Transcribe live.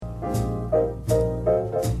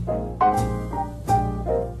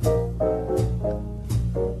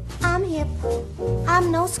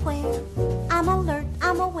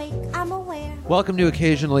Welcome to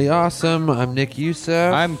Occasionally Awesome. I'm Nick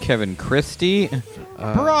Youssef. I'm Kevin Christie.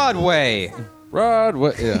 Broadway. Rod.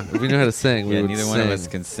 Yeah, if we knew how to sing, we Yeah, would neither sing. one of us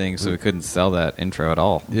can sing, so we couldn't sell that intro at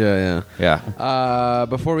all. Yeah. Yeah.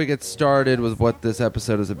 Before we get started with what this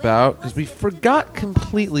episode is about, because we forgot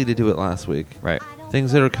completely to do it last week. Right.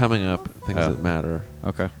 Things that are coming up, things Oh. that matter.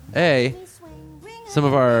 Okay. Some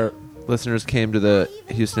of our listeners came to the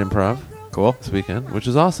Houston Improv Cool. this weekend, which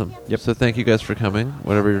is awesome. Yep. So thank you guys for coming,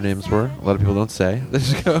 whatever your names were. A lot of people don't say. They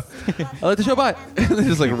just go, I like the show, bye. They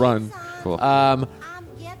just like run. Cool. So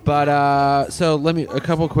let me, a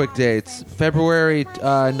couple quick dates. February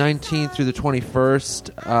 19th through the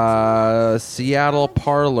 21st, Seattle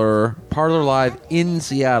Parlor Live in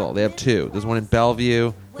Seattle. They have two. There's one in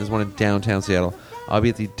Bellevue. There's one in downtown Seattle. I'll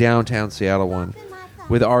be at the downtown Seattle one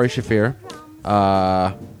with Ari Shafir,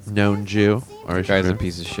 known Jew. Ari Guy's Shafir. a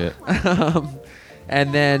piece of shit.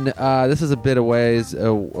 And then this is a bit away,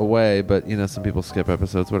 but you know, some people skip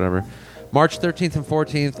episodes, whatever. March 13th and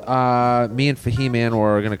 14th, me and Fahim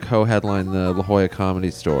Anwar are going to co-headline the La Jolla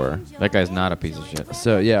Comedy Store. That guy's not a piece of shit.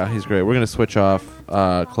 So yeah, he's great. We're going to switch off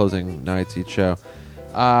closing nights each show.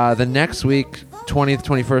 The next week, 20th,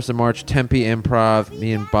 21st of March, Tempe Improv.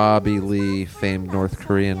 Me and Bobby Lee, famed North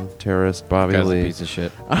Korean terrorist Bobby Guy's Lee. a piece of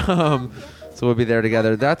shit. So we'll be there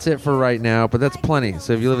together. That's it for right now, but that's plenty.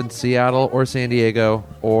 So if you live in Seattle or San Diego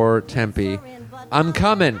or Tempe, I'm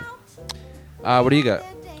coming. What do you got?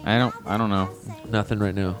 I don't know. Nothing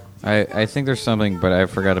right now. I think there's something, but I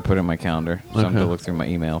forgot to put it in my calendar. So I'm Okay. going to look through my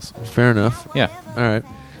emails. Fair enough. Yeah. All right.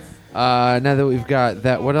 Now that we've got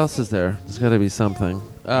that, what else is there? There's got to be something.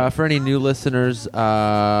 For any new listeners,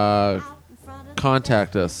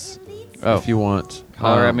 contact us if you want.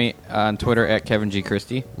 Holler at me on Twitter at Kevin G.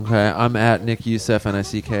 Christie. Okay, I'm at Nick Youssef,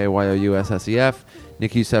 NickYoussef,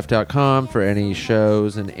 NickYoussef.com for any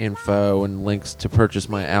shows and info and links to purchase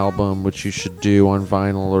my album, which you should do on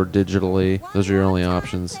vinyl or digitally. Those are your only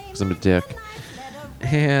options, because I'm a dick.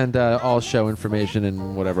 And all show information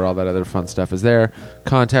and whatever, all that other fun stuff is there.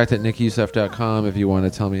 Contact at NickYoussef.com if you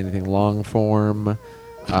want to tell me anything long form,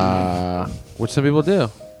 which some people do.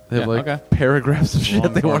 They have Yeah, okay. paragraphs of shit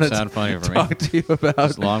Long they form want to sound funny for me. talk to you about.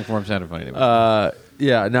 Just long form sounded funny to me.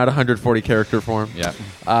 Yeah, not 140 character form. Yeah.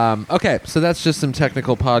 Okay, so that's just some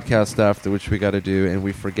technical podcast stuff which we got to do, and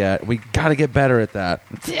we forget. We got to get better at that.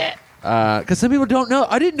 Because some people don't know.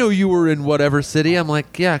 I didn't know you were in whatever city. I'm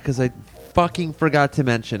like, yeah, because I fucking forgot to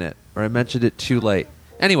mention it, or I mentioned it too late.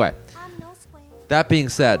 Anyway, that being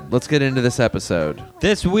said, let's get into this episode.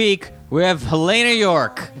 This week, we have Helena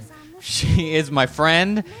York. She is my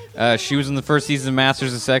friend. She was in the first season of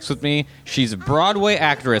Masters of Sex with me. She's a Broadway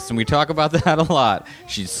actress, and we talk about that a lot.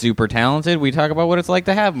 She's super talented. We talk about what it's like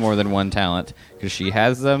to have more than one talent, because she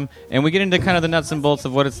has them. And we get into kind of the nuts and bolts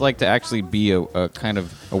of what it's like to actually be a kind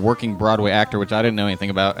of a working Broadway actor, which I didn't know anything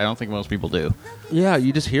about. I don't think most people do. Yeah,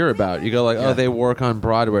 you just hear about it. You go like, Yeah. oh, they work on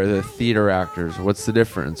Broadway. They're theater actors. What's the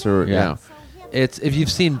difference? Or Yeah. you know, it's if you've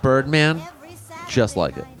seen Birdman, just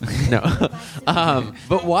like it. No,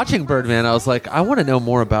 but watching Birdman, I was like, I want to know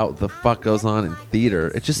more about what the fuck goes on in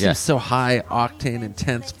theater. It just Yeah. seems so high octane,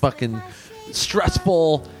 intense, fucking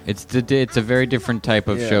stressful. It's a very different type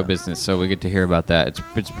of Yeah. show business, so we get to hear about that.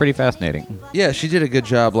 It's pretty fascinating. Yeah, she did a good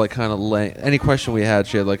job. Like, kind of any question we had,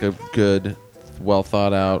 she had like a good, well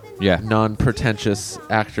thought out, Yeah. non-pretentious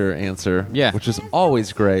actor answer. Yeah. which is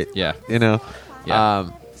always great. Yeah. you know. Yeah.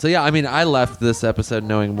 So yeah, I mean, I left this episode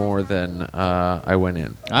knowing more than I went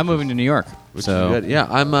in. I'm moving to New York, Which so is good. Yeah,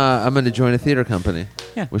 I'm going to join a theater company.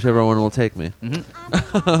 Yeah. Whichever one will take me.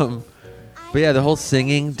 But yeah, the whole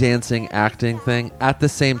singing, dancing, acting thing at the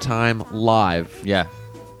same time, live. yeah.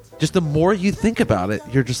 Just the more you think about it,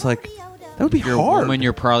 you're just like, that would be You're a hard. woman,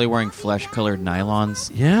 you're probably wearing flesh-colored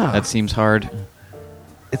nylons. Yeah. That seems hard.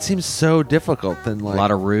 It seems so difficult. Than like A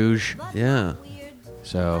lot of rouge. yeah.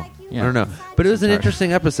 So, yeah. I don't know, but it was an Sorry.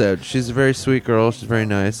 interesting episode. She's a very sweet girl. She's very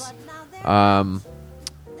nice.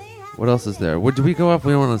 What else is there? Did we go off?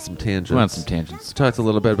 We went on some tangents. We went on some tangents. Talked a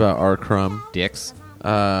little bit about R. Crumb. Dicks.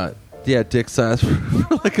 Yeah, dick size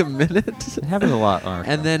for like a minute. It happens a lot.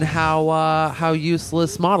 And then how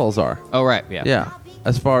useless models are. Oh, right. Yeah. Yeah,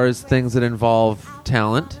 as far as things that involve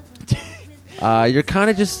talent, you're kind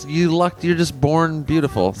of just you're just born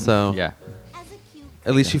beautiful. So Yeah.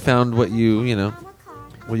 at least you found what you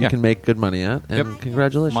Yeah. can make good money at. And Yep.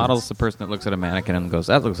 congratulations. Model's the person that looks at a mannequin and goes,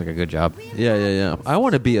 that looks like a good job. Yeah. I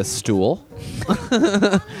want to be a stool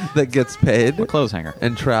that gets paid A clothes hanger.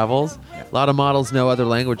 and travels. A lot of models know other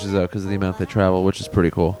languages though because of the amount they travel, which is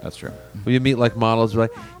pretty cool. That's true. When you meet like models, you're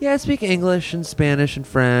like, yeah, I speak English and Spanish and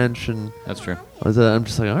French and That's true. what is that? I'm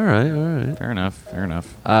just like, all right. Fair enough.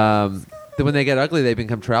 Then when they get ugly, they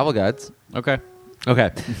become travel guides. Okay.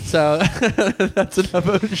 Okay, so that's enough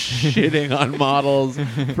of shitting on models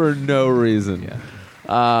for no reason.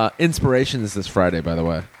 Inspiration is this Friday, by the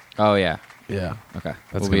way. Oh, yeah. Yeah. Okay.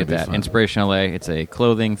 That's We'll be gonna at be that. fun. Inspiration LA. It's a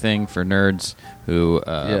clothing thing for nerds who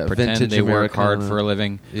pretend vintage they work hard Americana. for a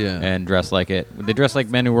living Yeah. and dress like it. They dress like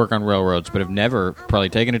men who work on railroads but have never probably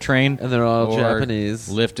taken a train. And they're all or Japanese.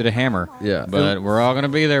 Lifted a hammer. Yeah. But we're all going to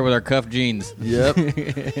be there with our cuffed jeans. Yep.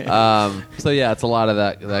 So yeah, it's a lot of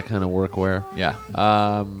that kind of workwear. Yeah.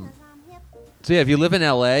 So yeah, if you live in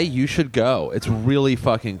LA, you should go. It's really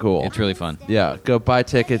fucking cool. It's really fun. Yeah, go buy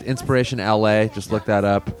tickets. Inspiration LA. Just look that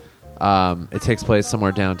up. It takes place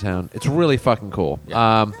somewhere downtown. It's really fucking cool. Yeah.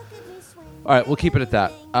 All right, we'll keep it at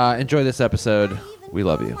that. Enjoy this episode. We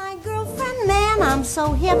love you. My girlfriend, man, I'm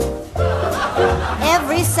so hip.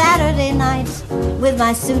 Every Saturday night, with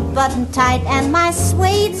my suit buttoned tight and my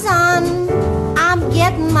suede's on, I'm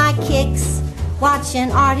getting my kicks,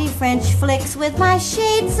 watching arty French flicks with my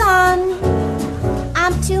shades on.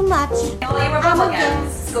 I'm too much. I'm a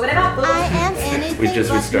girl. I am anything We just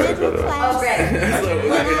but restarted, by the way. middle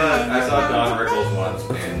class. I saw Don Rickles once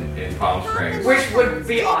in Palm Springs. Which would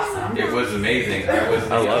be awesome. It was amazing. I was the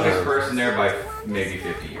love youngest it. person there by maybe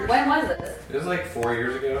 50 years. When was this? It was like 4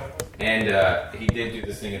 years ago. And he did do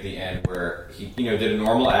this thing at the end where he, did a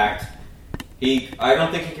normal act. I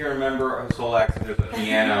don't think he can remember his whole act. There's a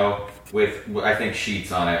piano with, I think,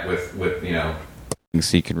 sheets on it with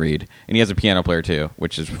He can read. And he has a piano player too,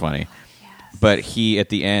 which is funny. But he, at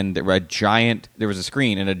the end, there was a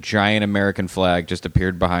screen and a giant American flag just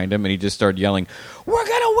appeared behind him and he just started yelling, "We're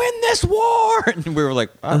going to win this war!" And we were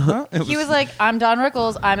like, uh-huh. He was like, I'm Don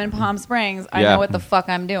Rickles. I'm in Palm Springs. I Yeah. know what the fuck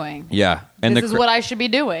I'm doing. yeah. And This is what I should be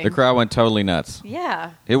doing. the crowd went totally nuts.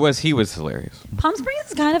 Yeah. He was hilarious. Palm Springs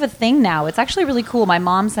is kind of a thing now. It's actually really cool. My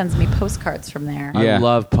mom sends me postcards from there. Yeah. I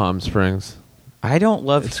love Palm Springs. I don't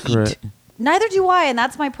love It's heat. great. Neither do I, and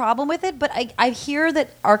that's my problem with it. But I hear that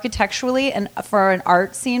architecturally and for an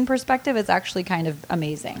art scene perspective, it's actually kind of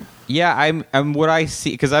amazing. Yeah, I'm what I see,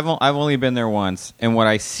 because I've only been there once, and what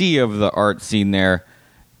I see of the art scene there,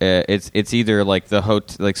 it's either like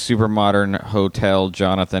like super modern hotel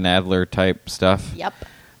Jonathan Adler type stuff. Yep.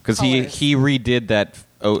 Because Colors. he redid that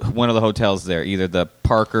one of the hotels there, either the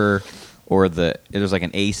Parker or there's like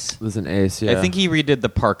an Ace. There's an ace, yeah. I think he redid the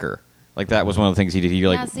Parker. Like that was one of the things he did. He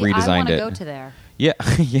like Yeah, see, redesigned I want to it. go to there. Yeah,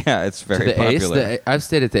 yeah, it's To very the Ace. popular. I've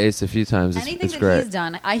stayed at the Ace a few times. Anything It's that great. he's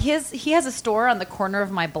done. He has a store on the corner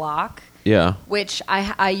of my block, Yeah. which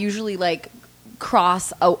I usually like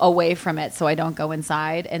cross away from it so I don't go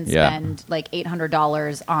inside and Yeah. spend like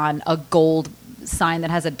 $800 on a gold sign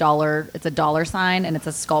that has a dollar. It's a dollar sign and it's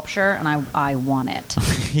a sculpture, and I want it.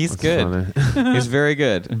 He's That's good. funny. He's very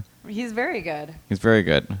good. He's very good. He's very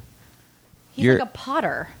good. He's You're- like a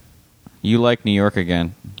potter. You like New York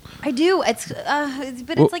again? I do. But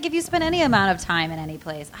Well- it's like if you spend any amount of time in any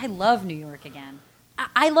place. I love New York again.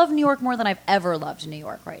 I love New York more than I've ever loved New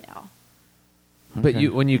York right now. But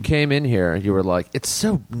when you came in here, you were like, "It's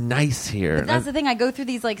so nice here." But that's the thing. I go through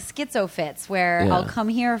these like schizo fits where Yeah. I'll come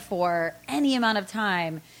here for any amount of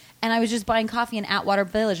time. And I was just buying coffee in Atwater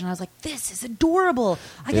Village, and I was like, "This is adorable!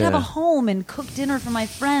 I could have Yeah. a home and cook dinner for my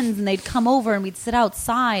friends, and they'd come over, and we'd sit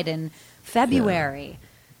outside in February,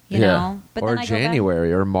 you know." But or then I go back-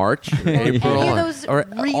 January or March, or April, any of those or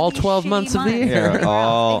really all 12 shitty months of the months. year. Yeah,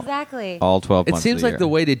 all exactly. all 12 It months. seems of like year. the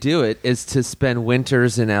way to do it is to spend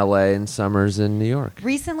winters in LA and summers in New York.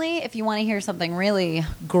 Recently, if you want to hear something really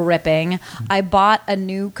gripping, I bought a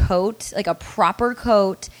new coat, like a proper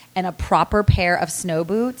coat and a proper pair of snow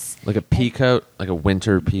boots. Like a pea coat, like a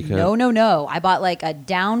winter pea coat. No. I bought like a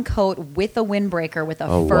down coat with a windbreaker with a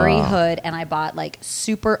Oh, furry wow. hood, and I bought like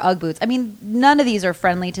super Ugg boots. I mean, none of these are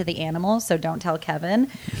friendly to the animals, so don't tell Kevin.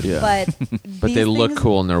 Yeah. But But these they look things-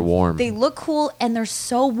 cool and they're warm. They look cool and they're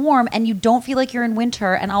so warm, and you don't feel like you're in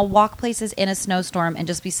winter. And I'll walk places in a snowstorm and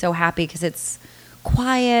just be so happy because it's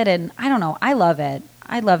quiet, and I don't know. I love it.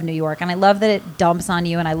 I love New York, and I love that it dumps on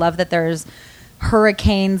you, and I love that there's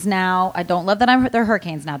hurricanes now. I don't love that there are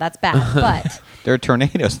hurricanes now. That's bad, but there are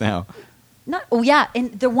tornadoes now. not. Oh yeah,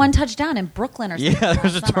 and the one touchdown in Brooklyn or something. Yeah,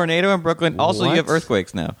 there's a last summer. tornado in Brooklyn. Also, you What? have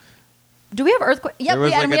earthquakes now. Do we have earthquake? Yep, There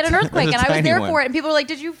was yeah, like and we a had an t- earthquake, and I was tiny there one. for it. And people were like,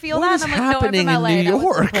 "Did you feel What that?" is And I'm like, "No, I'm happening from in LA." New and I was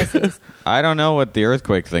York? like, "Pussies." I don't know what the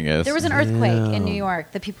earthquake thing is. There was an earthquake in Damn. New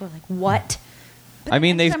York. The people were like, "What?" But I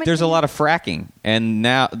mean, next time I there's a came- lot of fracking, and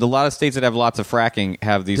now a lot of states that have lots of fracking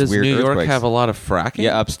have these Does weird New York earthquakes. have a lot of fracking?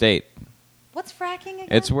 Yeah, upstate. What's fracking again?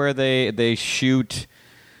 It's where they shoot.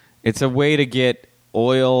 It's a way to get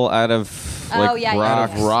oil out of Oh, like yeah, yeah,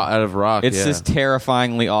 rock. yeah. Out of rock. It's yeah. this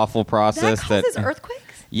terrifyingly awful that process causes earthquakes.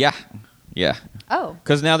 Yeah, yeah. Oh.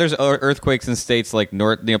 Because now there's earthquakes in states like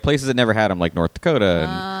places that never had them, like North Dakota,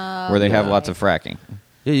 and where they have lots of fracking.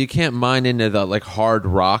 Yeah, you can't mine into the like hard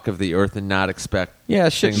rock of the earth and not expect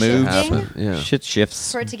Shit things to moves. happen. Yeah. Shit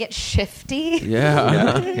shifts. For it to get shifty.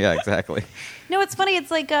 Yeah. Yeah, exactly. No, it's funny.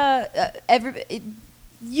 It's like I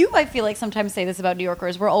feel like sometimes say this about New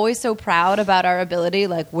Yorkers. We're always so proud about our ability.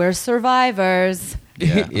 Like, we're survivors.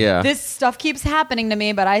 Yeah. Yeah. This stuff keeps happening to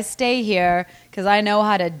me, but I stay here because I know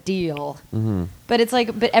how to deal. Mm-hmm. But it's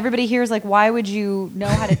like, but everybody here is like, why would you know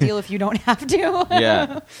how to deal if you don't have to?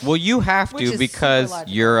 Yeah. Well, you have Which to is because super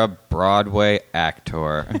logical. you're a Broadway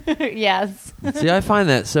actor. Yes. See, I find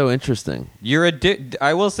that so interesting. You're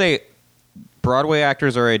I will say, Broadway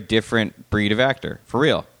actors are a different breed of actor, for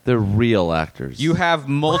real. They're real actors. You have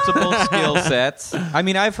multiple skill sets. I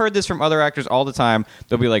mean, I've heard this from other actors all the time.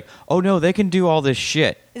 They'll be like, "Oh no, they can do all this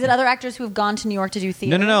shit." Is it other actors who have gone to New York to do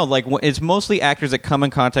theater? No. Like, it's mostly actors that come in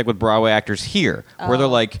contact with Broadway actors here, where they're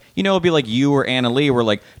like, it'll be like you or Anna Lee. We're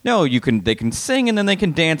like, no, they can sing and then they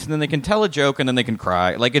can dance and then they can tell a joke and then they can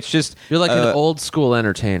cry. Like, it's just You're like an old school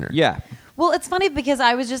entertainer. Yeah. Well, it's funny because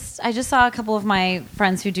I just saw a couple of my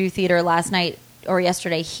friends who do theater last night or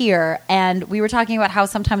yesterday here, and we were talking about how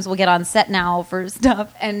sometimes we'll get on set now for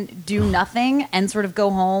stuff and do nothing and sort of go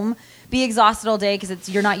home, be exhausted all day because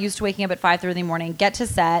you're not used to waking up at 5:30 in the morning, get to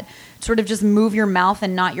set, sort of just move your mouth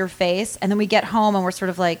and not your face, and then we get home and we're sort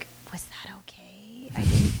of like, was that okay? I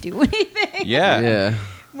didn't do anything. Yeah. Yeah.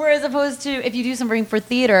 Whereas opposed to if you do something for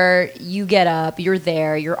theater, you get up, you're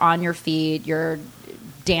there, you're on your feet, you're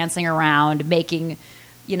dancing around, making,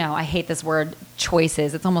 I hate this word,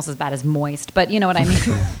 choices. It's almost as bad as moist, but you know what I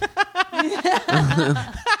mean.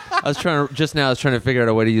 I was trying to figure out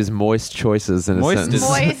a way to use moist choices in a Moist sentence.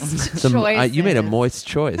 Moist Some- choices. you made a moist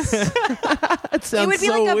choice. That sounds It would be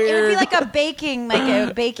so like weird. it would be like a baking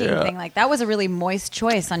thing. Like that was a really moist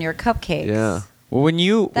choice on your cupcakes. Yeah. Well, when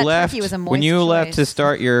you That left, turkey was a moist when you left to choice.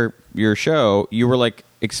 start your show, you were like,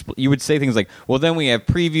 you would say things like, "Well, then we have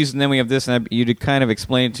previews, and then we have this," and you'd kind of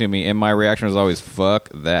explain it to me, and my reaction was always, "Fuck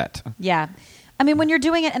that." Yeah. I mean, when you're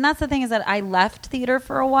doing it, and that's the thing is that I left theater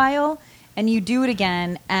for a while, and you do it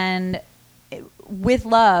again, and with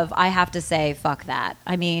love, I have to say, fuck that.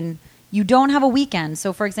 I mean, you don't have a weekend.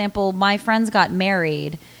 So, for example, my friends got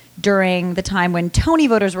married during the time when Tony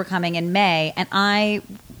voters were coming in May, and I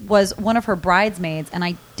was one of her bridesmaids, and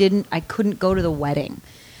I couldn't go to the wedding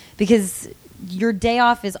because your day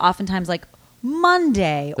off is oftentimes like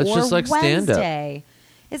Monday That's or just like stand-up. Wednesday.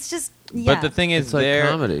 It's just, yeah. But the thing is, It's like their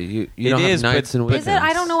comedy. You It don't is, have but- nights and Is weekends. it?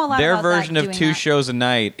 I don't know a lot their about version that, of doing 2 that. shows a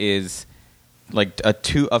night is like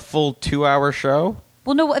a full 2-hour show,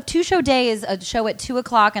 Well, no, a 2-show day is a show at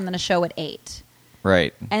 2:00 and then a show at 8.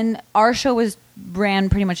 right? And our show ran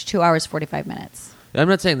pretty much 2 hours 45 minutes. I'm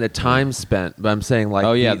not saying the time spent, but I'm saying like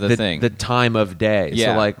Oh, yeah, the thing. the time of day.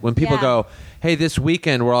 Yeah. So like when people Yeah. go, "Hey, this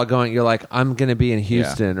weekend we're all going," you're like, "I'm going to be in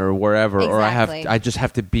Houston or wherever, or Exactly. I just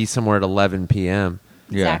have to be somewhere at 11 p.m."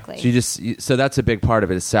 Yeah. Exactly. So that's a big part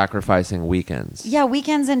of it is sacrificing weekends. Yeah,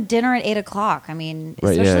 weekends and dinner at 8:00. I mean,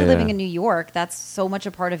 Right, especially yeah, living yeah. in New York, that's so much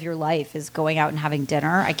a part of your life is going out and having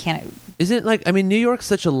dinner. I can't. Isn't like New York's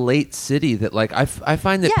such a late city that like I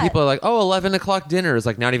find that Yeah. people are like, "Oh, 11 o'clock dinner" is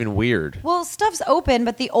like not even weird. Well, stuff's open,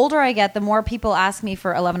 but the older I get, the more people ask me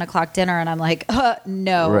for 11:00 dinner, and I'm like,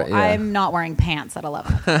 no, Right, yeah. I'm not wearing pants at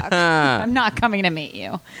 11:00. I'm not coming to meet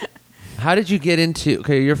you. How did you get into?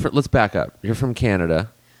 Okay, let's back up. You're from Canada.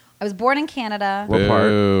 I was born in Canada, What part?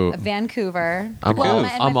 Boo. Vancouver. I'm well, all- my,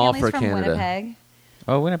 and I'm my all family's for from Canada. Winnipeg.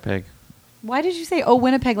 Oh, Winnipeg. Why did you say, oh,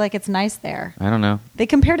 Winnipeg, like it's nice there? I don't know. They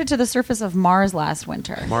compared it to the surface of Mars last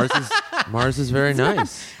winter. Mars is very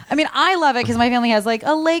nice. I mean, I love it because my family has like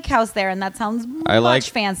a lake house there, and that sounds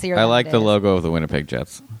much fancier. I than like it the is. logo of the Winnipeg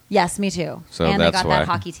Jets. Yes, me too. So and that's they got why. that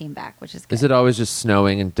hockey team back, which is good. Is it always just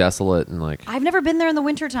snowing and desolate and like? I've never been there in the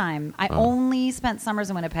wintertime. I only spent summers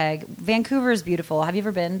in Winnipeg. Vancouver is beautiful. Have you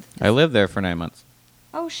ever been? I lived there for 9 months.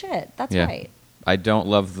 Oh shit, that's Yeah. right. I don't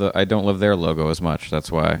love their logo as much.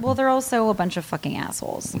 That's why. Well, they're also a bunch of fucking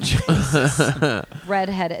assholes.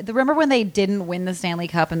 Redheaded. Remember when they didn't win the Stanley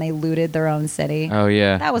Cup and they looted their own city? Oh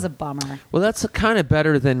yeah. That was a bummer. Well, that's kind of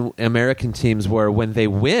better than American teams where when they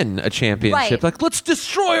win a championship, Right. like let's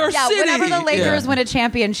destroy our Yeah, city. whenever the Lakers Yeah. win a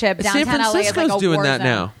championship, San downtown LA is Francisco's like a doing war that zone.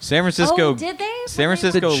 now. San Francisco. Oh, did they? San What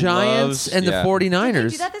Francisco The Giants loves, and the yeah. 49ers. Did they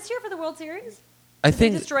do that this year for the World Series? I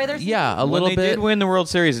think destroy their yeah, a city? little when they bit. did win the World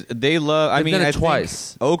Series, they love. I They've mean, done it I think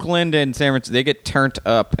twice. Oakland and San Francisco, they get turned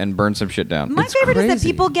up and burn some shit down. My It's favorite is that crazy.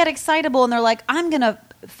 people get excitable and they're like, I'm going to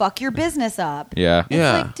fuck your business up. Yeah. It's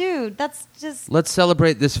Yeah. like, dude, that's just, Let's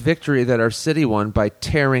celebrate this victory that our city won by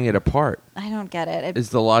tearing it apart. I don't get it. Is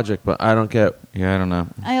the logic, but I don't get. Yeah, I don't know.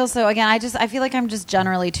 I also, again, I feel like I'm just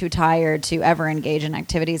generally too tired to ever engage in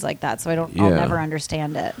activities like that, so I'll Yeah. never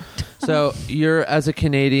understand it. So you're as a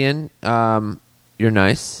Canadian, you're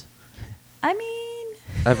nice. I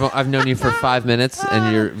mean, I've known you for 5 minutes,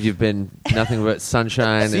 and you've been nothing but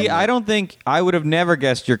sunshine. See, and, I don't think I would have never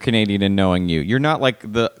guessed you're Canadian in knowing you. You're not like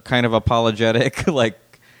the kind of apologetic, like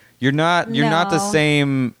you're not the No.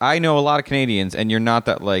 same. I know a lot of Canadians, and you're not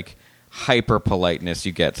that like hyper politeness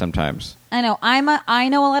you get sometimes. I know. I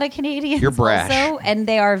know a lot of Canadians You're brash. also, and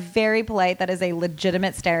they are very polite. That is a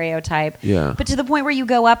legitimate stereotype. Yeah. But to the point where you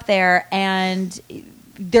go up there and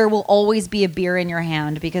there will always be a beer in your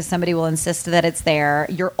hand because somebody will insist that it's there.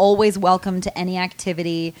 You're always welcome to any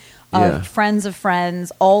activity of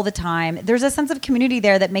friends all the time. There's a sense of community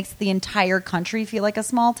there that makes the entire country feel like a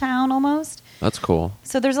small town almost. That's cool.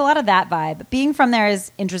 So there's a lot of that vibe. Being from there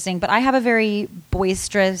is interesting, but I have a very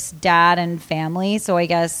boisterous dad and family, so I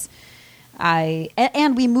guess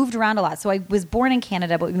and we moved around a lot. So I was born in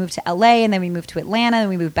Canada, but we moved to LA, and then we moved to Atlanta, and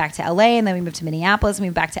we moved back to LA, and then we moved to Minneapolis, and we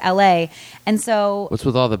moved back to LA. And so, What's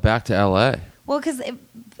with all the back to LA? well, because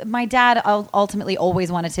my dad ultimately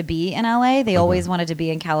always wanted to be in LA. They always wanted to be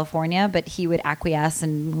in California, but he would acquiesce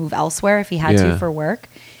and move elsewhere if he had Yeah. to for work.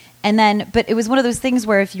 And then, but it was one of those things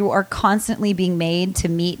where if you are constantly being made to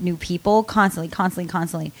meet new people, constantly,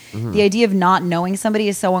 the idea of not knowing somebody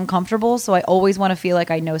is so uncomfortable. So I always want to feel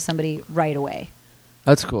like I know somebody right away.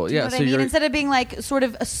 That's cool. You know Yeah. what So I mean? you're Instead of being like sort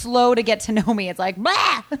of slow to get to know me, it's like,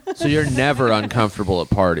 bah! so you're never uncomfortable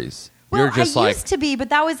at parties. Well, You're just I like used to be, but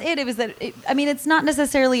that was it. It was that. I mean, it's not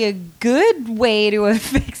necessarily a good way to have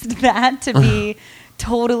fixed that to be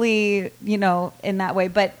totally, in that way.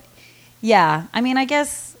 But yeah, I mean, I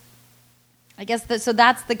guess so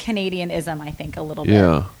that's the Canadianism, I think, a little bit.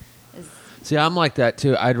 yeah. Is- See, I'm like that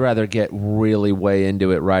too. I'd rather get really way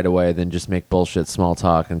into it right away than just make bullshit small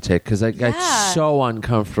talk and take because I get Yeah. so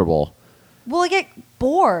uncomfortable. Well, I get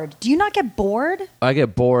bored. Do you not get bored? I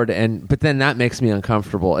get bored, but then that makes me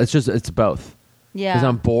uncomfortable. It's both. Yeah. Because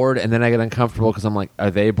I'm bored, and then I get uncomfortable because I'm like,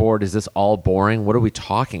 are they bored? Is this all boring? What are we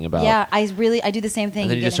talking about? Yeah, I do the same thing.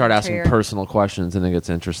 And then you get just start into asking your- personal questions, and it gets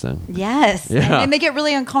interesting. Yes. Yeah. And they get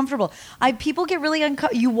really uncomfortable. People get really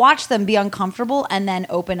you watch them be uncomfortable and then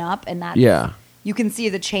open up, and that's Yeah. you can see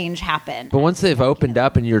the change happen. But once they've opened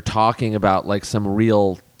up and you're talking about like some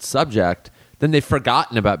real subject, then they've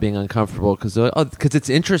forgotten about being uncomfortable because it's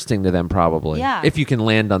interesting to them probably. Yeah. If you can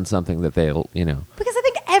land on something that they'll, Because I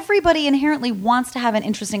think everybody inherently wants to have an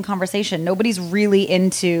interesting conversation. Nobody's really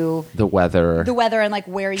into the weather. and like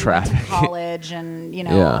where you went to Traffic. college and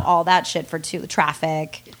Yeah. all that shit for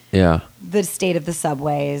traffic, Yeah, the state of the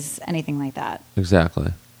subways, anything like that.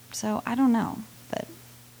 exactly. So I don't know, but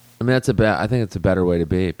I mean, I think it's a better way to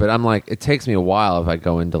be. But I'm like, it takes me a while if I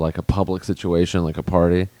go into like a public situation, like a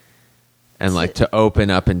party, and like to open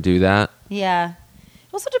up and do that. yeah.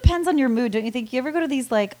 It also depends on your mood, don't you think? You ever go to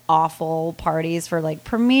these like awful parties for like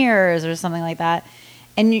premieres or something like that,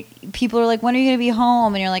 and people are like, "When are you going to be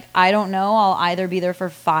home?" And you're like, "I don't know. I'll either be there for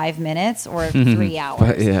 5 minutes or 3 hours,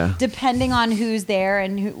 But, yeah. depending on who's there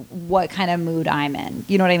and what kind of mood I'm in."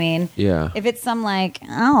 You know what I mean? Yeah. If it's some like,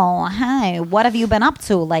 "Oh, hey, what have you been up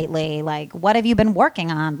to lately? Like, what have you been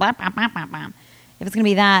working on?" Blah, blah, blah, blah, blah. If it's going to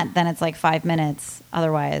be that, then it's like 5 minutes.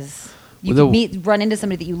 Otherwise, you Well, can run into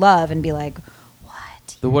somebody that you love and be like,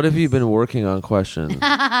 The what have you been working on question.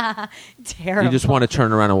 terrible. You just want to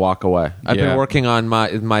turn around and walk away. I've Yeah. been working on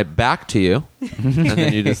my back to you, and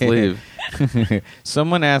then you just leave.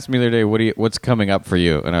 Someone asked me the other day, what's coming up for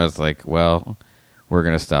you? And I was like, well, we're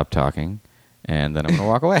going to stop talking, and then I'm going to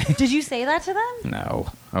walk away. Did you say that to them? No.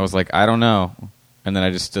 I was like, I don't know. And then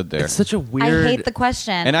I just stood there. It's such a weird. I hate the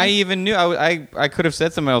question. And I even knew, I could have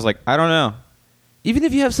said something. I was like, I don't know. Even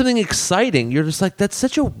if you have something exciting, you're just like, that's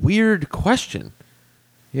such a weird question.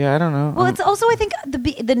 Yeah, I don't know. Well, it's also, I think,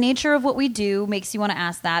 the nature of what we do makes you want to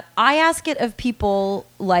ask that. I ask it of people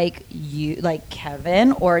like you, like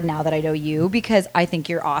Kevin, or now that I know you, because I think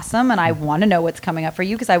you're awesome and I want to know what's coming up for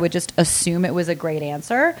you because I would just assume it was a great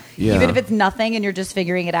answer. Yeah. Even if it's nothing and you're just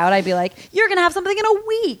figuring it out, I'd be like, you're going to have something in a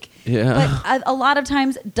week. Yeah. But a lot of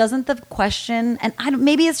times, doesn't the question, and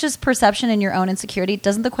maybe it's just perception in your own insecurity,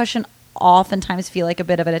 doesn't the question oftentimes feel like a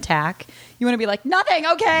bit of an attack? You want to be like, nothing,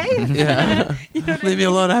 okay? Yeah. Leave me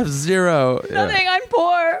alone. I have zero. Yeah. Nothing, I'm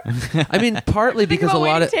poor. I mean, partly Think because about a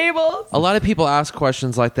lot waiting tables. of people ask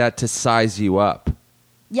questions like that to size you up.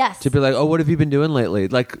 Yes. To be like, oh, what have you been doing lately?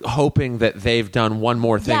 Like hoping that they've done one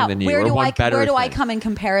more thing than you, where or do one I better where do I thing. come in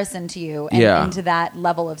comparison to you and Yeah. into that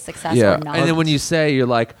level of success Yeah, or not? and then when you say you're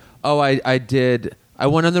like, oh, I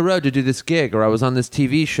went on the road to do this gig, or I was on this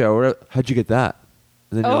TV show, or how'd you get that?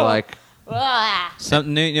 And then you're like, Ugh.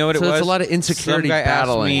 Something you know what So it was? it's a lot of insecurity Some guy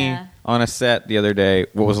battling. asked me Yeah. on a set the other day,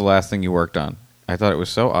 what was the last thing you worked on? I thought it was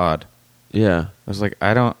so odd. yeah, I was like,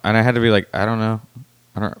 I don't, and I had to be like, I don't know.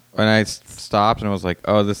 And I stopped and I was like,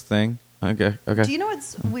 oh, this thing? Okay. Do you know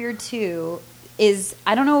what's weird too? Is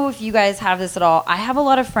I don't know if you guys have this at all. I have a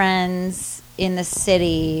lot of friends in the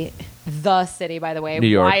city, by the way. New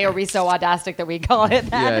York. Why are we so audastic that we call it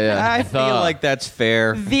that? yeah. I feel like that's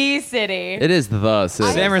fair. The city. It is the city.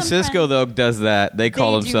 I San have Francisco, some though, does that. They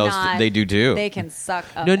call do themselves, not. they do too. They can suck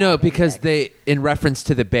up. No, that because dick. they, in reference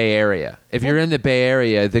to the Bay Area. If you're in the Bay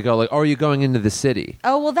Area, they go like, "Oh, are you going into the city?"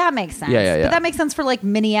 Oh, well, that makes sense. Yeah. But that makes sense for like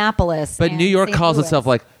Minneapolis. But and New York St. calls Louis. itself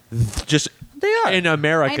like just They are. in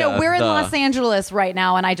America. I know we're in the- Los Angeles right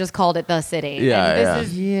now, and I just called it the city. Yeah, and this yeah.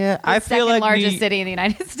 is Yeah, the I feel second like largest New- city in the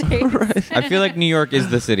United States. I feel like New York is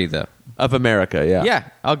the city, though. of America. Yeah, Yeah,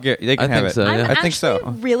 I'll get. They can I have think it. so, yeah. I'm I think actually so.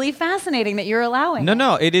 really fascinating that you're allowing. it.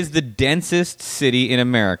 No, it is the densest city in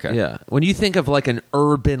America. yeah. When you think of like an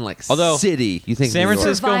urban Although, city, you think San New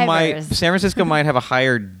York. Survivors. San Francisco might have a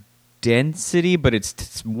higher density, but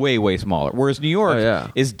it's way smaller. Whereas New York Oh, yeah.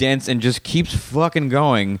 is dense and just keeps fucking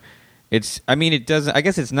going. It doesn't. I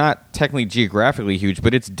guess it's not technically geographically huge,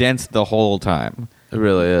 but it's dense the whole time. It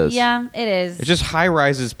really is. Yeah, it is. It's just high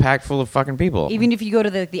rises packed full of fucking people. Even if you go to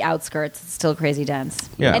the outskirts, it's still crazy dense.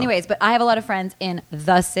 Yeah. Anyways, but I have a lot of friends in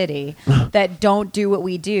the city that don't do what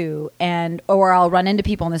we do, or I'll run into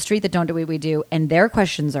people on the street that don't do what we do, and their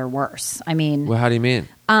questions are worse. I mean, Well, how do you mean?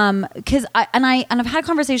 because I've had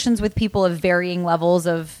conversations with people of varying levels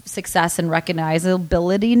of success and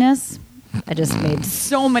recognizability-ness. I just made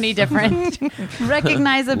so many different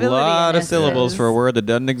recognizability. a lot of syllables for a word that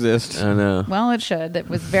doesn't exist. I know. Well, it should. It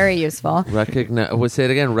was very useful. Recognize. Well, say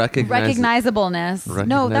it again. Recognize. Recognizableness.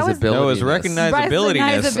 No, that was No, it was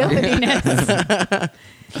Recognizability-ness. recognizability-ness.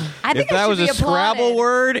 I think If that it was should a be Scrabble applauded.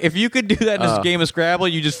 word, if you could do that in a game of Scrabble,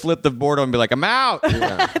 you just flip the board and be like, I'm out.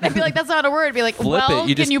 I'd be like, that's not a word. I'd be like, Flip well, it.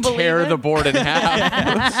 You can just you believe tear it? the board in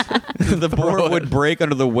half. The board would break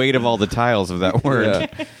under the weight of all the tiles of that word.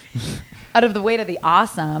 Yeah. Out of the weight of the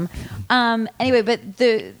awesome. Anyway, but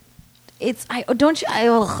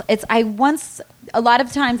I once, a lot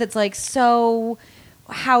of times it's like, so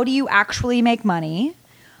how do you actually make money?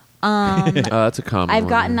 That's a common I've one.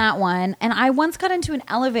 gotten that one. And I once got into an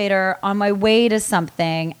elevator on my way to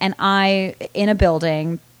something, and in a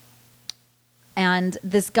building, and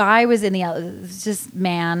this guy was in just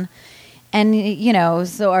man. And,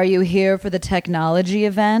 so are you here for the technology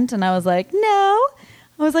event? And I was like, no.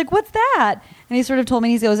 I was like, what's that? And he sort of told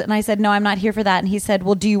me, and I said, no, I'm not here for that. And he said,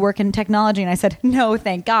 well, do you work in technology? And I said, no,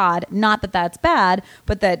 thank God. Not that that's bad,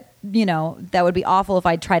 but that, that would be awful if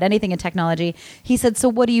I tried anything in technology. He said, so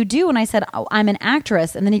what do you do? And I said, oh, I'm an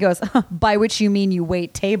actress. And then he goes, by which you mean you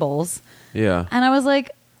wait tables. Yeah. And I was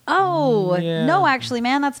like, oh, Yeah. no, actually,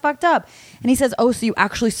 man, that's fucked up. And he says, oh, so you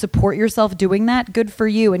actually support yourself doing that? Good for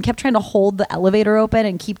you. And kept trying to hold the elevator open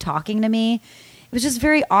and keep talking to me. It was just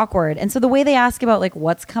very awkward. And so the way they ask about like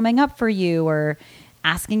what's coming up for you, or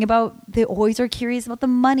asking about, they always are curious about the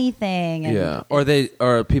money thing. And Yeah.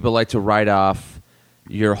 Or people like to write off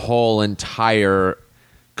your whole entire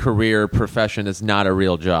career profession as not a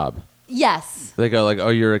real job. Yes. They go like, "Oh,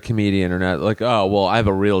 you're a comedian," or not like, "Oh, well, I have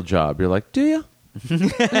a real job." You're like, "Do you?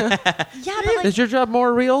 Yeah, but like, Is your job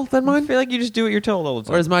more real than I mine? feel like you just do what you're told all the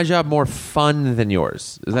time. Or is my job more fun than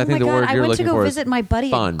yours?" Is I oh think my the God, word I you're went to looking go for visit is my buddy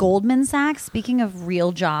fun. at Goldman Sachs. Speaking of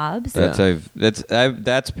real jobs, Yeah.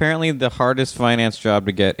 That's apparently the hardest finance job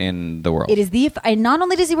to get in the world. it is and not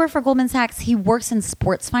only does he work for Goldman Sachs, he works in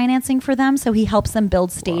sports financing for them. So he helps them build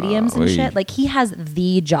stadiums and Wow. shit. Like he has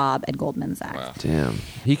the job at Goldman Sachs. Damn,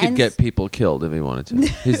 he could And get people killed if he wanted to.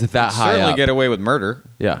 He's that high Certainly up. get away with murder,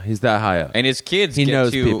 Yeah, he's that high up. and his kids He get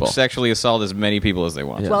knows to people. sexually assault as many people as they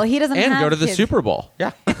want. Yeah. Well, he doesn't and have go to the kids. Super Bowl.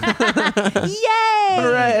 Yeah,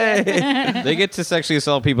 Yay! they get to sexually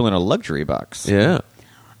assault people in a luxury box. Yeah.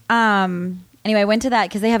 Anyway, I went to that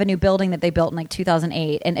because they have a new building that they built in like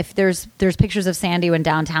 2008, and if there's pictures of Sandy when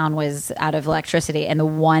downtown was out of electricity, and the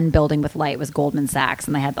one building with light was Goldman Sachs,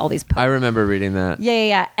 and they had all these. I remember reading that.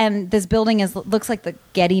 Yeah. And this building looks like the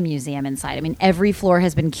Getty Museum inside. I mean, every floor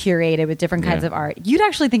has been curated with different kinds Yeah. of art. You'd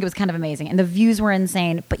actually think it was kind of amazing, and the views were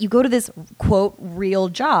insane. But you go to this quote real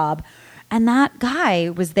job, and that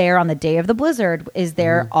guy was there on the day of the blizzard. Is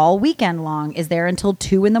there all weekend long? Is there until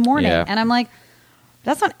 2 a.m. Yeah. And I'm like,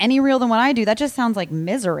 That's not any real than what I do. That just sounds like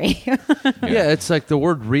misery. Yeah, it's like the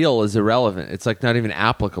word real is irrelevant. It's like not even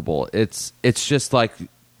applicable. It's just like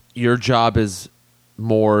your job is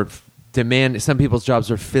more demand. Some people's jobs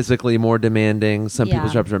are physically more demanding. Some Yeah.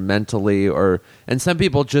 people's jobs are mentally, and some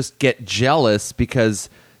people just get jealous because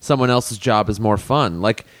someone else's job is more fun.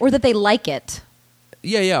 Like, Or that they like it.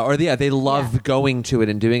 they love Yeah. going to it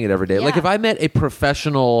and doing it every day. Like Yeah. if I met a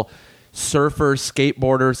professional surfer,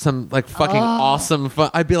 skateboarder, some like fucking awesome fun,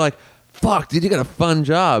 I'd be like, fuck, dude, you got a fun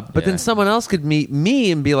job. But Yeah. then someone else could meet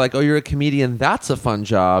me and be like, oh, you're a comedian, that's a fun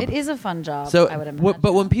job. It is a fun job, So, I would imagine.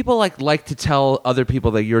 but when people like to tell other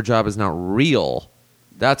people that your job is not real,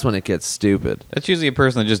 that's when it gets stupid. That's usually a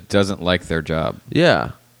person that just doesn't like their job. Yeah.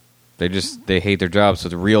 They hate their job, so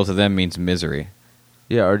the real to them means misery.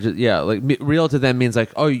 Yeah, or just, like real to them means like,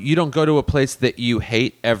 oh, you don't go to a place that you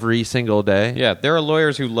hate every single day. Yeah, there are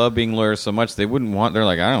lawyers who love being lawyers so much they wouldn't want. They're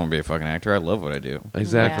like, I don't want to be a fucking actor. I love what I do.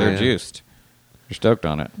 Exactly. They're yeah. juiced. They're stoked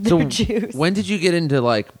on it. So They're juiced. when did you get into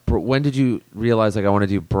like? When did you realize like I want to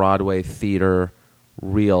do Broadway theater,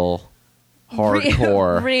 real,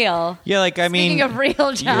 hardcore, Real. Yeah, like I Speaking mean, of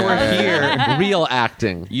real jobs. you were here. real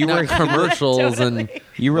acting? You not were- commercials Totally. and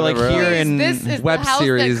You were like whatever here else. in This is web the house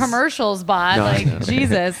series. that commercials bought. No, like, no.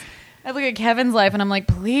 Jesus. I look at Kevin's life and I'm like,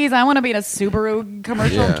 please, I want to be in a Subaru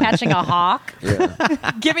commercial Yeah. catching a hawk.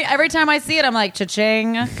 Yeah, Give me every time I see it, I'm like,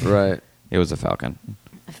 cha-ching. right. It was a falcon.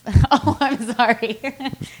 Oh, I'm sorry.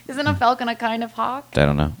 Isn't a falcon a kind of hawk? I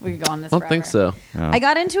don't know. We could go on this I don't think forever. so. Oh. I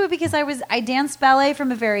got into it because I danced ballet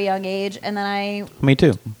from a very young age, and then I. Me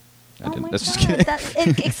too. I Oh didn't. my That's just God,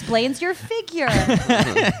 kidding. it explains your figure.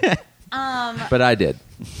 But I did.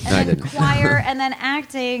 No, I And then didn't. choir, and then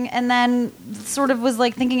acting, and then sort of was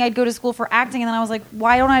like thinking I'd go to school for acting, and then I was like,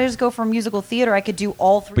 why don't I just go for musical theater? I could do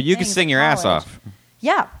all three. But you could things sing at your ass college. off.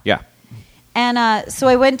 Yeah, Yeah. and so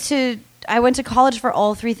I went to college for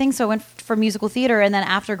all three things. So I went for musical theater, and then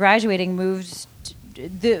after graduating, moved.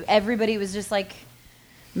 Everybody was just like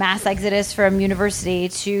mass exodus from university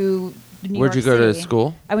to New Where'd you York go to City.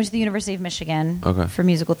 school? I went to the University of Michigan Okay. for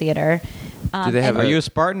musical theater. Do they have and Are you a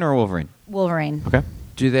Spartan or a Wolverine? Wolverine? Okay.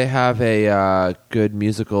 Do they have a good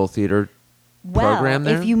musical theater Well, program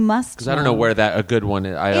there? if you must, Because I don't know where that a good one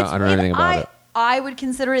is. I don't know anything about it. I would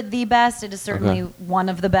consider it the best. It is certainly Okay. one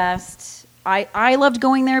of the best. I loved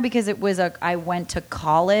going there because it was I went to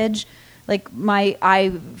college. Like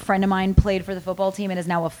friend of mine played for the football team and is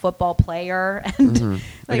now a football player. And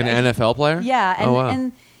Like an NFL player? Yeah, and Oh, wow.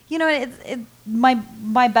 and you know,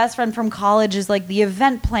 my best friend from college is like the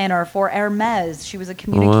event planner for Hermes. She was a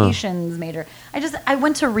communications major. I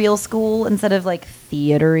went to real school instead of like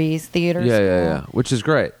theater Yeah, school. yeah. Which is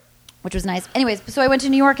great. Which was nice. Anyways, so I went to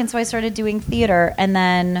New York and so I started doing theater, and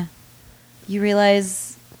then you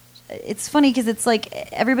realize it's funny because it's like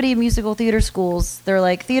everybody in musical theater schools, they're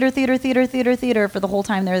like theater for the whole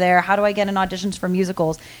time they're there. How do I get in auditions for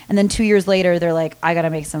musicals? And then 2 years later, they're like, I got to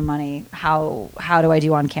make some money. How do I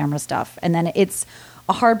do on camera stuff? And then it's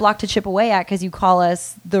a hard block to chip away at because you call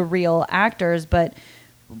us the real actors, but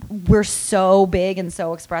we're so big and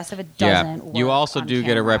so expressive, it doesn't work. You also on do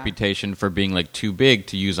get a camera. reputation for being like too big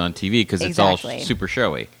to use on TV because it's all Exactly. super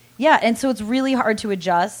showy. Yeah, and so it's really hard to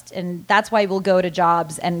adjust, and that's why we'll go to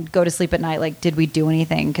jobs and go to sleep at night like, did we do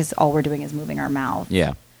anything? Because all we're doing is moving our mouth.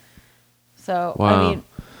 Yeah. So, Wow. I mean,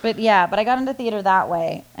 but I got into theater that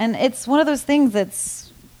way. And it's one of those things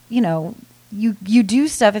that's, you know, you do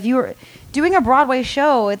stuff. If you were doing a Broadway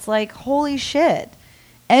show, it's like, holy shit.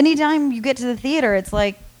 Anytime you get to the theater, it's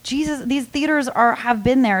like, Jesus, these theaters have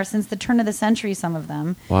been there since the turn of the century, some of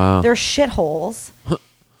them. Wow. They're shitholes.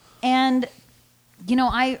 And, you know,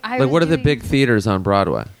 I Like, was what are the doing- big theaters on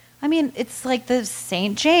Broadway? I mean, it's like the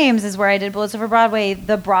St. James is where I did Bullets Over Broadway.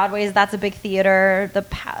 The Broadway's, that's a big theater. The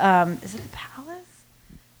is it the Palace?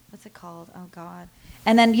 What's it called? Oh God!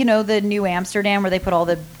 And then you know the New Amsterdam where they put all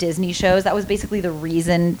the Disney shows. That was basically the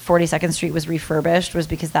reason 42nd Street was refurbished, was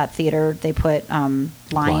because that theater they put Lion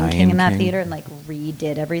King in that King. theater and like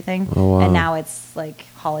redid everything. Oh, wow. And now it's like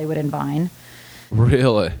Hollywood and Vine.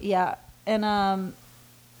 Really? Yeah, and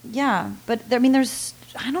yeah, but I mean, there's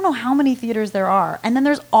I don't know how many theaters there are, and then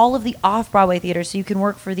there's all of the off-Broadway theaters. So you can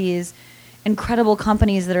work for these incredible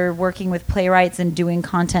companies that are working with playwrights and doing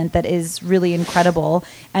content that is really incredible.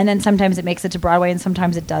 And then sometimes it makes it to Broadway, and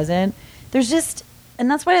sometimes it doesn't. There's just,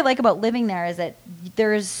 and that's what I like about living there is that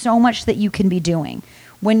there is so much that you can be doing.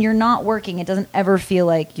 When you're not working, it doesn't ever feel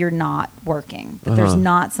like you're not working. That there's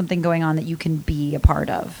not something going on that you can be a part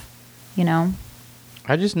of. You know.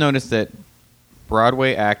 I just noticed that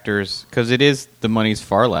Broadway actors, because the money's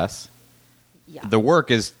far less. Yeah. The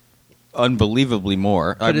work is unbelievably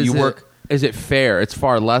more. But you work. Is it fair? It's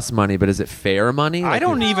far less money, but is it fair money? I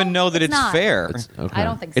don't even know that it's it's not. fair. Okay. I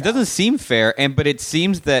don't think so. It doesn't seem fair, but it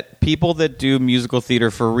seems that people that do musical theater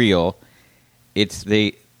for real,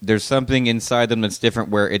 there's something inside them that's different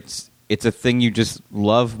where it's a thing you just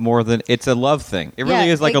love more than it's a love thing. It really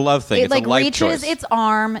is like a love thing. It It's like a life reaches choice. its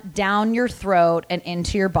arm down your throat and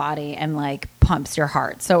into your body and like pumps your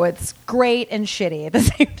heart. So it's great and shitty at the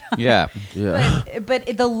same time. Yeah. Yeah.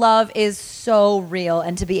 But the love is so real,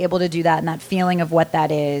 and to be able to do that and that feeling of what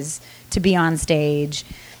that is, to be on stage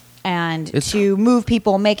and to move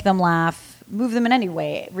people, make them laugh, move them in any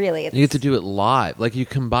way, really. You get to do it live. Like you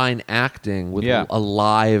combine acting with Yeah. a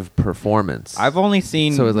live performance. I've only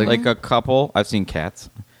seen So it's like a couple. I've seen Cats,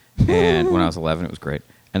 and when I was 11, it was great.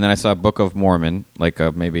 And then I saw Book of Mormon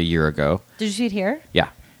maybe a year ago. Did you see it here? Yeah,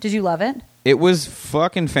 Did you love it? it was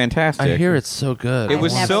fucking fantastic. I hear it's so good. It I've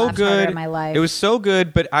was never so laughed harder good. in my life. It was so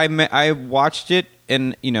good, but I watched it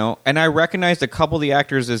and and I recognized a couple of the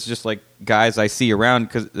actors as just like guys I see around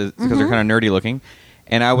because they're kind of nerdy looking,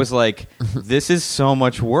 and I was like, this is so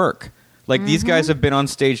much work. Like these guys have been on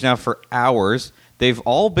stage now for hours. They've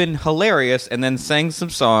all been hilarious, and then sang some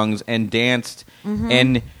songs and danced,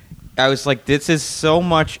 and I was like, this is so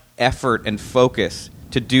much effort and focus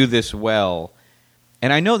to do this well.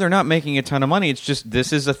 And I know they're not making a ton of money. It's just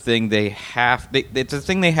this is a thing they have. It's a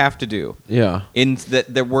thing they have to do. Yeah. In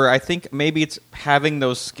that where I think maybe it's having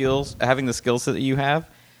those skills, having the skill set that you have.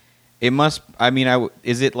 It must. I mean,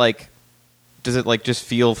 is it like? Does it like just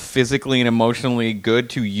feel physically and emotionally good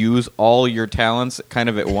to use all your talents kind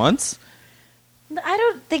of at once? I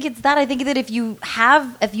don't think it's that. I think that if you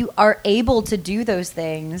are able to do those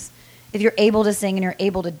things, if you're able to sing and you're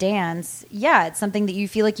able to dance, yeah, it's something that you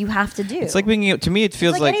feel like you have to do. It's like being. To me, it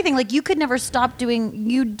feels It's like anything. Like you could never stop doing.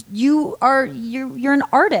 You're an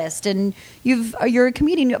artist and you're a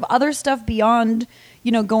comedian. You have other stuff beyond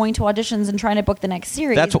going to auditions and trying to book the next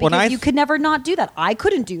series. That's when because you could never not do that. I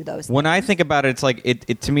couldn't do those. When I think about it, it's like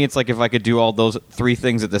it to me. It's like if I could do all those three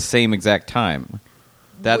things at the same exact time.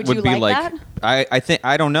 That Would you be like like that? I think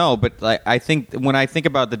I don't know, but like I think when I think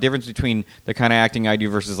about the difference between the kind of acting I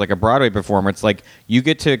do versus like a Broadway performer, it's like you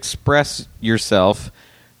get to express yourself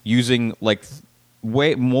using like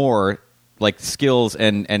way more like skills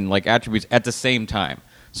and like attributes at the same time.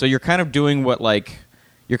 So you're kind of doing what like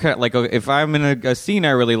you're kind of like if I'm in a scene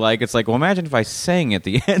I really like, it's like, well, imagine if I sang at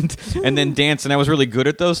the end and then danced, and I was really good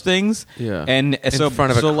at those things. Yeah. And In so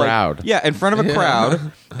front of a like, crowd. yeah, in front of a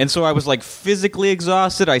crowd. And so I was like physically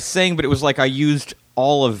exhausted. I sang, but it was like I used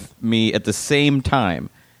all of me at the same time.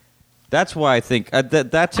 That's why I think that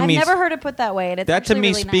to I've me never heard it put that way. And it's that to actually me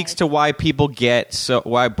really speaks nice. to why people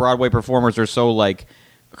why Broadway performers are so like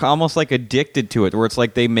almost like addicted to it, where it's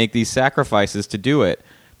like they make these sacrifices to do it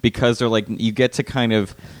because they're like you get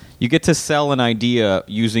to sell an idea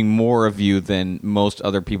using more of you than most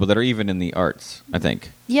other people that are even in the arts, I think.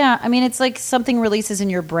 Yeah, I mean, it's like something releases in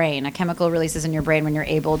your brain. A chemical releases in your brain when you're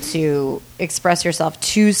able to express yourself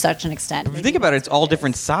to such an extent. If you think about it, it's all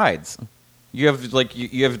different sides. You have like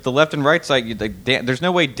you have the left and right side. There's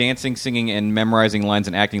no way dancing, singing, and memorizing lines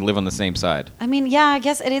and acting live on the same side. I mean, yeah, I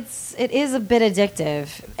guess it is a bit addictive.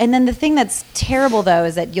 And then the thing that's terrible though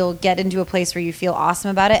is that you'll get into a place where you feel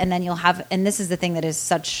awesome about it, and then and this is the thing that is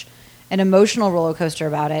such an emotional roller coaster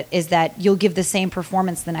about it, is that you'll give the same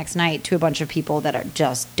performance the next night to a bunch of people that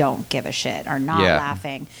just don't give a shit, are not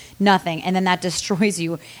laughing, nothing, and then that destroys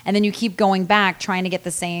you, and then you keep going back trying to get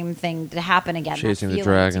the same thing to happen again, Chasing that the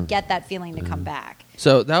feeling, dragon. to get that feeling to come back.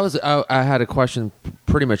 So that was I had a question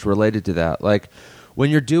pretty much related to that. Like when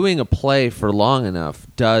you're doing a play for long enough,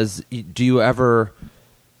 do you ever?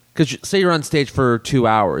 Because say you're on stage for 2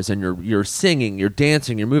 hours and you're singing, you're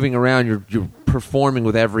dancing, you're moving around, you're performing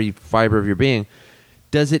with every fiber of your being.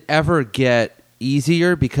 Does it ever get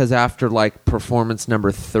easier because after like performance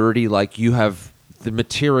number 30, like you have the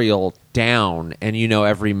material down and you know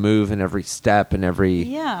every move and every step and every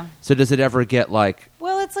Yeah. So does it ever get like?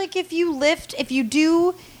 Well, it's like if you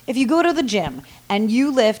go to the gym and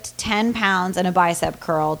you lift 10 pounds and a bicep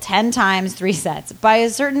curl 10 times 3 sets, by a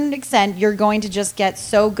certain extent, you're going to just get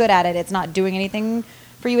so good at it, it's not doing anything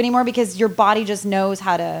for you anymore because your body just knows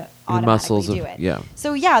how to automatically do it. Yeah.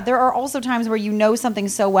 So, yeah, there are also times where you know something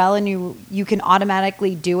so well and you can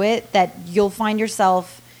automatically do it that you'll find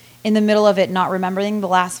yourself in the middle of it not remembering the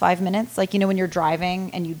last 5 minutes. Like, when you're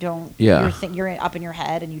driving and you don't, you're up in your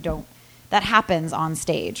head and you don't. That happens on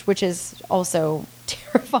stage, which is also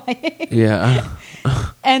terrifying. Yeah.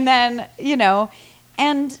 And then,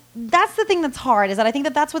 and that's the thing that's hard, is that I think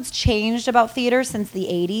that that's what's changed about theater since the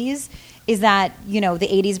 80s, is that, the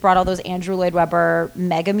 80s brought all those Andrew Lloyd Webber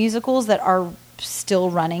mega musicals that are still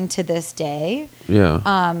running to this day. Yeah.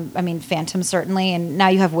 I mean, Phantom certainly, and now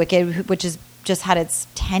you have Wicked, which has just had its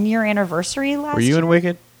 10-year anniversary last Were you year. in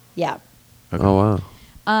Wicked? Yeah. Oh wow.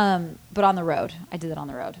 But on the road. I did it on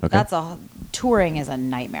the road. Okay. Touring is a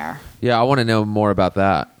nightmare. Yeah, I want to know more about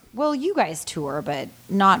that. Well, you guys tour, but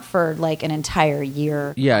not for like an entire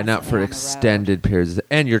year. Yeah, not for constantly on the road. extended periods.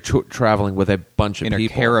 And you're traveling with a bunch of In a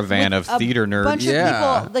people. caravan With of theater nerds. bunch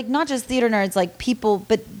Yeah. of people, like not just theater nerds, like people,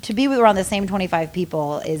 but to be with around the same 25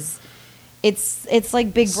 people is, it's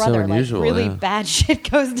like Big So Brother. unusual, like really yeah. bad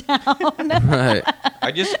shit goes down. Right.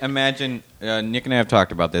 I just imagine, Nick and I have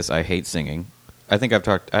talked about this. I hate singing. I think have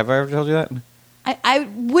I ever told you that? I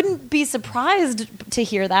wouldn't be surprised to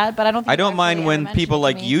hear that, but I don't think I you've don't actually mind ever when mentioned people it to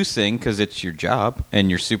like me. you sing because it's your job and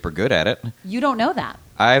you're super good at it. You don't know that.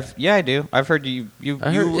 Yeah, I do. I've heard you.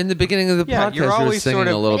 I heard in the beginning of the Yeah, podcast you're you were always singing sort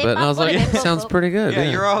of- a little bit, and I was like, Yeah. sounds pretty good. Yeah,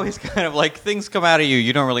 you're always kind of like things come out of you.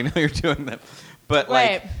 You don't really know you're doing them, but like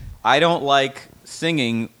Right. I don't like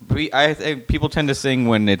singing. I think people tend to sing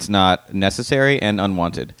when it's not necessary and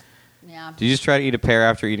unwanted. Yeah. Did you just try to eat a pear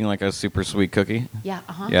after eating like a super sweet cookie? Yeah.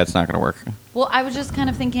 Uh-huh. Yeah, it's not going to work. Well, I was just kind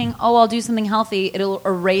of thinking, oh, I'll do something healthy. It'll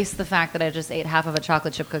erase the fact that I just ate half of a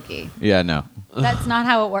chocolate chip cookie. Yeah, no. That's not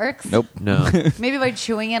how it works. Nope. No. Maybe by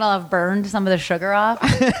chewing it, I'll have burned some of the sugar off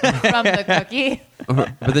from the cookie.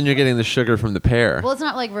 But then you're getting the sugar from the pear. Well, it's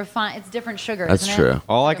not like refined. It's different sugar. That's isn't true. It?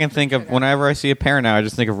 All I Like a can think of sugar. whenever I see a pear now, I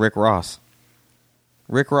just think of Rick Ross.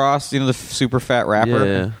 Rick Ross, you know, the super fat rapper.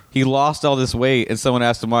 Yeah. He lost all this weight, and someone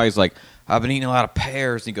asked him why. He's like, "I've been eating a lot of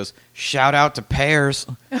pears." And he goes, "Shout out to pears!"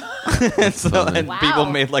 and Wow. people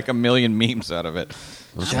made like a million memes out of it.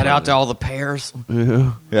 Shout out to all the pears.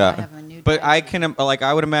 Yeah. Yeah, have a new but diet. I can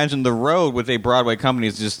I would imagine the road with a Broadway company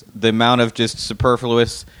is just the amount of just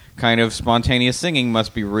superfluous kind of spontaneous singing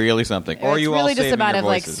must be really something. Or it's you really all just saving amount your of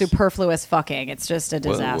like voices. superfluous fucking. It's just a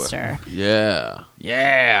disaster. Yeah.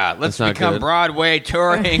 Yeah, let's That's not become good. Broadway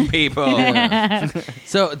touring people.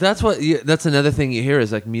 So that's another thing you hear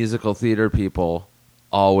is like musical theater people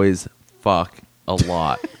always fuck a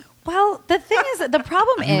lot. Well, the thing is, that the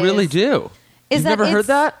problem You is really do. Is You've that never heard it's-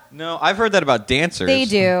 that? No, I've heard that about dancers. They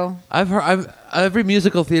do. I've every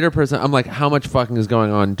musical theater person. I'm like, how much fucking is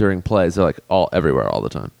going on during plays? They're like everywhere all the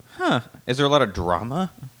time. Huh. Is there a lot of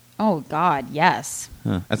drama? Oh God, yes.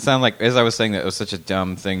 That sounded like, as I was saying, that was such a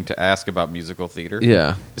dumb thing to ask about musical theater.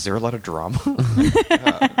 Yeah. Is there a lot of drama?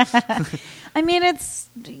 I mean, it's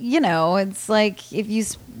it's like if you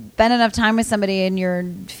spend enough time with somebody and you're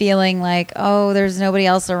feeling like, oh, there's nobody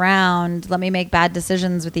else around. Let me make bad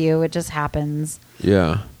decisions with you. It just happens.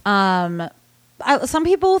 Yeah. Some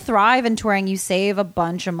people thrive in touring. You save a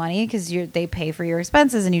bunch of money because they pay for your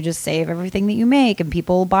expenses, and you just save everything that you make. And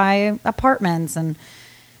people buy apartments and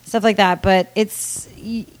stuff like that. But it's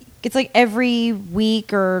like every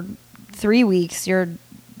week or 3 weeks, you're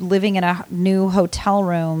living in a new hotel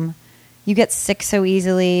room. You get sick so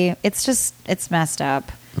easily. It's messed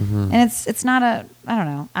up, and it's not I don't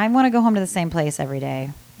know. I want to go home to the same place every day.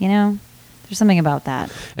 There's something about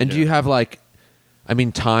that. And do you have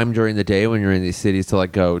time during the day when you're in these cities to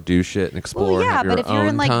like go do shit and explore? Well, and yeah, have your but if you're in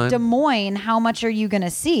own like time? Des Moines, how much are you going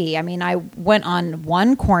to see? I mean, I went on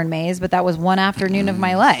one corn maze, but that was one afternoon of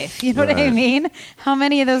my life. You know what I Right. mean? How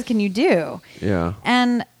many of those can you do? Yeah.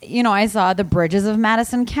 And I saw the bridges of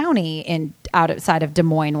Madison County outside of Des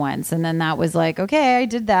Moines once, and then that was like, okay, I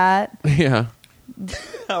did that. Yeah.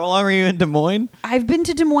 How long were you in Des Moines? I've been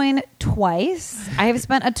to Des Moines twice. I have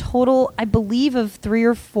spent a total, I believe, of 3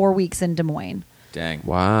 or 4 weeks in Des Moines. Dang.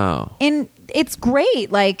 Wow. And it's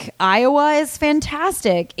great. Like, Iowa is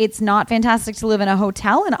fantastic. It's not fantastic to live in a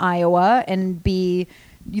hotel in Iowa and be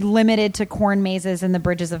limited to corn mazes in the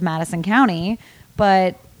bridges of Madison County.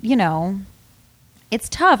 But, it's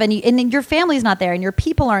tough. And your family's not there and your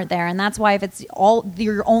people aren't there. And that's why if it's all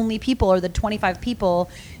your only people or the 25 people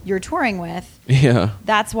you're touring with, Yeah.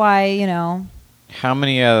 that's why, How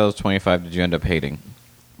many out of those 25 did you end up hating?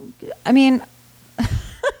 I mean,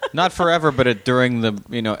 Not forever, but during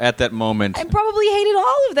the, at that moment. I probably hated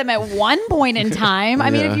all of them at one point in time. I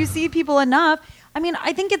mean, Yeah. if you see people enough,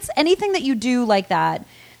 I think it's anything that you do like that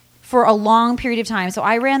for a long period of time. So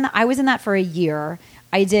I was in that for a year.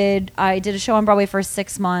 I did a show on Broadway for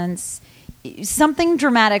 6 months. Something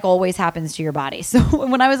dramatic always happens to your body. So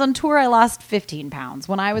when I was on tour, I lost 15 pounds.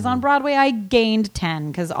 When I was on Broadway, I gained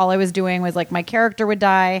 10 because all I was doing was like my character would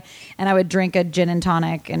die and I would drink a gin and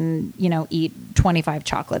tonic and, eat 25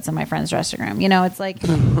 chocolates in my friend's dressing room. It's like,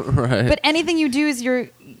 Right. but anything you do is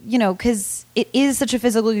because it is such a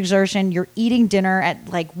physical exertion. You're eating dinner at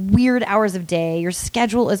like weird hours of day. Your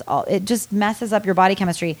schedule is it just messes up your body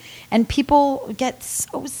chemistry, and people get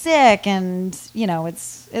so sick. And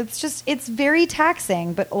it's very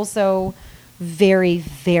taxing, but also very,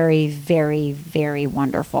 very, very, very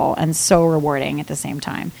wonderful and so rewarding at the same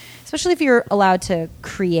time. Especially if you're allowed to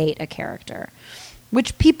create a character,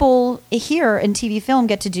 which people here in TV film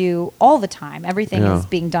get to do all the time. Everything is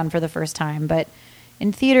being done for the first time. But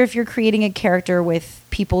in theater, if you're creating a character with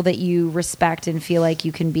people that you respect and feel like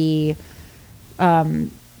you can be,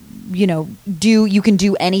 you can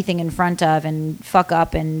do anything in front of and fuck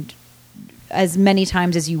up and as many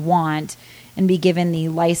times as you want and be given the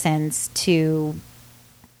license to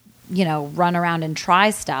run around and try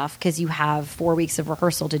stuff because you have 4 weeks of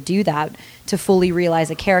rehearsal to do that, to fully realize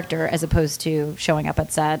a character, as opposed to showing up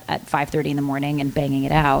at set at 5:30 in the morning and banging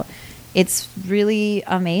it out. It's really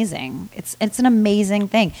amazing. It's an amazing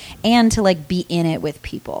thing. And to like be in it with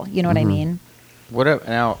people. You know what I mean?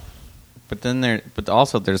 But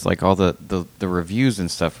also there's like all the reviews and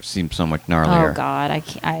stuff seem so much gnarlier. Oh God, I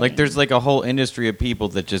can't. Like there's like a whole industry of people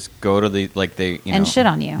that just go to and shit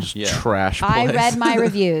on you. Yeah. Trash place. I read my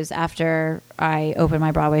reviews after I opened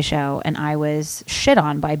my Broadway show, and I was shit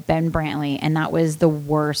on by Ben Brantley, and that was the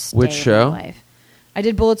worst Which day show? of my life. I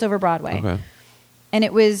did Bullets Over Broadway. Okay. And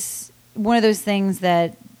it was one of those things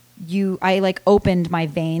that I like opened my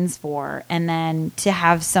veins for, and then to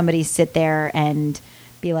have somebody sit there and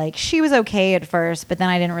be like, she was okay at first, but then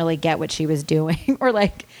I didn't really get what she was doing, or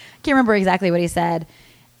like, I can't remember exactly what he said.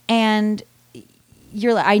 And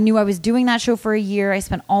I knew I was doing that show for a year. I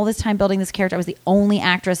spent all this time building this character. I was the only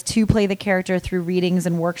actress to play the character through readings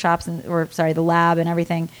and workshops the lab and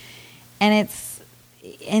everything. And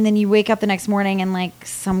then you wake up the next morning and like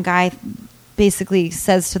some guy basically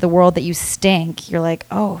says to the world that you stink. You're like,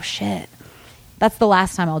 oh shit. That's the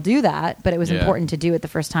last time I'll do that, but it was important to do it the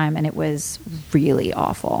first time, and it was really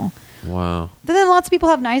awful. Wow. But then lots of people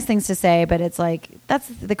have nice things to say, but it's like, that's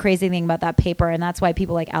the crazy thing about that paper, and that's why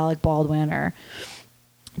people like Alec Baldwin or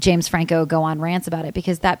James Franco go on rants about it,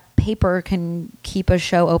 because that paper can keep a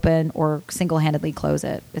show open or single-handedly close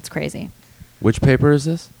it. It's crazy. Which paper is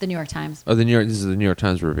this? The New York Times. Oh, this is the New York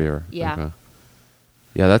Times Reviewer. Yeah. Okay.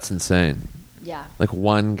 Yeah, that's insane. Yeah. Like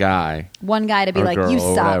one guy to be or like, girl you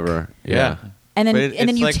or suck. whatever. Yeah. And then But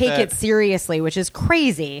it's you like take that- it seriously, which is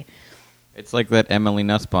crazy. It's like that Emily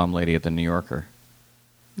Nussbaum lady at the New Yorker.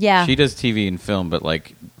 Yeah. She does TV and film, but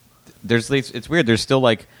like, it's weird. There's still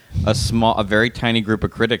like a very tiny group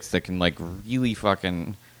of critics that can like really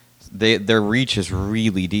fucking. Their reach is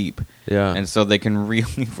really deep. Yeah. And so they can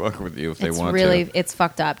really fuck with you if they want to. It's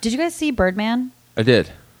fucked up. Did you guys see Birdman? I did.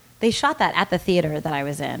 They shot that at the theater that I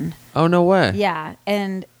was in. Oh, no way. Yeah,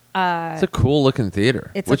 and It's a cool looking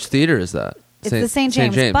theater. Which theater is that? it's the St.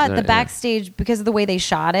 James, but right, the yeah. backstage, because of the way they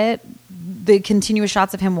shot it, the continuous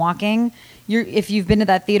shots of him walking, if you've been to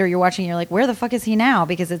that theater, you're watching, you're like, where the fuck is he now?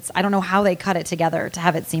 Because I don't know how they cut it together to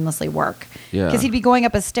have it seamlessly work. Yeah. Because he'd be going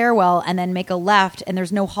up a stairwell and then make a left, and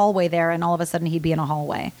there's no hallway there, and all of a sudden he'd be in a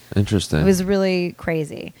hallway. Interesting. It was really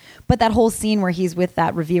crazy. But that whole scene where he's with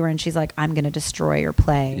that reviewer and she's like, I'm going to destroy your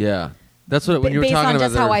play. Yeah. That's what when you were Based talking on about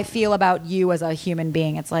just how I feel about you as a human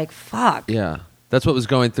being, it's like, fuck. Yeah. That's what was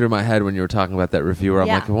going through my head when you were talking about that reviewer. I'm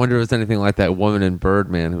Yeah. like, I wonder if it's anything like that woman in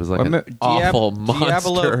Birdman who was like an awful monster.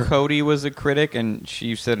 Diablo Cody was a critic, and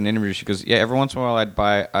she said in an interview, she goes, "Yeah, every once in a while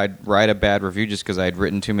I'd write a bad review just because I'd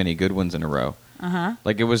written too many good ones in a row.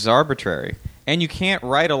 Like it was arbitrary, and you can't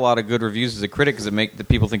write a lot of good reviews as a critic because the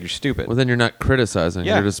people think you're stupid. Well, then you're not criticizing.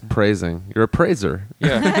 Yeah. You're just praising. You're a praiser.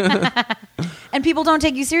 Yeah, And people don't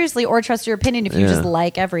take you seriously or trust your opinion if you Yeah. just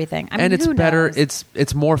like everything. I mean, And it's who better. knows?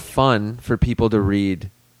 It's more fun for people to read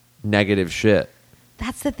negative shit.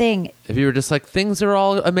 That's the thing. If you were just like, things are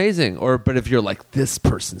all amazing, but if you're like, this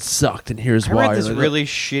person sucked and here's I why. read this you're like, really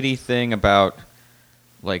shitty thing about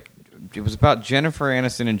like it was about Jennifer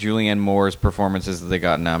Aniston and Julianne Moore's performances that they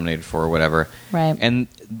got nominated for or whatever. Right. And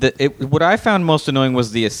what I found most annoying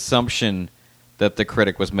was the assumption that the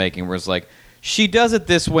critic was making, where it's like, she does it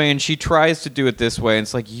this way and she tries to do it this way, and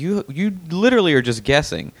it's like you literally are just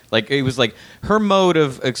guessing. Like it was like her mode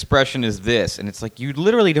of expression is this, and it's like you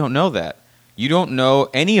literally don't know that. You don't know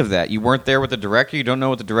any of that. You weren't there with the director. You don't know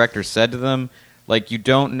what the director said to them. Like you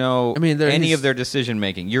don't know any of their decision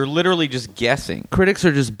making. You're literally just guessing. critics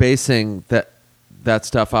are just basing that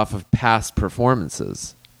stuff off of past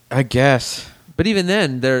performances. I guess. But even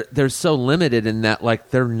then, they're so limited in that,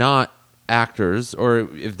 like, they're not actors, or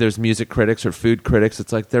if there's music critics or food critics,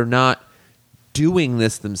 it's like they're not doing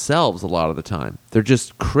this themselves a lot of the time. They're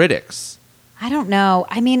just critics. I don't know.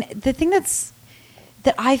 I mean, the thing that's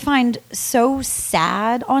that I find so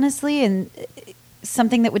sad, honestly, and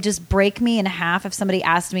something that would just break me in half if somebody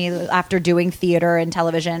asked me after doing theater and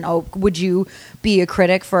television, oh, would you be a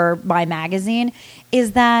critic for my magazine?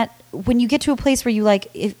 Is that when you get to a place where you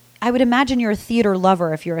if I would imagine you're a theater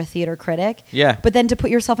lover if you're a theater critic. Yeah. But then to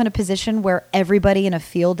put yourself in a position where everybody in a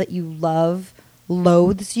field that you love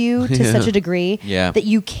loathes you to Yeah. such a degree that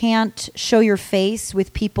you can't show your face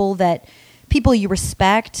with people you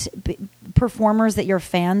respect, performers that you're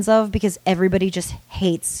fans of, because everybody just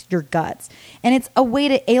hates your guts. And it's a way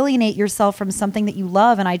to alienate yourself from something that you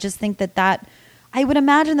love. And I just think that I would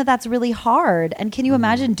imagine that that's really hard. And can you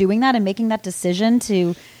imagine doing that and making that decision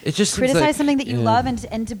to It just seems criticize like- something that you yeah. love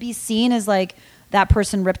and to be seen as like, that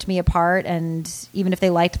person ripped me apart, and even if they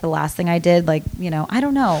liked the last thing I did, I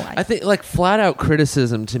don't know. I think like flat out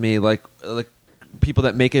criticism to me, like people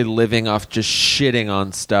that make a living off just shitting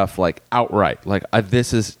on stuff like outright, like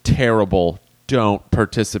this is terrible. Don't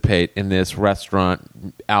participate in this restaurant,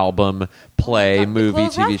 album, play, movie,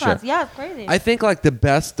 Closed TV show. restaurants. Yeah, it's crazy. I think like the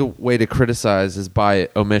best way to criticize is by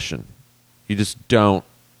omission. You just don't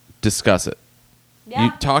discuss it. Yeah.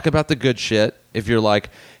 You talk about the good shit. If you're like,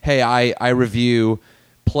 hey, I review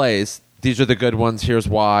plays. These are the good ones. Here's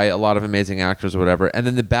why. A lot of amazing actors or whatever. And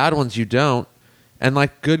then the bad ones you don't. And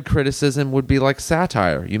like good criticism would be like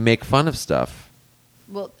satire. You make fun of stuff.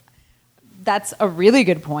 Well, that's a really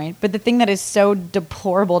good point. But the thing that is so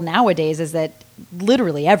deplorable nowadays is that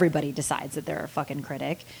literally everybody decides that they're a fucking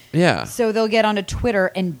critic. Yeah. So they'll get onto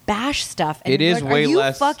Twitter and bash stuff. And It you're is like, way Are you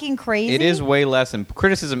less. fucking crazy? It is way less, and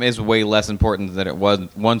criticism is way less important than it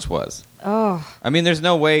once was. Oh, I mean, there's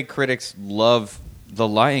no way critics love The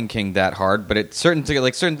Lion King that hard, but certain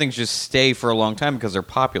things just stay for a long time because they're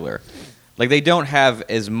popular. Like they don't have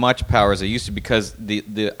as much power as they used to because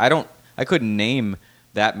I couldn't name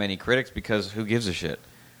that many critics because who gives a shit?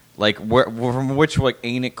 Like from which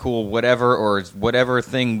Ain't It Cool whatever or whatever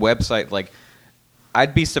thing website like. I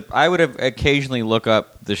would have occasionally look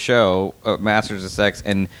up the show Masters of Sex,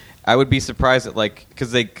 and I would be surprised at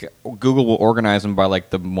because Google will organize them by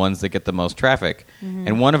the ones that get the most traffic,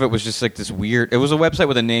 and one of it was just this weird. It was a website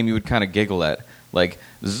with a name you would kind of giggle at, like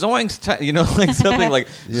Zoinks, something like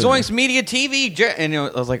Zoinks Media TV, and I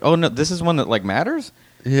was like, oh no, this is one that matters.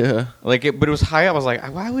 Yeah. But it was high up. I was like,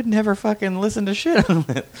 I would never fucking listen to shit on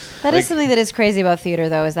it. that is something that is crazy about theater,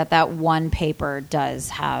 though, is that one paper does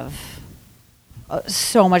have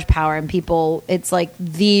so much power, and people, it's like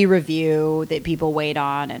the review that people wait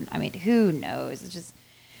on, and I mean, who knows? It's just,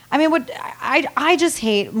 I mean, what I just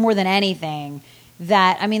hate more than anything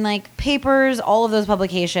that, I mean, papers, all of those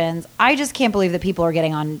publications, I just can't believe that people are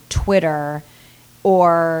getting on Twitter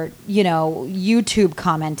or YouTube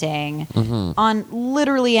commenting on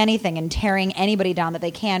literally anything and tearing anybody down that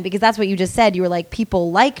they can, because that's what you just said. You were like,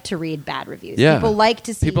 people like to read bad reviews. Yeah. People like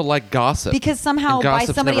to see. People like gossip. Because somehow And by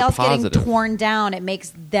gossip's somebody never else positive. getting torn down, it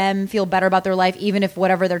makes them feel better about their life, even if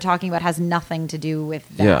whatever they're talking about has nothing to do with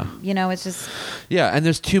them. Yeah. It's just... Yeah, and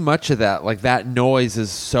there's too much of that. Like that noise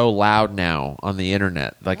is so loud now on the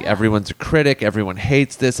internet. Like everyone's a critic, everyone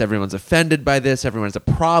hates this, everyone's offended by this, everyone has a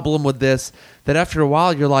problem with this. That after a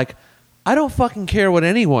while you're like, I don't fucking care what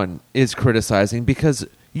anyone is criticizing because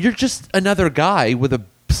you're just another guy with a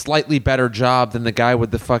slightly better job than the guy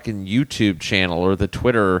with the fucking YouTube channel or the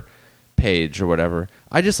Twitter page or whatever.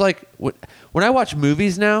 I just when I watch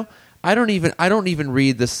movies now, I don't even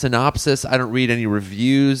read the synopsis. I don't read any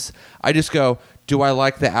reviews. I just go, do I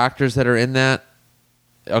like the actors that are in that?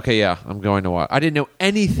 Okay, yeah, I'm going to watch. I didn't know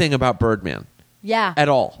anything about Birdman Yeah. at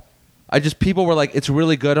all. People were like, it's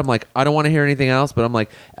really good. I'm like, I don't want to hear anything else, but I'm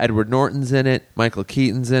like, Edward Norton's in it, Michael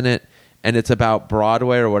Keaton's in it, and it's about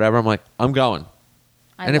Broadway or whatever. I'm like, I'm going.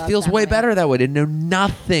 And it feels way better that way. Didn't know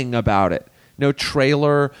nothing about it. No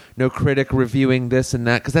trailer, no critic reviewing this and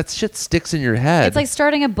that, because that shit sticks in your head. It's like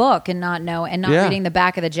starting a book and not Yeah. reading the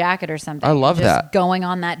back of the jacket or something. I love just that. Going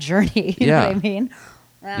on that journey. You know what I mean?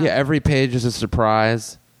 yeah, every page is a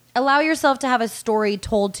surprise. Allow yourself to have a story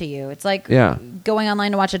told to you. It's like Yeah. going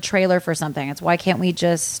online to watch a trailer for something. It's why can't we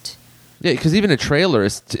just... Yeah, because even a trailer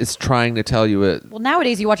is trying to tell you it. Well,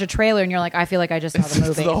 nowadays you watch a trailer and you're like, I feel like I just saw the movie.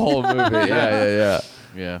 It's the whole movie. Yeah.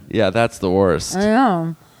 Yeah. Yeah, that's the worst. I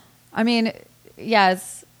know. I mean, I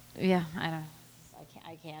don't know.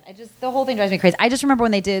 I can't. The whole thing drives me crazy. I just remember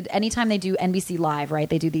when anytime they do NBC Live, right?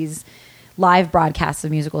 They do these live broadcasts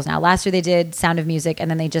of musicals now. Last year they did Sound of Music,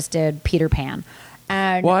 and then they just did Peter Pan.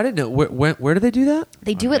 And Well, I didn't know. Where do they do that?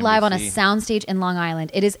 they do On it live on a NBC. soundstage in Long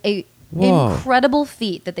Island. It is a Whoa. incredible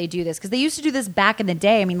feat that they do this, because they used to do this back in the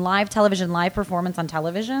day. I mean, live television, live performance on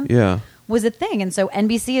television Yeah. was a thing. And so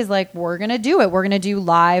NBC is like, we're going to do it. We're going to do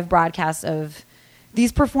live broadcasts of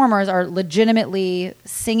these performers are legitimately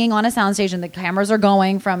singing on a soundstage, and the cameras are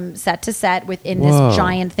going from set to set within Whoa. this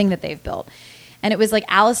giant thing that they've built. And it was like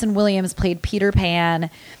Allison Williams played Peter Pan,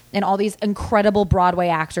 and all these incredible Broadway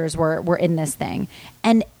actors were in this thing.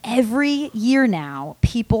 And every year now,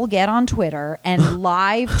 people get on Twitter and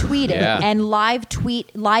live tweet it, Yeah. and live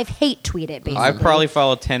hate tweet it, basically. I've probably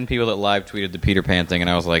followed 10 people that live tweeted the Peter Pan thing, and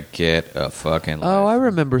I was like, get a fucking life. Oh, I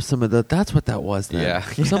remember some of that. That's what that was then. Yeah.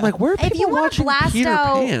 So I'm like, where are if people you want to watching blast Peter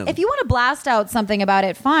out, Pan? if you want to blast out something about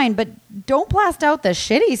it, fine, but don't blast out the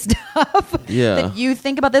shitty stuff Yeah. that you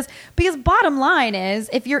think about this. Because bottom line is,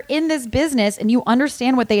 if you're in this business and you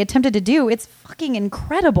understand what they attempted to do, it's fucking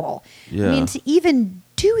incredible. Yeah. I mean, to even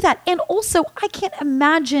do that, and also I can't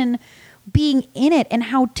imagine being in it and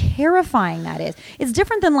how terrifying that is. It's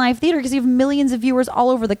different than live theater because you have millions of viewers all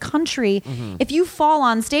over the country. Mm-hmm. If you fall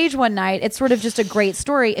on stage one night, it's sort of just a great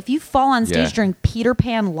story. If you fall on stage Yeah. during Peter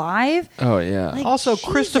Pan live, Oh yeah. Like, Also, Jesus.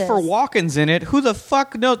 Christopher Walken's in it. Who the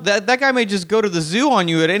fuck knows? That guy may just go to the zoo on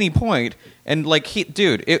you at any point. And like he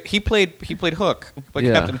played Hook, like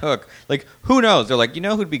Yeah. Captain Hook. Like who knows? They're like, you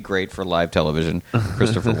know who'd be great for live television?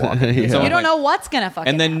 Christopher Walken. Yeah. Someone you don't went- know what's gonna fucking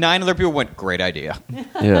And then happen. 9 other people went, great idea.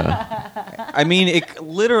 Yeah. I mean, it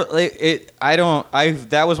literally.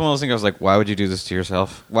 That was one of those things. I was like, why would you do this to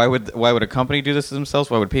yourself? Why would a company do this to themselves?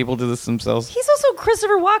 Why would people do this to themselves? He's also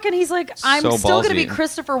Christopher Walken. He's like, I'm So still going to be ballsy.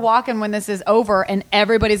 Christopher Walken when this is over, and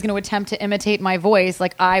everybody's going to attempt to imitate my voice.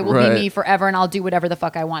 Like, I will Right. be me forever, and I'll do whatever the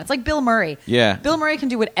fuck I want. It's like Bill Murray. Yeah. Bill Murray can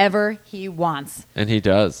do whatever he wants, And he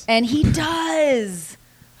does. and he does.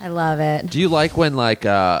 I love it. Do you like when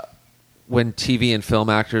when TV and film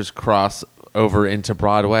actors cross over into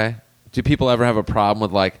Broadway? Do people ever have a problem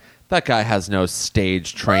with like that guy has no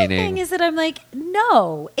stage My training? thing is that I'm like,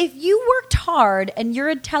 no. If you worked hard and you're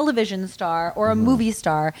a television star or a movie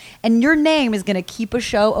star, and your name is going to keep a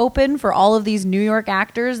show open for all of these New York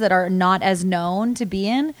actors that are not as known to be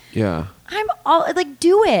in, Yeah. I'm all like,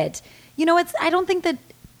 do it. You know, I don't think that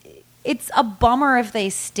it's a bummer if they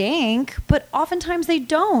stink, but oftentimes they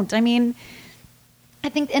don't. I mean, I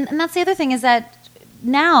think, and that's the other thing is that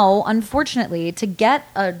now, unfortunately, to get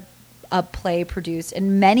a play produced,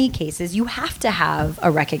 in many cases, you have to have a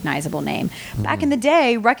recognizable name. Back in the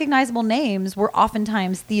day, recognizable names were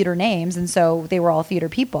oftentimes theater names, and so they were all theater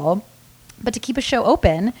people. But to keep a show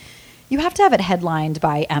open, you have to have it headlined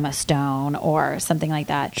by Emma Stone or something like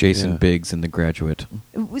that. Jason Yeah. Biggs in The Graduate.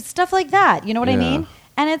 With stuff like that. You know what I Yeah. mean?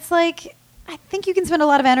 And it's like, I think you can spend a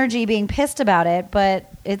lot of energy being pissed about it, but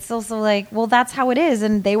it's also like, well, that's how it is.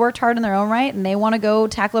 And they worked hard in their own right, and they want to go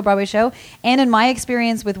tackle a Broadway show. And in my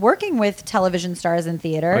experience with working with television stars in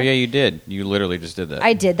theater, Oh yeah, you did. You literally just did that.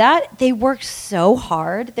 I did that. They work so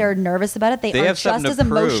hard. They're nervous about it. They They are have something just to as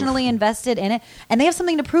prove. emotionally invested in it. And they have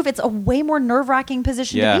something to prove. It's a way more nerve-wracking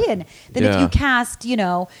position Yeah. to be in than if Yeah. you cast,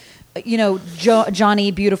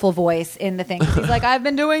 Johnny Beautiful Voice in the thing. He's like, I've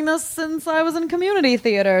been doing this since I was in community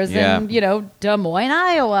theaters Yeah. in, Des Moines,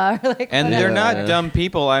 Iowa. or like And whatever. they're not Yeah. dumb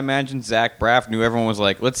people. I imagine Zach Braff knew everyone was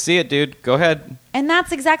like, let's see it, dude. Go ahead. And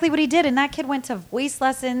that's exactly what he did. And that kid went to voice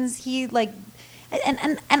lessons. He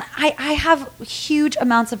and I have huge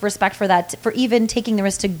amounts of respect for that, for even taking the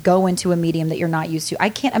risk to go into a medium that you're not used to. I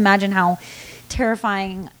can't imagine how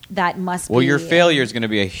terrifying that must be. Well, your failure is going to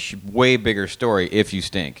be a way bigger story if you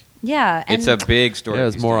stink. Yeah. It's a big story. Yeah,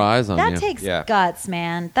 if there's you more stink. eyes on that you. takes Yeah. guts,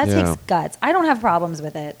 man. That Yeah. takes guts. I don't have problems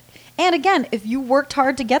with it. And again, if you worked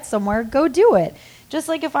hard to get somewhere, go do it. Just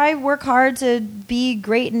like if I work hard to be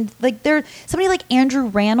great, and like somebody like Andrew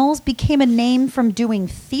Rannells became a name from doing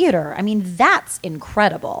theater. I mean, that's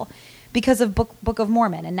incredible because of Book of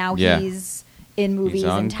Mormon, and now Yeah. he's in movies He's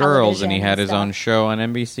on and Girls, and he television had his stuff. own show on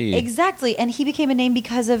NBC. Exactly, and he became a name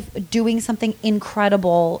because of doing something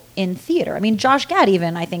incredible in theater. I mean, Josh Gad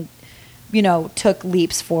even, I think, took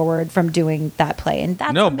leaps forward from doing that play, and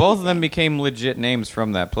that's No, both of amazing. them became legit names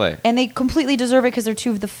from that play. And they completely deserve it because they're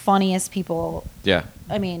two of the funniest people. Yeah.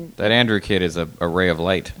 I mean, That Andrew kid is a ray of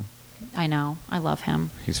light. I know, I love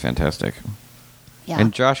him. He's fantastic. Yeah,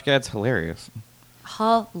 And Josh Gad's hilarious.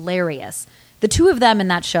 hilarious. The two of them in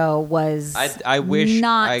that show was I wish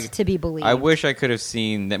not to be believed. I wish I could have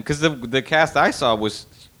seen them because the cast I saw was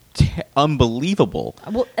unbelievable.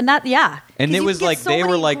 Well, and that, yeah, And 'Cause it you was get like so they were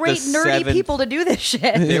many like the great nerdy seventh- people to do this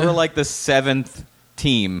shit. They were like the seventh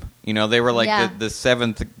team. They were like Yeah. the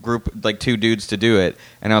seventh group, like two dudes to do it.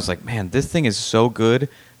 And I was like, man, this thing is so good.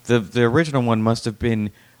 The original one must have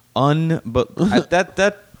been but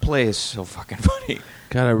that play is so fucking funny.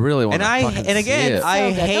 God, I really want And to I fucking and again, see it. I So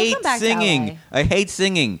good. Don't hate come back to singing. LA. I hate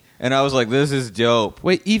singing. and I was like, "This is dope."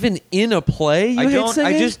 Wait, even in a play, you hate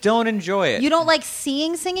singing? I just don't enjoy it. You don't like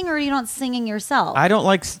singing, or you don't singing yourself? I don't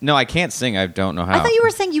like. No, I can't sing. I don't know how. I thought you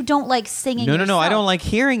were saying you don't like singing. No. I yourself. don't like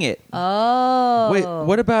hearing it. Oh. Wait,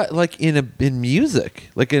 what about like in music?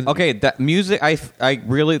 Like in Okay, that music. I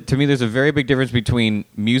really, to me, there's a very big difference between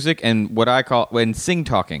music and what I call when sing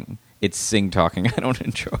talking. It's sing talking. I don't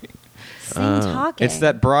enjoy. Sing talking. It's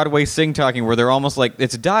that Broadway sing talking where they're almost like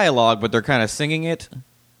it's dialogue, but they're kind of singing it.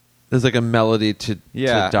 There's like a melody to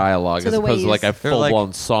dialogue So as the way opposed to you like a s- They're like, full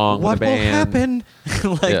blown song What with a will band. happen?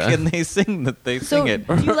 Like, Yeah. and they sing that they So sing it.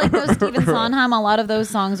 do you like those Stephen Sondheim? A lot of those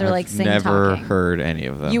songs are like sing Never talking. heard any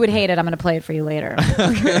of them. You would hate it. I'm going to play it for you later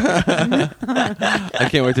I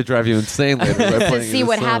can't wait to drive you insane later by to playing see this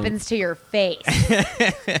what song. happens to your face.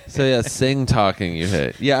 So yeah, sing talking you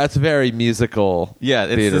hate. Yeah, it's very musical. Yeah,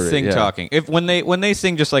 it's theater, the sing yeah. talking. If when they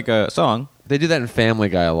sing just like a song. They do that in Family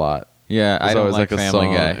Guy a lot. Yeah, I There's don't always like a Family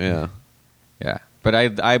song. Guy. Yeah. Yeah, but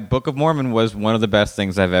I Book of Mormon was one of the best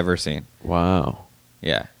things I've ever seen. Wow.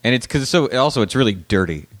 Yeah, and it's because it's really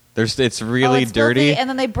dirty. It's really Oh, it's dirty. filthy, and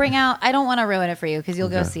then they bring out. I don't want to ruin it for you because you'll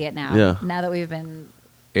go Okay. see it now. Yeah. Now that we've been.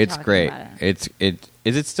 It's talking great. about it.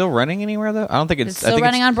 Is it still running anywhere though? I don't think It's still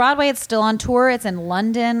running on Broadway. It's still on tour. It's in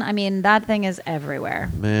London. I mean, that thing is everywhere.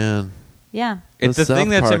 Man. Yeah. It's the South thing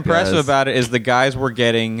that's Park impressive guys. about it is the guys were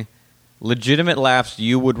getting legitimate laughs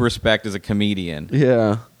you would respect as a comedian,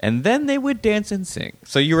 Yeah. and then they would dance and sing.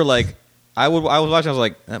 So you were like, I was watching. I was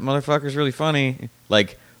like, that motherfucker's really funny.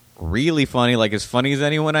 Like. Really funny, like as funny as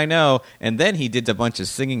anyone I know. And then he did a bunch of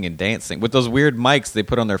singing and dancing with those weird mics they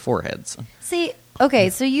put on their foreheads. See,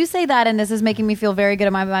 okay, so you say that, and this is making me feel very good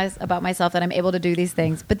about myself that I'm able to do these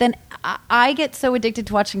things. But then I get so addicted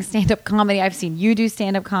to watching stand-up comedy. I've seen you do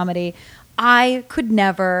stand-up comedy. I could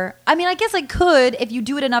never. I mean, I guess I could if you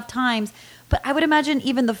do it enough times. But I would imagine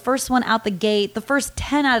even the first one out the gate, the first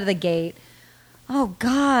 10 out of the gate. Oh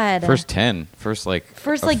God! First 10, first a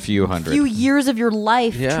few hundred, few years of your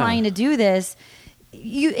life Yeah. trying to do this.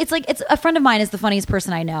 It's a friend of mine is the funniest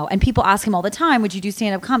person I know, and people ask him all the time, "Would you do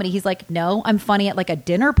stand up comedy?" He's like, "No, I'm funny at like a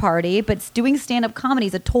dinner party, but doing stand up comedy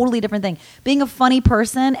is a totally different thing. Being a funny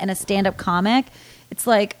person and a stand up comic, it's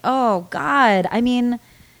like, oh God, I mean."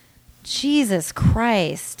 Jesus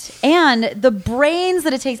Christ. And the brains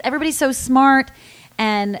that it takes. Everybody's so smart,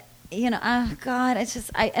 and oh God, it's just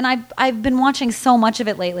I've been watching so much of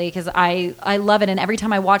it lately because I love it, and every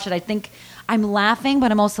time I watch it I think I'm laughing,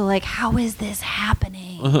 but I'm also like, how is this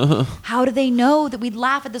happening? How do they know that we'd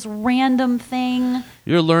laugh at this random thing?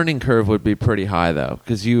 Your learning curve would be pretty high though,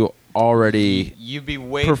 because you already you'd be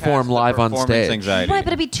way perform past the live on performance stage. Anxiety. Right, but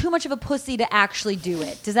it'd be too much of a pussy to actually do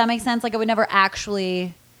it. Does that make sense? Like I would never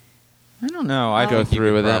actually. I don't know. I Go think you through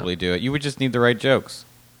could with it. probably do it. You would just need the right jokes.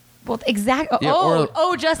 Well, exactly. Yeah,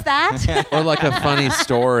 Just that. or like a funny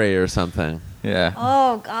story or something. Yeah.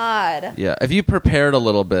 Oh God. Yeah, if you prepared a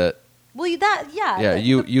little bit, Well, yeah,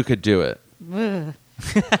 you could do it. I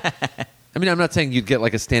mean, I'm not saying you'd get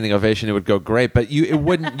like a standing ovation; it would go great, but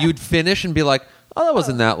you'd finish and be like, "Oh, that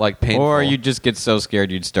wasn't that like painful." Or you'd just get so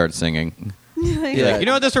scared you'd start singing. yeah, You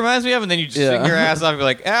know what this reminds me of? And then you just sing your ass off and be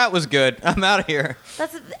like, it was good. I'm out of here.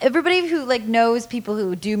 That's everybody who like knows people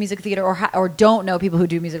who do musical theater or don't know people who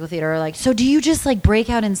do musical theater are like, so do you just like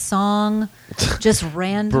break out in song just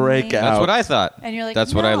randomly? Break out. That's what I thought. And you're like,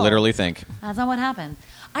 that's what I no. literally think. That's not what happened.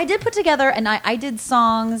 I did put together, and I did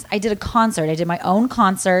songs. I did a concert. I did my own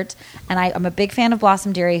concert, and I'm a big fan of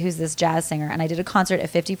Blossom Dearie, who's this jazz singer, and I did a concert at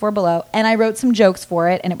 54 Below, and I wrote some jokes for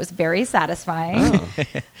it, and it was very satisfying.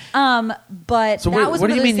 But So that wait, was what one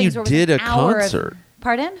do of you those mean things you where it was did an a hour of- concert?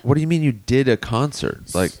 Pardon? What do you mean you did a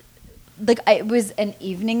concert? Like, It was an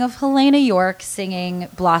evening of Helena York singing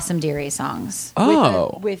Blossom Dearie songs.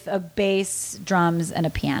 Oh. With a bass, drums, and a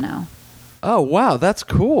piano. oh wow, that's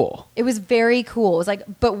cool. It was very cool. It was like,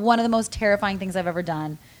 but one of the most terrifying things I've ever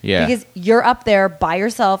done. Yeah. Because you're up there by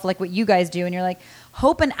yourself, like what you guys do, and you're like,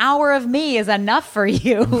 hope an hour of me is enough for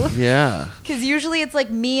you. Yeah. Because usually it's like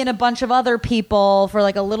me and a bunch of other people for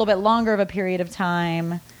like a little bit longer of a period of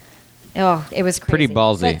time. Oh, it was crazy. Pretty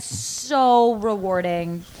ballsy. But so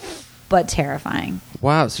rewarding, but terrifying.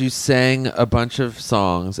 Wow, so you sang a bunch of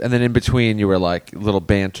songs, and then in between you were like little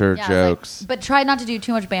banter Yeah, jokes. like- but try not to do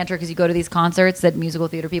too much banter because you go to these concerts that musical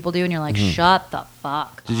theater people do, and you're like, shut the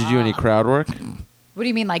fuck. Did you do any crowd work? What do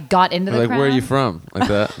you mean, like got into Or the like, crowd? where are you from? Like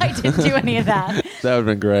that. I didn't do any of that. That would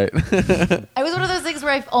have been great. I was one of those things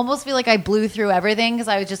where I almost feel like I blew through everything because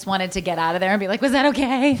I just wanted to get out of there and be like, was that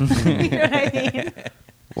okay? You know what I mean?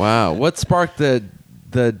 Wow. What sparked the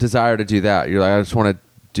desire to do that? You're like, I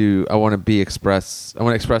want to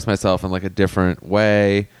express myself in like a different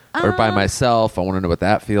way. or by myself. I want to know what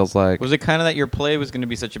that feels like. Was it kind of that your play was going to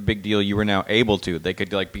be such a big deal you were now able to? They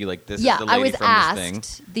could like be like, this Yeah, is the I lady was from this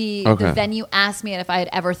asked. thing. Okay. The venue asked me if I had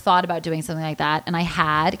ever thought about doing something like that, and I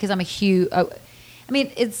had, because I'm a huge. I mean,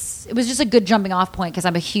 it was just a good jumping off point because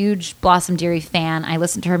I'm a huge Blossom Dearie fan. I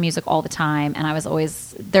listen to her music all the time, and I was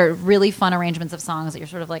always, they're really fun arrangements of songs that you're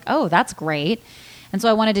sort of like, oh, that's great. And so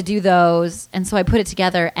I wanted to do those, and so I put it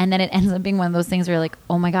together, and then it ends up being one of those things where you're like,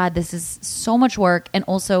 oh my God, this is so much work, and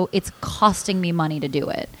also it's costing me money to do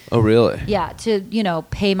it. Oh, really? Yeah, to,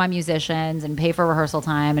 pay my musicians and pay for rehearsal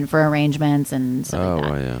time and for arrangements and stuff Oh, like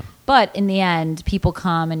that. well, yeah. But in the end, people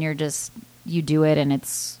come and you do it, and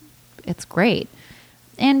it's great.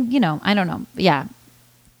 And, I don't know. Yeah.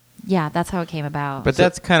 Yeah, that's how it came about. But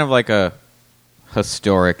that's kind of like a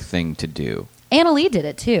historic thing to do. Anna Lee did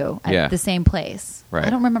it too at Yeah. the same place. Right. I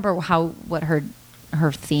don't remember what her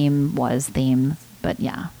theme was, but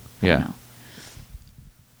yeah. I Yeah. don't know.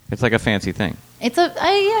 It's like a fancy thing. It's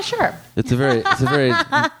yeah, sure. It's a very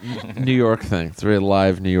New York thing. It's a very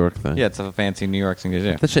live New York thing. Yeah, it's a fancy New York thing to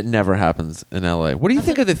do. That shit never happens in LA. What do you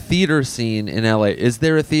think of the theater scene in LA? Is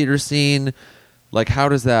there a theater scene? Like, how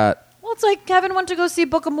does that? Well, it's like Kevin went to go see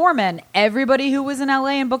Book of Mormon. Everybody who was in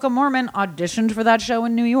LA and Book of Mormon auditioned for that show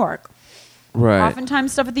in New York. Right.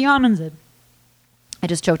 Oftentimes stuff at the Amundsen. I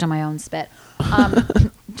just choked on my own spit.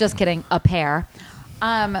 Just kidding. A pear.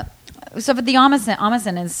 Stuff at the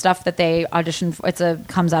Amundsen is stuff that they audition for.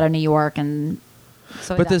 Comes out of New York, and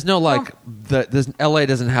so. But there's no LA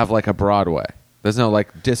doesn't have like a Broadway. There's no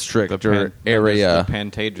like district or area. The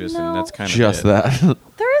Pantages, No. and that's kind of Just it. that.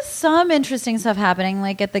 There is some interesting stuff happening,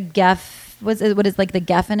 like at the Geff. What is like the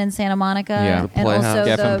Geffen in Santa Monica? Yeah, the and Playhouse. also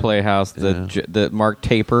Geffen Playhouse, the Mark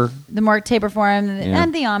Taper. the Mark Taper Forum, Yeah.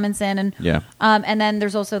 and the Amundsen, and Yeah. and then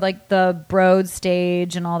there's also like the Broad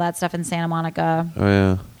stage and all that stuff in Santa Monica. Oh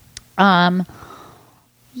yeah.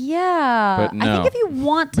 Yeah, But no. I think if you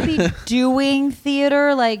want to be doing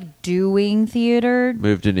theater, Moved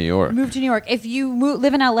to New York. move to New York. If you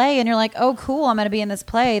live in LA and you're like, oh, cool, I'm going to be in this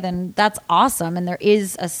play, then that's awesome, and there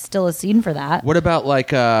is still a scene for that. What about like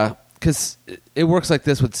because it works like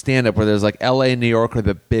this with stand up where there's like LA and New York are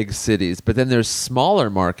the big cities, but then there's smaller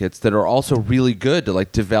markets that are also really good to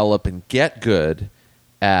like develop and get good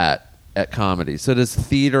at comedy. So does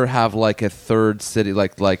theater have like a third city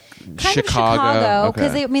like Kind Chicago? of Chicago,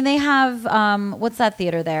 because they have what's that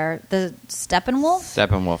theater there? The Steppenwolf.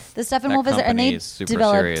 Steppenwolf. The Steppenwolf That is there, and company they is super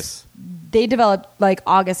developed. serious. They developed like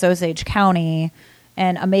August Osage County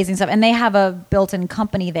and amazing stuff, and they have a built-in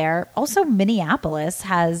company there. Also, Minneapolis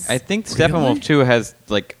has. I think Steppenwolf too has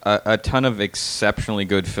like a ton of exceptionally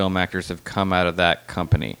good film actors have come out of that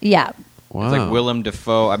company. Yeah. Wow. It's like Willem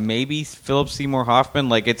Dafoe, maybe Philip Seymour Hoffman.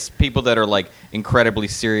 Like it's people that are like incredibly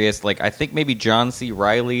serious. Like I think maybe John C.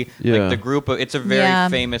 Reilly. Yeah. Like the group of it's a very Yeah.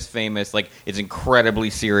 famous. Like it's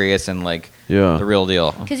incredibly serious and like Yeah. the real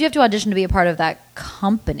deal. Because you have to audition to be a part of that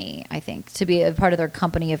company, I think, to be a part of their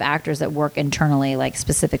company of actors that work internally, like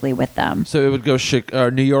specifically with them. So it would go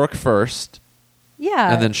New York first,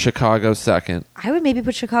 Yeah. and then Chicago second, I would maybe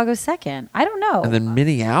put Chicago second. I don't know. and then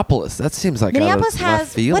Minneapolis. That seems like Minneapolis out of left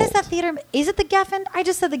has field. what is that theater? Is it the Geffen? I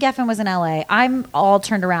just said the Geffen was in LA. I'm all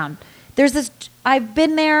turned around. There's this. I've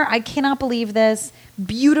been there. I cannot believe this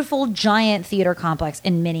beautiful giant theater complex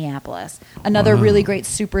in Minneapolis. Another really great,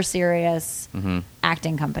 super serious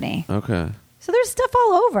acting company. Okay. So there's stuff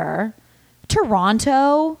all over.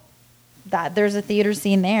 Toronto, there's a theater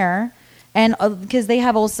scene there, and because they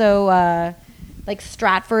have also like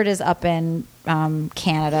Stratford is up in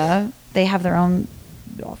Canada. They have their own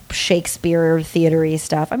Shakespeare theatery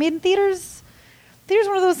stuff. I mean, theater's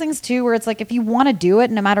one of those things too, where it's like if you want to do it,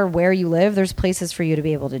 no matter where you live, there's places for you to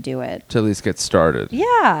be able to do it. To at least get started.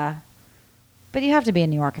 Yeah, but you have to be in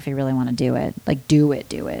New York if you really want to do it. Like, do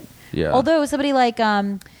it. Yeah. Although somebody like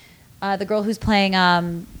the girl who's playing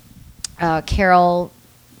Carol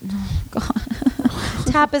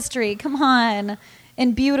Tapestry, come on,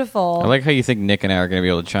 and Beautiful. I like how you think Nick and I are going to be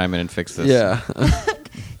able to chime in and fix this. Yeah.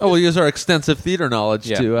 Oh, we'll use our extensive theater knowledge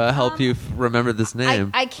Yeah. to help you remember this name.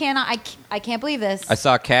 I can't believe this. I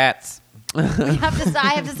saw Cats. I have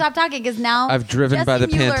to stop talking because now I've driven Jessie by the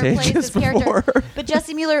Mueller plays Pantages this character. before. But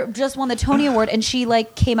Jessie Mueller just won the Tony Award, and she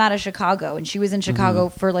like came out of Chicago, and she was in Chicago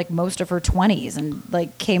for like most of her 20s, and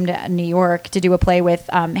like came to New York to do a play with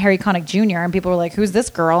Harry Connick Jr. And people were like, "Who's this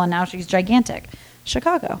girl?" And now she's gigantic.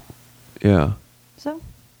 Chicago. Yeah. So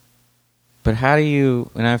But how do you?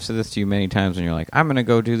 And I've said this to you many times, when you're like, "I'm going to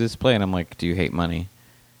go do this play," and I'm like, "Do you hate money?"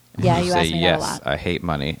 And Yeah, you say, ask me that a "Yes, lot. I hate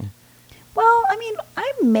money." well, I mean,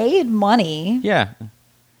 I made money. Yeah,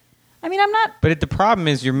 I mean, I'm not. but the problem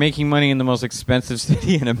is you're making money in the most expensive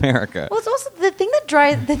city in America. Well, it's also the thing that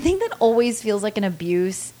the thing that always feels like an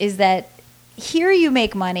abuse is that here you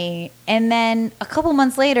make money, and then a couple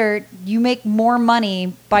months later, you make more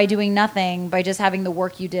money by doing nothing, by just having the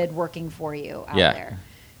work you did working for you out Yeah. there.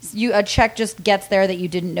 A check just gets there that you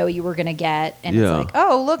didn't know you were going to get, and Yeah. it's like,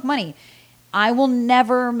 oh, look, money. I will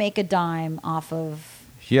never make a dime off of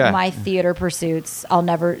my theater pursuits. I'll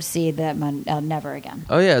never see that money, never again.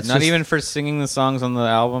 Oh yeah, it's Not just- even for singing the songs on the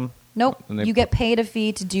album. Nope. And they- You get paid a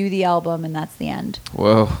fee to do the album, and that's the end.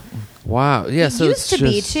 Whoa. Wow. Yeah. It So used it's to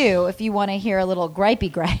be just- too. If you want to hear a little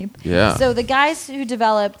gripey gripe, Yeah. So the guys who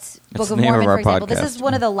developed Book the of name of Mormon, our for example, this podcast. is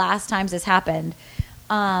one of the last times this happened.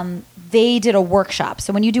 They did a workshop.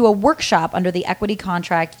 So when you do a workshop under the equity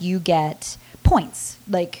contract, you get points,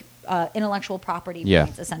 like intellectual property Yeah.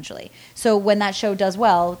 points, essentially. So when that show does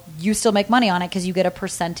well, you still make money on it because you get a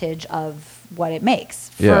percentage of what it makes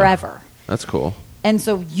Yeah. forever. That's cool. And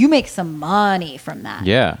so you make some money from that.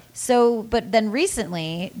 Yeah. So, but then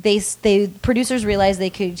recently, they producers realized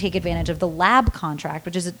they could take advantage of the lab contract,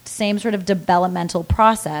 which is the same sort of developmental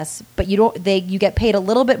process, but you get paid a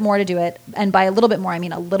little bit more to do it, and by a little bit more, I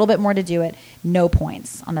mean a little bit more to do it, no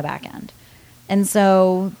points on the back end, and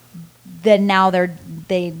so then now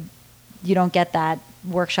you don't get that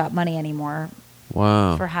workshop money anymore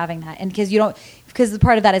Wow. for having that, and because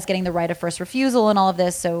part of that is getting the right of first refusal and all of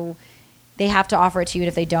this, so they have to offer it to you, and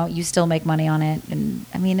if they don't, you still make money on it. And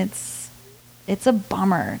I mean, it's a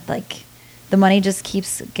bummer. Like the money just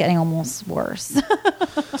keeps getting almost worse.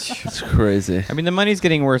 It's crazy. I mean, the money's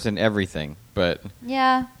getting worse in everything, but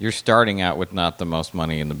Yeah, you're starting out with not the most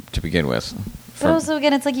money to begin with. but also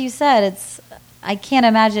again, it's like you said. I can't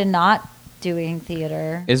imagine not doing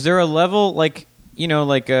theater. Is there a level like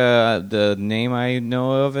the name I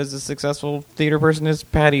know of as a successful theater person is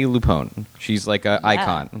Patty LuPone. She's like an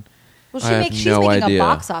icon. Well, I have she's no making idea. a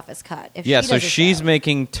box office cut. If Yeah, she so does a she's show.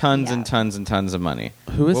 making tons Yeah. and tons and tons of money.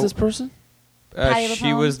 Who is Well, this person? Patty She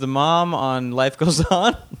LuPone? was the mom on Life Goes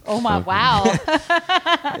On. Oh my wow!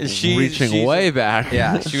 Reaching way back.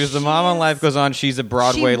 Yeah, she was the mom on Life Goes On. She's a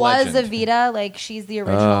Broadway she was legend. Evita. Like she's the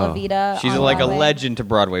original Oh. Evita. She's on like a Broadway. legend to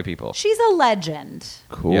Broadway people. She's a legend.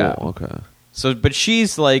 Cool. Yeah. Okay. So, but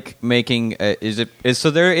she's like making.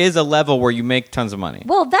 So there is a level where you make tons of money.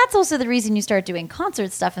 Well, that's also the reason you start doing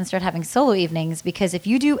concert stuff and start having solo evenings, because if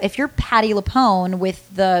you're Patty LuPone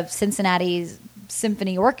with the Cincinnati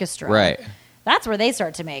Symphony Orchestra, Right. That's where they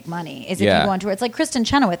start to make money. Is if Yeah. you go on tour. It's like Kristen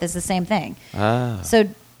Chenoweth is the same thing. Ah. So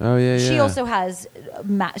Oh yeah. she yeah. also has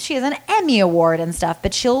she has an Emmy award and stuff,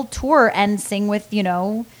 but she'll tour and sing with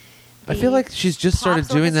I feel like she's just started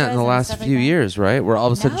Pops doing that in the orchestras and last stuff like few that. years, right? Where all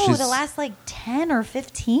of a sudden no, she's the last like 10 or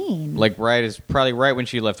 15. Like probably right when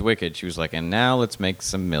she left Wicked, she was like, and now let's make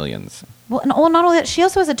some millions. Well, not only that, she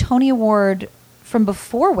also has a Tony Award from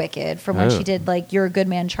before Wicked, from when Oh. she did like You're a Good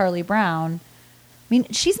Man, Charlie Brown. I mean,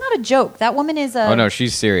 she's not a joke. That woman is a. Oh no,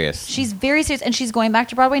 she's serious. She's very serious, and she's going back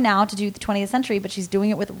to Broadway now to do the 20th Century, but she's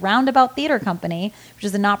doing it with Roundabout Theater Company, which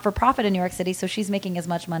is a not-for-profit in New York City. So she's making as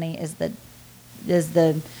much money as the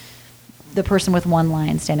person with one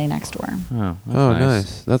line standing next to her. Oh, that's Oh,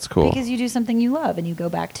 nice. That's cool. Because you do something you love and you go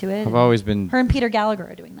back to it. I've always been Her and Peter Gallagher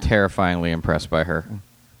are doing that. terrifyingly impressed by her.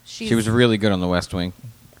 She's- She was really good on The West Wing.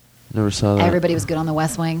 Never saw that. Everybody was good on The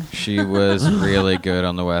West Wing. She was really good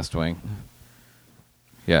on The West Wing.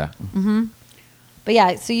 Yeah. But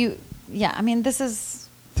yeah, I mean, this is.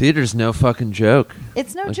 Theater's no fucking joke.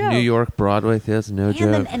 It's no Like joke. New York Broadway theater's no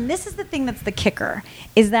joke. And this is the thing that's the kicker,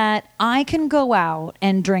 is that I can go out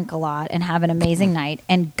and drink a lot and have an amazing night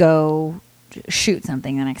and go shoot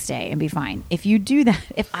something the next day and be fine. If you do that,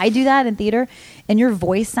 if I do that in theater and your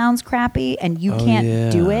voice sounds crappy and you Oh,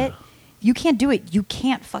 can't do yeah. it, you can't do it. You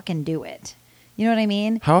can't fucking do it. You know what I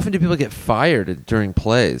mean? How often do people get fired during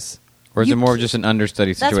plays? Or is You it more of can't- just an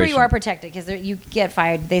understudy situation? That's where you are protected, because you get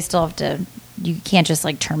fired. They still have to. You can't just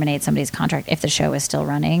like terminate somebody's contract if the show is still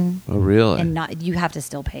running, Oh, really? and not. You have to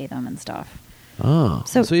still pay them and stuff. Oh,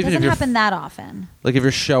 So, it even doesn't if you're happen that often. like if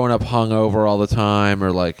you're showing up hungover all the time,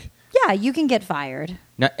 or like Yeah, you can get fired.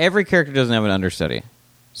 Now, every character doesn't have an understudy.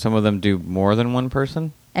 Some of them do more than one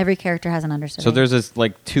person. Every character has an understudy. So there's this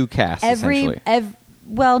like two casts essentially.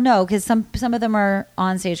 Well, no, because some of them are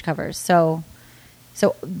on stage covers. So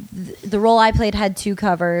the role I played had two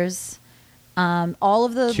covers. All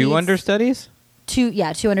of the Two leads- understudies?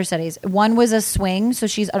 two understudies. One was a swing, so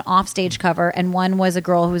she's an offstage cover, and one was a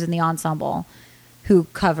girl who was in the ensemble who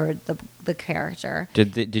covered the character.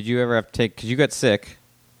 Did you ever have to take? Because you got sick.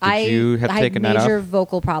 Did you have I had taken that major off?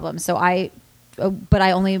 vocal problems, so but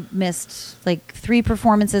I only missed like 3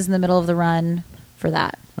 performances in the middle of the run for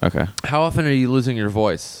that. Okay. how often are you losing your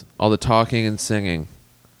voice? All the talking and singing.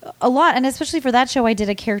 a lot, and especially for that show, I did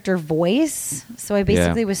a character voice, so I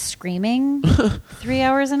basically Yeah. was screaming 3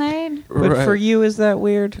 hours a night. But Right. for you, is that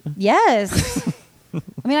weird? Yes.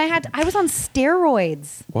 I mean, I was on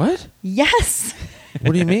steroids. What? Yes.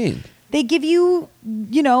 What do you mean? They give you,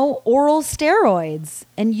 oral steroids,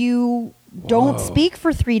 and you don't Whoa. speak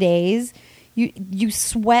for 3 days. You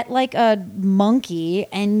sweat like a monkey,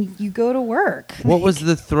 and you go to work. What was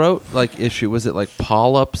the throat issue? Was it like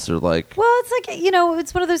polyps or like? Well, it's like,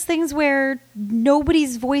 it's one of those things where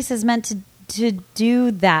nobody's voice is meant to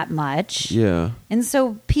do that much. Yeah. And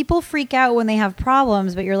so people freak out when they have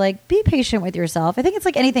problems, but you're like, be patient with yourself. I think it's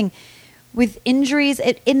like anything with injuries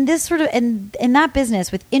in this sort of in that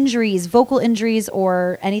business with injuries, vocal injuries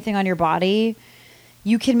or anything on your body.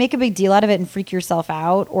 You can make a big deal out of it and freak yourself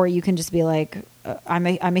out, or you can just be like, I'm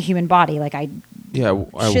a human body. Like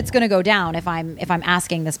shit's gonna go down if I'm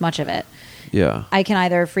asking this much of it. Yeah. I can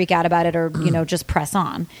either freak out about it or just press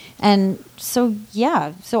on. And so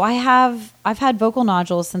so I've had vocal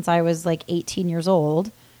nodules since I was like 18 years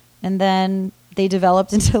old, and then they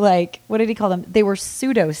developed into what did he call them? They were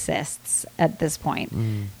pseudocysts at this point,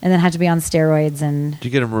 and then had to be on steroids. And Do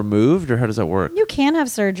you get them removed, or how does that work? you can have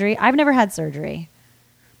surgery. I've never had surgery.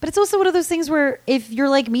 But it's also one of those things where if you're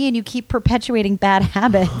like me and you keep perpetuating bad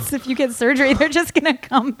habits, if you get surgery, they're just going to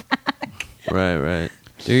come back. Right. Right.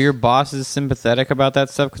 Are your bosses sympathetic about that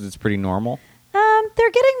stuff because it's pretty normal?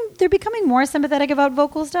 They're becoming more sympathetic about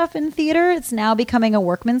vocal stuff in theater. It's now becoming a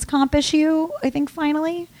workman's comp issue, I think,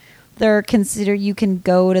 finally. You can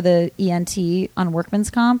go to the ENT on workman's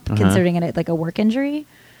comp, considering it like a work injury.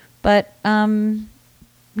 But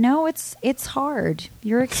no, it's hard.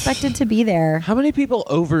 You're expected to be there. How many people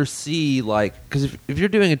oversee because if you're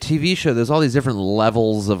doing a TV show, there's all these different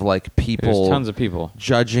levels of people. There's tons of people.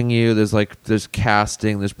 Judging you. There's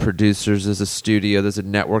casting, there's producers, there's a studio, there's a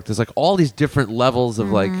network, there's all these different levels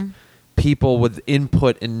of people with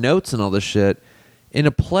input and notes and all this shit. In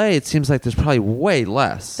a play, it seems like there's probably way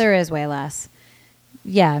less. There is way less.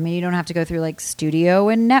 Yeah, I mean, you don't have to go through studio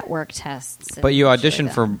and network tests. But you and audition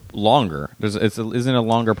shit like that. for longer. Isn't it a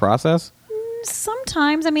longer process?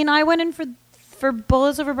 Sometimes. I mean, I went in for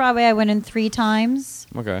Bullets Over Broadway. I went in 3 times.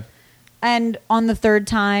 Okay. And on the 3rd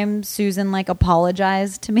time, Susan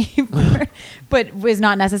apologized to me, but was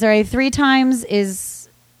not necessary. 3 times is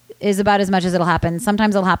about as much as it'll happen.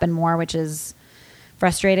 Sometimes it'll happen more, which is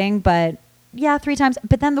frustrating. But yeah, 3 times.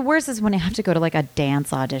 But then the worst is when you have to go to a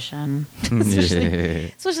dance audition,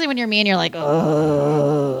 especially when you're me and you're like,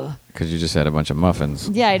 oh. Because you just had a bunch of muffins.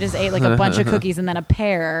 Yeah, I just ate a bunch of cookies and then a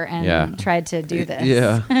pear and Yeah. tried to do this.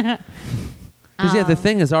 Yeah. Because the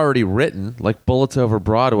thing is already written. Bullets Over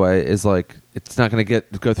Broadway is it's not going to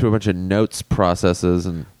go through a bunch of notes processes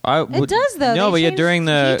and. It does though. No, They but during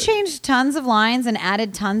the he changed tons of lines and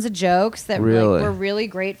added tons of jokes that Really? were really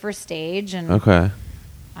great for stage. And Okay.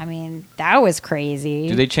 I mean, that was crazy.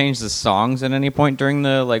 do they change the songs at any point during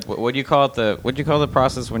the what do you call it what do you call the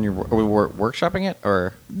process when you're workshopping it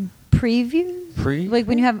or preview?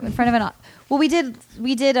 When you have in front of an. Well, we did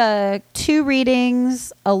 2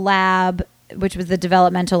 readings, a lab, which was the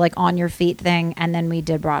developmental on your feet thing, and then we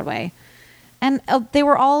did Broadway. And they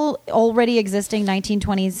were all already existing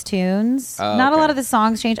 1920s tunes. Oh, Not a okay. lot of the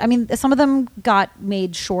songs changed. I mean, some of them got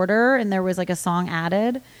made shorter, and there was a song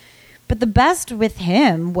added. But the best with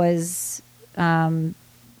him was, when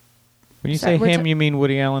you Sorry, say we're him, you mean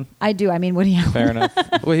Woody Allen? I mean Woody Allen. Fair enough.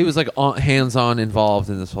 Well, he was hands-on involved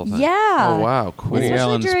in this whole thing. Yeah. Oh wow, cool. Woody Especially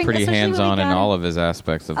Allen's during- pretty especially when we hands-on in got- all of his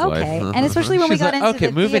aspects of Okay, life. and especially when we She's got like, into okay,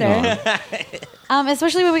 the moving theater. on.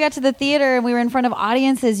 Especially when we got to the theater and we were in front of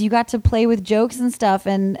audiences, you got to play with jokes and stuff.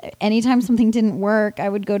 And anytime something didn't work, I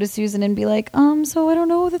would go to Susan and be like, so I don't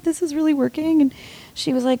know that this is really working. And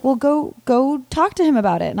she was like, well, go talk to him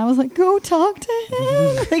about it. And I was like, go talk to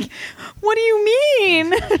him? Like, what do you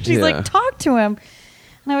mean? She's Yeah. like, talk to him.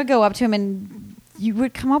 And I would go up to him and you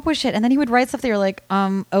would come up with shit. And then he would write stuff that you're like,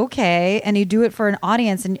 okay. And he'd do it for an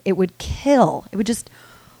audience and it would kill. It would just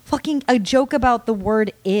fucking, a joke about the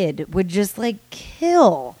word id would just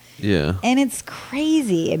kill. Yeah. And it's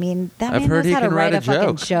crazy. I mean, that I've man heard knows he how to can write write a a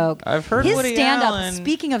fucking joke. joke. I've heard his Woody stand-up. Allen,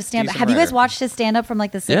 Speaking of stand-up, decent have you guys writer. watched his stand-up from the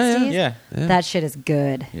 60s? Yeah. Yeah. That shit is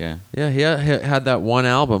good. Yeah. Yeah, he had that one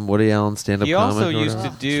album, Woody Allen stand-up He comic. also or used whatever.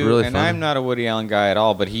 to It's do, really and funny. I'm not a Woody Allen guy at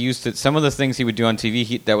all, but he used to, some of the things he would do on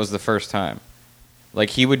TV, that was the first time.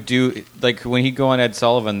 He would do, when he'd go on Ed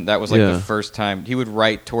Sullivan, that was Yeah. the first time. He would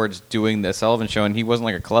write towards doing the Sullivan show, and he wasn't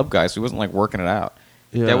a club guy, so he wasn't working it out.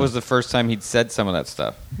 Yeah. That was the first time he'd said some of that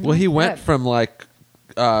stuff. Well, he went Good. from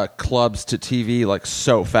clubs to TV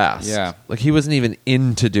so fast. Yeah. He wasn't even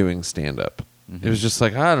into doing stand-up. It was just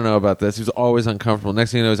like, I don't know about this. He was always uncomfortable.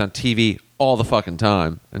 Next thing you know, he's on TV all the fucking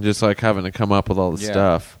time and just like having to come up with all the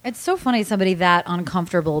stuff. It's so funny somebody that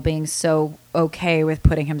uncomfortable being so okay with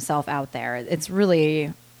putting himself out there. It's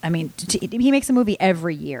really, I mean, he makes a movie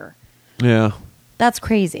every year. Yeah. That's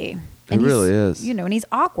crazy. It really is. You know, and he's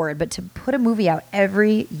awkward, but to put a movie out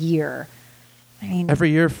every year, I mean, Every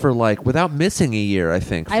year for like, without missing a year, I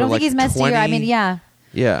think. I don't for think like he's missed a year. I mean, yeah.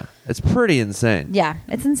 Yeah. It's pretty insane. Yeah,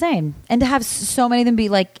 it's insane. And to have so many of them be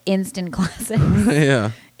like instant classics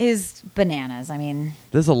Yeah. is bananas. I mean,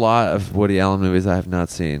 There's a lot of Woody Allen movies I have not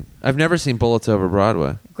seen. I've never seen Bullets Over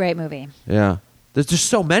Broadway. great movie. Yeah. There's just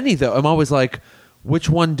so many, though. I'm always like, which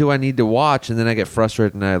one do I need to watch? And then I get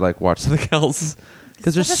frustrated and I like watch something else.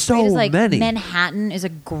 Because there's Stuff as so great as, like, many. Manhattan is a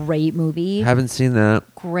great movie. Haven't seen that.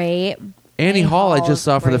 Great. Annie Hall I just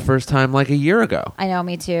saw for the great. first time like a year ago. I know,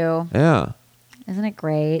 me too. Yeah. Isn't it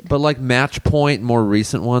great? But like Match Point, more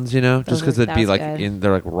recent ones, you know, Those just because are- it'd be that's like good.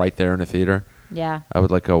 they're like right there in a theater. Yeah. I would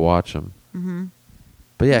like go watch them. Mm-hmm.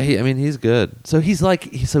 But yeah, he's good. So he's like,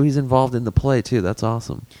 he's involved in the play too. That's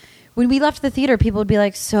awesome. When we left the theater, people would be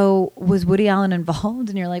like, "So was Woody Allen involved?"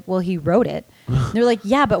 And you're like, "Well, he wrote it." And they're like,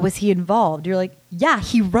 "Yeah, but was he involved?" You're like, "Yeah,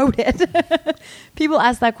 he wrote it." People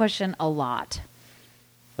ask that question a lot.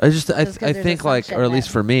 I Just 'cause there's think like, assumption or at least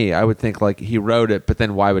that- for me, I would think like he wrote it, but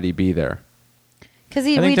then why would he be there? Because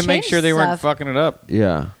I think to make sure they weren't fucking it up.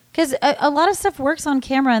 Yeah. Because a lot of stuff works on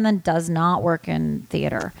camera and then does not work in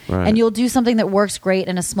theater. Right. And you'll do something that works great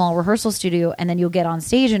in a small rehearsal studio, and then you'll get on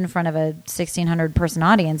stage in front of a 1,600 person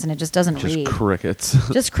audience, and it just doesn't Just read. crickets.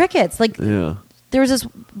 Just crickets. Like Yeah. there was this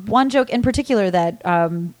one joke in particular that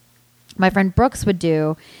my friend Brooks would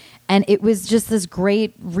do, and it was just this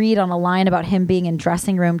great read on a line about him being in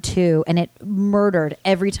dressing room 2, and it murdered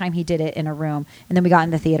every time he did it in a room. And then we got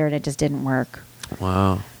in the theater, and it just didn't work.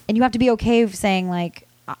 Wow. And you have to be okay with saying, like,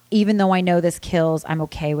 even though I know this kills, I'm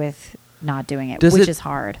okay with not doing it, Does which it- is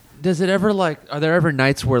hard. Does it ever like? Are there ever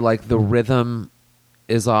nights where like the rhythm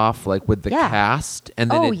is off, like with the Yeah. cast, and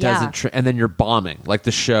then Oh, it doesn't, and then you're bombing, like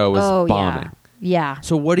the show is Oh, bombing. yeah.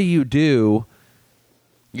 So what do you do?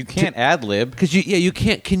 You can't ad lib. Because you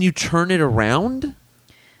can't. Can you turn it around,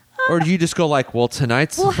 or do you just go like, well,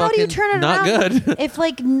 tonight's Well, how do you fucking turn it not around? good? If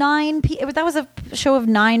like if that was a show of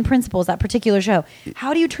 9 principals, that particular show,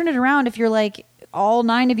 how do you turn it around if you're like all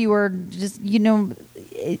 9 of you are just, you know,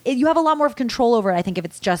 you have a lot more of control over it, I think, if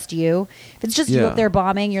it's just you. If it's just you Yeah. up there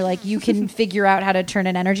bombing, you're like, you can figure out how to turn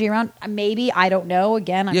an energy around. Maybe, I don't know.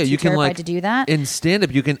 Again, I'm too you can terrified like to do that. in stand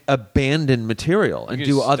up. You can abandon material and can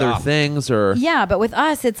do just other stop. things, or Yeah, but with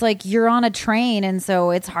us, it's like you're on a train, and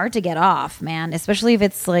so it's hard to get off, man. Especially if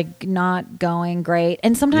it's like not going great.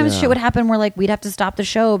 And sometimes Yeah. shit would happen where like we'd have to stop the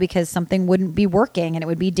show because something wouldn't be working, and it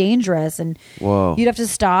would be dangerous, and Whoa. you'd have to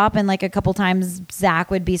stop. And like a couple times, Zach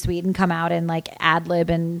would be sweet and come out and like ad lib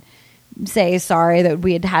and say sorry that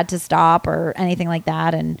we had to stop or anything like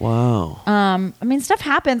that. And wow. I mean, stuff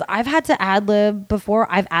happens. I've had to ad lib before.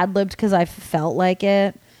 I've ad libbed because I felt like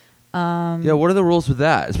it. Yeah, what are the rules with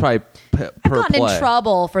that? It's probably per I've gotten play. in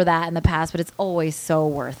trouble for that in the past, but it's always so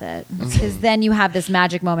worth it because then you have this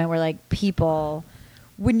magic moment where like people,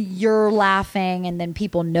 when you're laughing, and then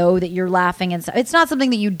people know that you're laughing, and so it's not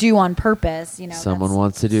something that you do on purpose. You know, Someone that's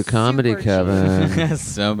wants to do comedy, super Kevin.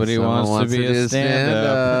 Somebody Someone wants to be do a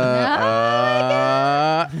stand-up.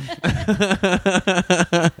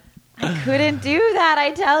 stand-up. I couldn't do that,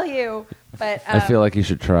 I tell you. But I feel like you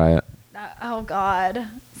should try it. oh god,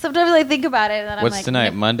 sometimes I think about it, and then I'm What's like,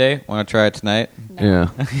 tonight? Monday? Want to try it tonight? Yeah.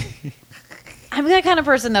 I'm that kind of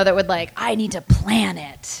person though that would like, I need to plan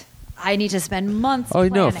it. I need to spend months. Oh,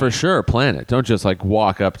 no, planning. for sure. Plan it. Don't just like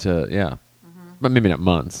walk up to, yeah. But maybe not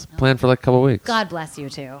months. Plan for like a couple weeks. God bless you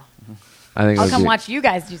too. I think it I'll would come be, watch you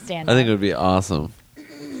guys do stand up. I think it would be awesome.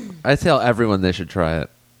 I tell everyone they should try it.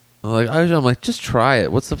 I'm like, just try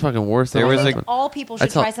it. What's the fucking worst thing? There was that'll a- happen? all people I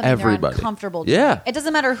should tell try something everybody. they're uncomfortable doing. Yeah. It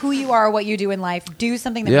doesn't matter who you are or what you do in life. Do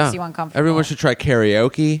something that Yeah. makes you uncomfortable. Everyone should try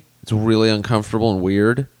karaoke. It's really uncomfortable and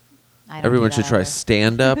weird. I don't Everyone do should that try either.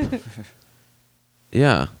 stand up.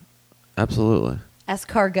 Yeah, absolutely.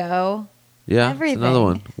 Escargot. Yeah, it's Everything. another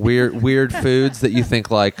one. Weird foods that you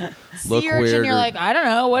think like look Sea urchin, weird. you're or- like, I don't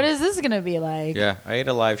know. What is this going to be like? Yeah, I ate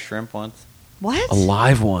a live shrimp once. What? a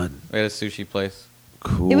live one. We had a sushi place.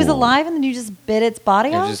 Cool. It was alive, and then you just bit its body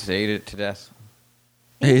I off? just ate it to death.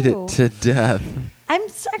 Ate Ew. it to death. I'm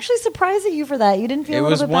actually surprised at you for that. You didn't feel It a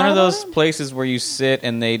was little bit one bad of those about it? places where you sit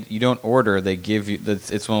and you don't order. They give you.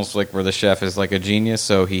 It's almost like where the chef is like a genius,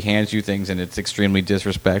 so he hands you things, and it's extremely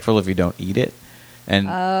disrespectful if you don't eat it. And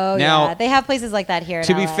Oh, now, yeah. They have places like that here. in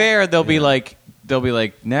to be LA. fair, they'll be like, they'll be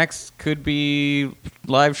like, next could be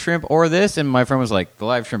live shrimp or this, and my friend was like, the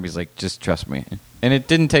live shrimp. He's like, just trust me, and it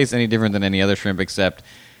didn't taste any different than any other shrimp except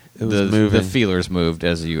the feelers moved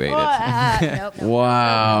as you ate it. Nope.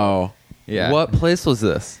 Wow. Yeah. What place was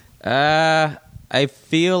this? I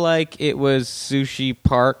feel like it was Sushi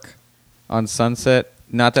Park on Sunset,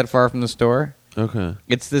 not that far from the store. Okay.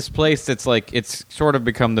 It's this place that's like, it's sort of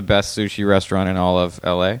become the best sushi restaurant in all of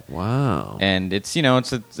LA. Wow. And it's, you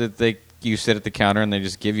you sit at the counter and they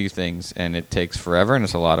just give you things, and it takes forever and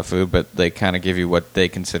it's a lot of food, but they kind of give you what they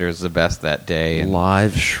consider is the best that day. And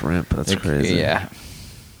live shrimp. That's crazy. Yeah.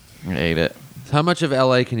 I ate it. How much of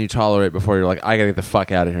LA can you tolerate before you're like, I gotta get the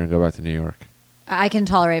fuck out of here and go back to New York? I can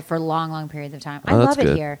tolerate for long, long periods of time. I Oh, that's love it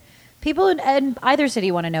good. here. People in either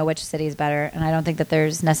city want to know which city is better, and I don't think that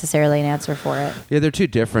there's necessarily an answer for it. Yeah, they're too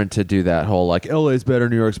different to do that whole like LA's better,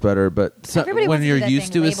 New York's better. But Everybody when wants you're to do that used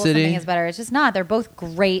thing, to a label something city, is better. It's just not. They're both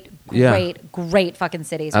great, Yeah. great fucking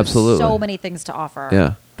cities. with Absolutely. so many things to offer.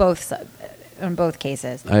 Yeah. In both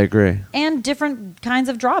cases, I agree. and different kinds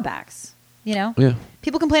of drawbacks. You know, Yeah.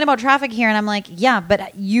 people complain about traffic here, and I'm like, yeah,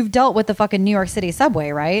 but you've dealt with the fucking New York City subway,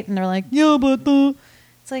 right? And they're like, yeah, but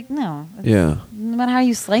it's like, no. Yeah. No matter how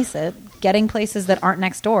you slice it, getting places that aren't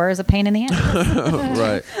next door is a pain in the ass.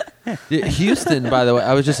 Right. Yeah, Houston, by the way,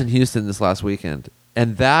 I was just in Houston this last weekend,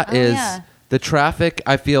 and that is yeah. the traffic.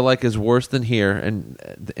 I feel like is worse than here in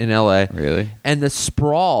LA. Really? And the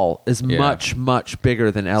sprawl is Yeah. much bigger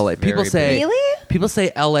than LA. People very say big. Really? People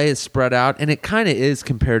say LA is spread out, and it kind of is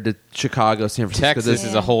compared to Chicago, San Francisco. Texas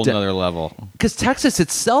is a whole nother level. Because Texas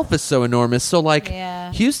itself is so enormous. So, like,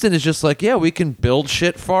 Yeah. Houston is just like, yeah, we can build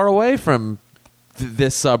shit far away from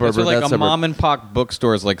this suburb It's or like that a suburb. mom and pop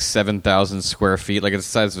bookstore is like 7,000 square feet, like it's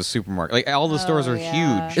the size of a supermarket. Like all the stores are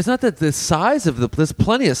yeah. huge. It's not that the size of there's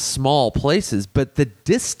plenty of small places, but the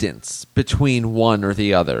distance between one or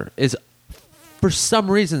the other is, for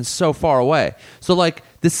some reason, so far away. So, like,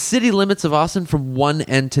 the city limits of Austin from one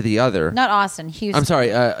end to the other. Not Austin, Houston. I'm sorry,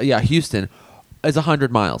 Houston is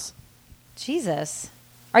 100 miles. Jesus.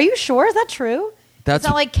 Are you sure? Is that true? That's It's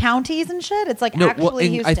not like counties and shit. It's like actually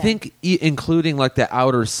Houston. I think including like the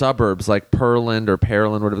outer suburbs, like Pearland or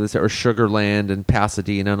Pearland, whatever they say, or Sugarland and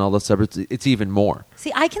Pasadena and all those suburbs. It's even more.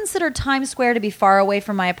 See, I consider Times Square to be far away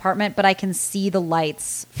from my apartment, but I can see the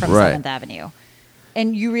lights from Right. 7th Avenue.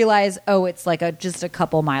 And you realize, oh, it's like just a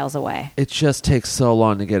couple miles away. It just takes so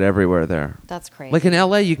long to get everywhere there. That's crazy. Like in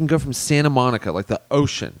LA, you can go from Santa Monica, like the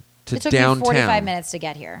ocean, to it took downtown. me 45 minutes to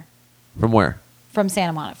get here From where? from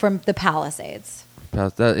Santa Monica, from the Palisades.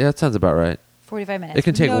 That sounds about right. 45 minutes. It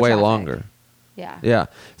can take No way traffic. longer. Yeah. Yeah.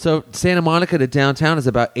 So Santa Monica to downtown is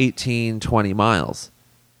about 18, 20 miles.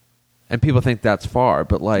 And people think that's far,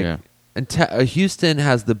 but like, Yeah. and Houston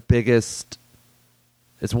has the biggest.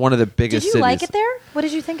 It's one of the Did biggest you cities. like it there? What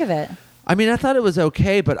did you think of it? I mean, I thought it was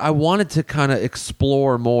okay, but I wanted to kind of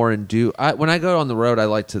explore more and do. When I go on the road, I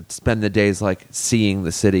like to spend the days like seeing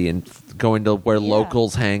the city and going to where Yeah.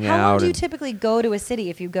 locals hang How out. long do you and- typically go to a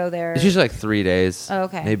city if you go there? it's usually like 3 days. Oh,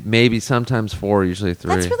 okay. Maybe sometimes 4, usually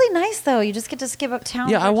 3. That's really nice, though. You just get to skip up town.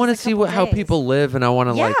 Yeah, for I want to just a see couple how days. people live, and I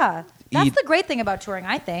want to Yeah, like that's eat. the great thing about touring,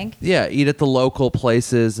 I think. Yeah, eat at the local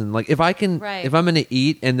places, and like if I can, Right. if I'm going to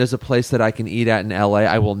eat and there's a place that I can eat at in LA,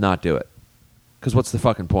 I will not do it. Because what's the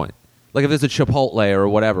fucking point? Like if there's a Chipotle or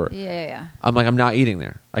whatever, Yeah. I'm like I'm not eating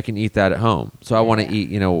there. I can eat that at home. So I want to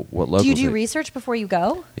Yeah. eat, what locals Do you do eat. research before you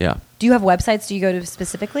go? Yeah. Do you have websites? Do you go to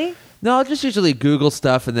specifically? No, I'll just usually Google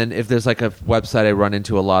stuff, and then if there's like a website I run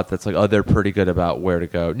into a lot that's like, oh, they're pretty good about where to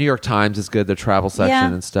go. New York Times is good, their travel section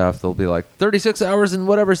Yeah. and stuff. They'll be like 36 hours in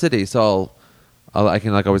whatever city, so I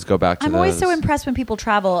can like always go back to I'm those. always so impressed when people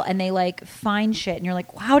travel and they like find shit, and you're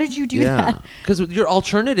like, how did you do Yeah, that? because your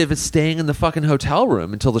alternative is staying in the fucking hotel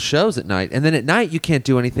room until the show's at night, and then at night you can't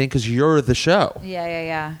do anything because you're the show.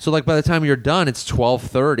 Yeah. So like by the time you're done, it's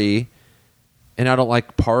 12:30, and I don't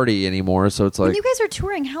like party anymore. So it's When like you guys are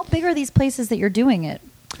touring, how big are these places that you're doing it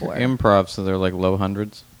for? Improv, so they're like low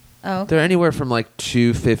hundreds. Oh, they're anywhere from like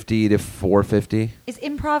 250 to 450. is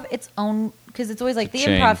improv its own? Because it's always like It's the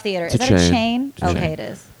a chain. improv theater. It's Is a that a chain. chain? It's a Okay, chain. it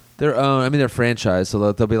is. Their own. I mean, they're franchised,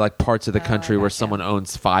 so there'll be like parts of the Oh, country where gotcha. someone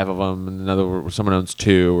owns 5 of them, and another where someone owns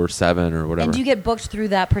 2 or 7 or whatever. And do you get booked through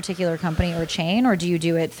that particular company or chain, or do you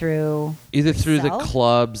do it through? Either through the yourself?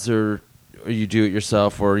 clubs or you do it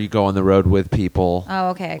yourself, or you go on the road with people. Oh,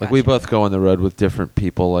 okay. Like we both go on the road with different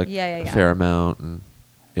people, like Yeah. a fair amount, and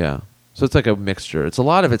yeah. So it's like a mixture. It's a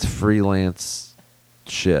lot of it's freelance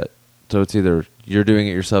shit. So it's either you're doing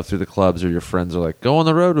it yourself through the clubs, or your friends are like, "Go on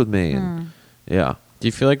the road with me." Hmm. And yeah, Do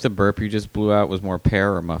you feel like the burp you just blew out was more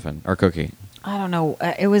pear or muffin or cookie? I don't know.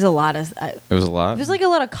 It was a lot of. It was a lot. It was like a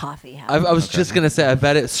lot of coffee. I was just gonna say, I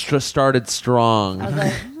bet it started strong I was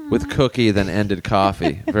like, with cookie, then ended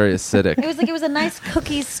coffee. Very acidic. it was a nice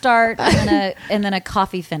cookie start and then a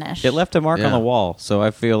coffee finish. It left a mark on Yeah. the wall, so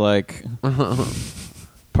I feel like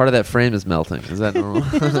Part of that frame is melting. Is that normal?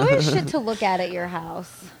 There's always shit to look at your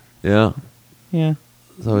house. Yeah. yeah,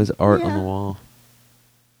 There's always art on Yeah. the wall.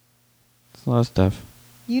 it's a lot of stuff.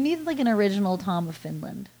 You need like an original Tom of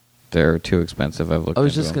Finland. They're too expensive. I've looked. I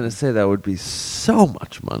was into just them. gonna say that would be so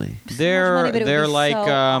much money. They're money, but it would they're be like so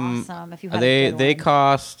awesome if you had a they good one.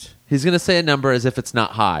 cost He's gonna say a number as if it's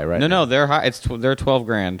not high, right? no they're high. They're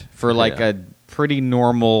 $12,000 for like Yeah. a pretty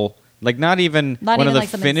normal, like not even Not one even of the like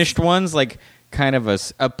something finished ones, like kind of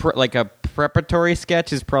like a preparatory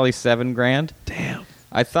sketch is probably $7,000. Damn.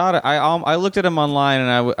 I thought I looked at them online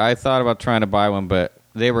and I thought about trying to buy one, but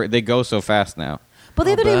they go so fast now. But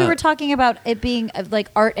the I'll other day we bet. were talking about it being like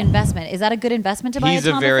art investment. Is that a good investment to buy? He's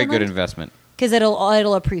a very good investment. because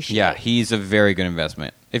it'll appreciate. Yeah, he's a very good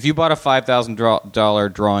investment. If you bought a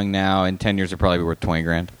 $5,000 drawing now, in 10 years it'd probably be worth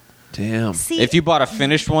 $20,000. Damn. See, If you bought a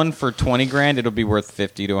finished one for $20,000, it'll be worth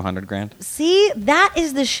 $50,000 to $100,000. see, that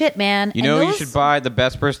is the shit, man. You And know who you those- should buy? The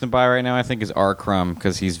best person to buy right now, I think, is R. Crumb,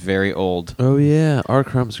 because he's very old. Oh yeah, R.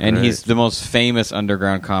 Crumb's great. And he's the most famous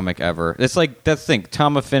underground comic ever. It's like, that's the thing.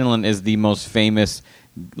 Tom of Finland is the most famous,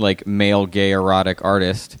 like, male gay erotic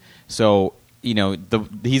artist. So, you know,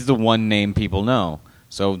 he's the one name people know.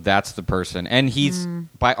 So that's the person. And he's,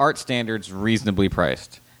 by art standards, reasonably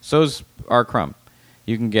priced. So's R. Crumb.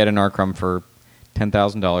 You can get an R. Crumb for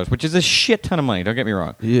 $10,000, which is a shit ton of money. Don't get me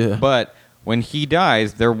wrong. Yeah. But when he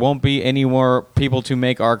dies, there won't be any more people to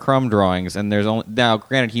make R. Crumb drawings. And there's only now,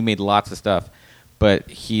 granted, he made lots of stuff, but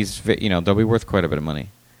he's, you know, they'll be worth quite a bit of money.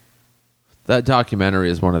 That documentary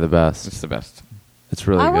is one of the best. It's the best. It's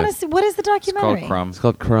really I good. want to see what is the It's documentary. called Crumb. It's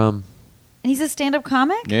called Crumb. And he's a stand-up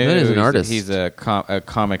comic. Yeah, That is an artist. He's a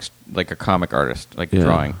comics, like a comic artist, like Yeah.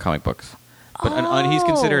 drawing comic books. But he's Oh.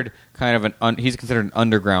 considered kind of he's considered an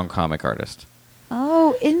underground comic artist.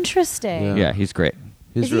 Oh, interesting. Yeah. Yeah, he's great.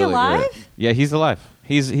 He's Is he really alive? great. Yeah, he's alive.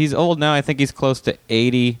 He's old now. I think he's close to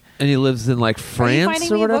 80. And he lives in like finding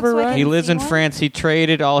France or me whatever, books so I right? can- He lives in see one? France. He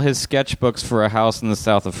traded all his sketchbooks for a house in the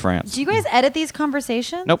south of France. Do you guys edit these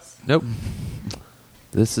conversations? Nope. Nope.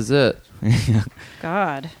 This is it.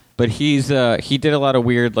 God. But he did a lot of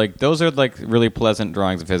weird, like, those are like really pleasant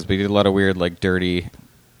drawings of his, but he did a lot of weird, like, dirty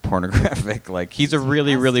pornographic, like, he's a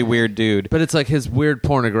really, really weird dude. But it's like his weird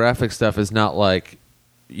pornographic stuff is not like,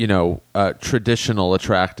 you know, traditional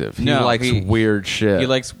attractive. He No, likes he- weird shit. He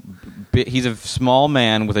likes, he's a small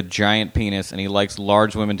man with a giant penis, and he likes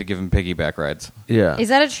large women to give him piggyback rides. yeah. Is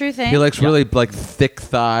that a true thing? He likes Yeah. really like thick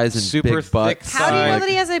thighs and Super big butt. thick How do you know Like- that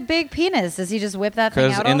he has a big penis? Does he just whip that thing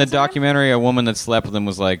Because out in all the the time? documentary, a woman that slept with him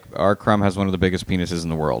was like, "R. Crumb has one of the biggest penises in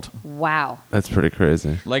the world." Wow. That's pretty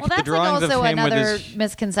crazy. Like Well, the that's drawings like also of him with another his.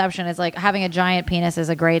 misconception. It's like having a giant penis is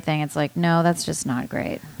a great thing. It's like, no, that's just not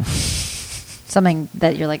great. Something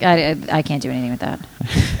that you're like, I can't do anything with that.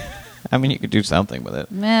 I mean, you could do something with it.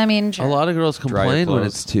 I mean, sure. A lot of girls Dry your complain when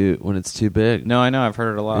clothes. it's too big. No, I know. I've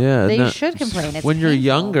heard it a lot. Yeah, They no- should complain. It's when you're painful.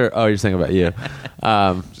 younger. Oh, you're saying about you.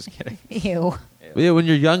 Just kidding. Ew. Yeah, when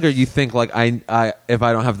you're younger, you think like I if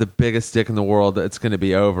I don't have the biggest dick in the world, it's going to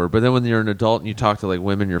be over. But then when you're an adult and you talk to like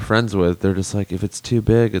women you're friends with, they're just like, if it's too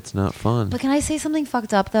big, it's not fun. But can I say something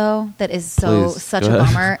fucked up though? That is so Please, such go a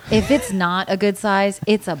ahead. bummer. If it's not a good size,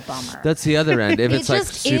 it's a bummer. That's the other end. If it it's like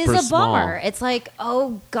just super is a small, bummer. It's like,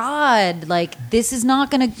 oh God, like this is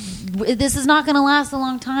not gonna last a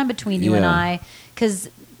long time between you and Yeah. I, because,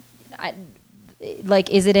 like,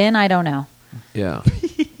 is it in? I don't know. yeah.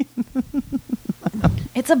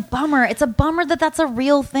 It's a bummer. It's a bummer that that's a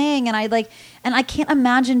real thing, and I can't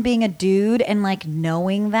imagine being a dude and like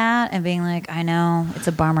knowing that and being like, I know it's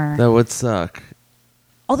a bummer. That would suck.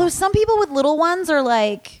 Although some people with little ones are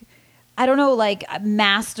like, I don't know, like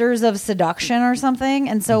masters of seduction or something.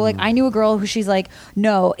 And so, like, I knew a girl who she's like,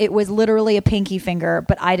 no, it was literally a pinky finger,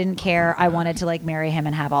 but I didn't care. I wanted to like marry him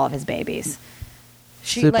and have all of his babies.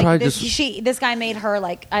 She So like probably this guy made her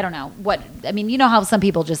like, I don't know what. I mean, you know how some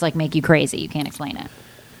people just like make you crazy. You can't explain it.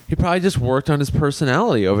 He probably just worked on his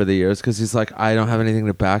personality over the years because he's like, I don't have anything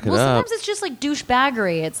to back it Well, up. sometimes it's just like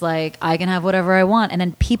douchebaggery. It's like I can have whatever I want, and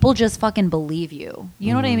then people just fucking believe you.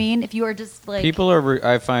 You know what I mean? If you are just like People are,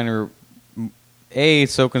 I find, are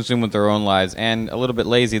so consumed with their own lives and a little bit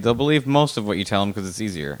lazy. They'll believe most of what you tell them because it's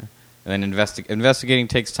easier. And then investigating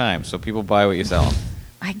takes time, so people buy what you sell them.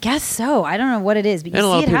 I guess so. I don't know what it is, but you And a see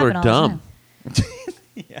lot it of people happen are all the dumb. time.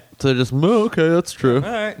 So they're just, okay, that's true. All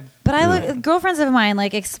right. But I look girlfriends of mine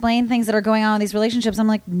like explain things that are going on in these relationships. I'm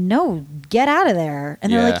like, no, get out of there.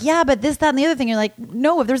 And they're Yeah. like, yeah, but this, that, and the other thing. You're like,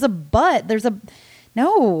 no, if there's a but, there's a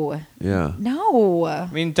no. Yeah. No. I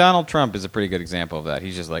mean, Donald Trump is a pretty good example of that.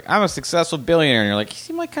 He's just like, I'm a successful billionaire, and you're like, you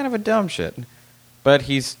seem like kind of a dumb shit. But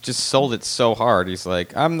he's just sold it so hard. He's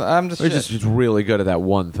like, I'm just, He's just really good at that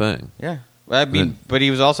one thing. yeah. I mean, but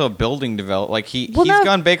he was also a building developer. Like he's now-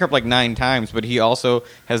 gone bankrupt like 9 times, but he also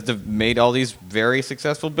has made all these very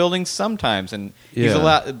successful buildings sometimes, and he's Yeah.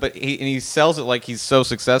 allowed. But he sells it like he's so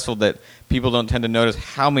successful that people don't tend to notice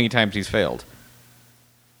how many times he's failed.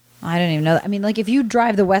 I don't even know. I mean, like if you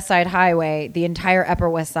drive the West Side Highway, the entire Upper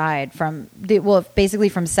West Side basically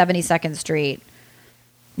from 72nd Street,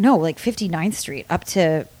 no, like 59th Street up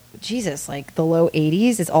to Jesus, like the low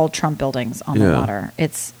 80s is all Trump buildings on the Yeah. water.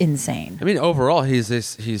 It's insane. I mean, overall, he's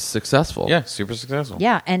successful. Yeah, super successful.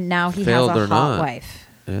 Yeah, and now he Failed has or a hot not. wife.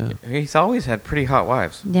 Yeah. He's always had pretty hot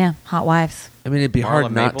wives. Yeah, hot wives. I mean, it'd be hard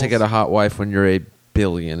Marla not to Maples. get a hot wife when you're a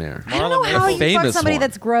billionaire. I don't know how you fuck Famous somebody one.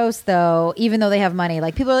 that's gross though, even though they have money.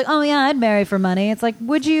 Like people are like, "Oh yeah, I'd marry for money." It's like,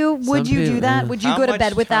 would you Some do people- that? yeah. Would you How go to much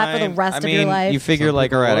bed with that for the time- rest I of mean, your life? You figure Some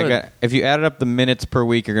like, all people right, would. if you added up the minutes per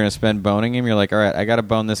week you're going to spend boning him, you're like, all right, I got to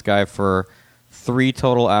bone this guy for 3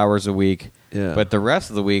 total hours a week. Yeah. But the rest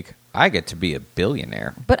of the week, I get to be a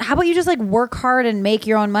billionaire. But how about you just like work hard and make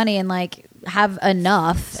your own money and like have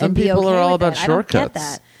enough Some and be people okay are all with about it? I don't get shortcuts.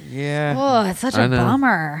 that. Yeah. Oh, it's such I a know.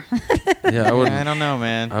 bummer. Yeah, I wouldn't. I don't know,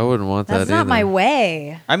 man. I wouldn't want that That's not either. my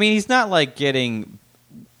way. I mean, he's not like getting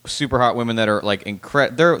super hot women that are like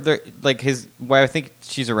incredible. They're like his wife. I think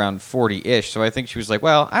she's around 40-ish. So I think she was like,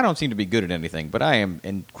 well, I don't seem to be good at anything, but I am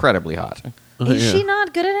incredibly hot. Is Yeah. she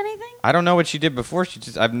not good at anything? I don't know what she did before.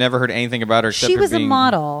 I've never heard anything about her. Except She for was a being-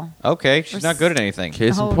 model. Okay, she's not good at anything.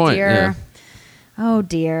 Case in Oh point. dear. Yeah. Oh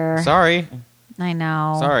dear. Sorry, I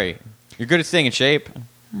know. sorry. You're good at staying in shape.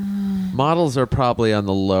 Models are probably on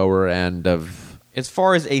the lower end of As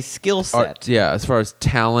far as a skill set, art. Yeah, as far as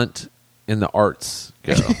talent in the arts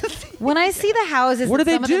go. When I see the houses What that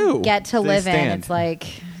do they some of them do? get to They live in, stand. it's like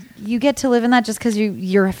you get to live in that just because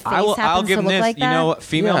your face I'll happens give to them look this. like You that. know, what?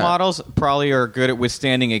 Female Yeah. models probably are good at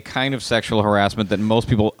withstanding a kind of sexual harassment that most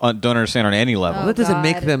people don't understand on any level. Oh, That doesn't God.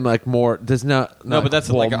 make them like more. Does not. No, but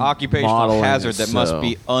that's like an occupational modeling hazard is that must so-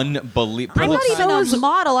 be unbelievable. I'm not even is- a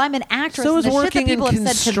model. I'm an actress. so and is the working shit that in people have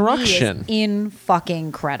said to me construction. is in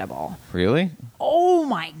fucking credible. Really? Oh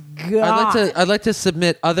my god! I'd like to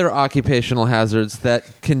submit other occupational hazards that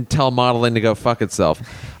can tell modeling to go fuck itself.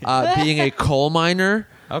 Being a coal miner.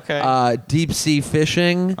 Okay. Deep sea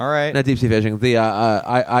fishing. All right. Not deep sea fishing. The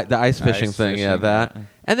ice fishing Ice thing. Yeah, fishing, that. yeah.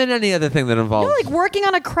 And then any other thing that involves You're like working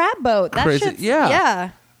on a crab boat. That crazy. shit's, Yeah. yeah.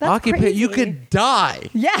 That's crazy. You could die.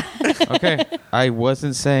 Yeah. Okay. I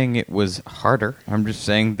wasn't saying it was harder. I'm just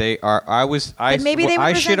saying they are. I maybe they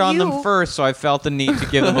I shit represent on them you. first, so I felt the need to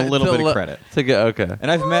give them a little bit of credit. To go, okay. And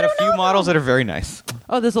I've met a few models that are very nice.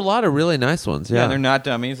 Oh, there's a lot of really nice ones. Yeah, Yeah. they're not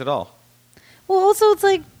dummies at all. Well, also, it's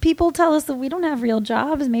like people tell us that we don't have real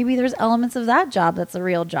jobs. Maybe there's elements of that job that's a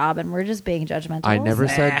real job, and we're just being judgmental. I never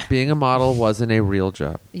said being a model wasn't a real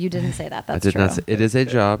job. You didn't say that. That's I did true. not say it is a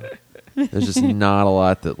job. There's just not a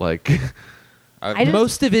lot that like I just-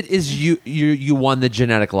 most of it is you won the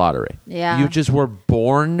genetic lottery. Yeah. You just were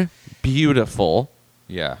born beautiful.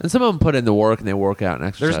 Yeah. And some of them put in the work and they work out and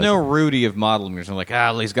exercise. There's no Rudy of modeling. There's no like,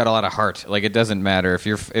 he's got a lot of heart. Like it doesn't matter if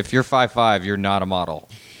you're 5'5", you're not a model.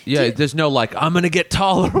 Yeah, there's no like I'm gonna get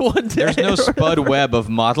taller one day. There's no Spud Webb of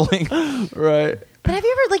modeling. right. But have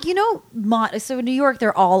you ever, like, so in New York,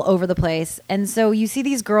 they're all over the place. And so you see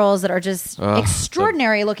these girls that are just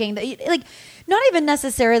extraordinary looking. Like, not even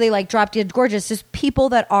necessarily like drop dead gorgeous, just people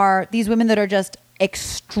that are, these women that are just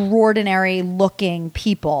extraordinary looking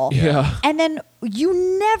people. Yeah. And then you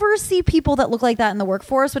never see people that look like that in the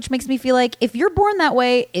workforce, which makes me feel like if you're born that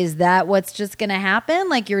way, is that what's just going to happen?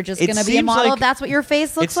 Like you're just It going to be a seems model like- if that's what your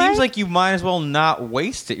face It looks seems like you might as well not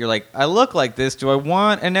waste it. You're like, I look like this. Do I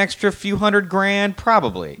want an extra few $100,000?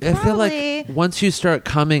 Probably. I feel like Probably. once you start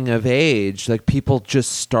coming of age, like people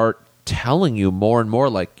just start telling you more and more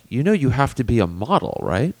like, you have to be a model,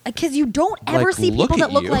 right? Because you don't ever Like, see look people at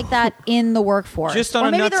that look you. like that in the workforce. Just on or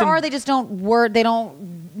a maybe nuts there and- are. They just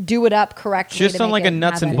don't do it up correctly. Just to on make like a it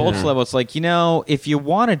nuts and happen. bolts level, it's like, if you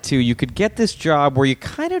wanted to, you could get this job where you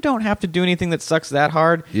kind of don't have to do anything that sucks that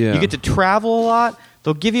hard. Yeah. You get to travel a lot.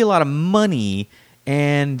 They'll give you a lot of money.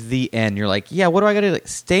 And the end, you're like, yeah, what do I got to do? Like,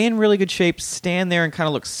 stay in really good shape, stand there and kind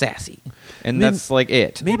of look sassy. And that's like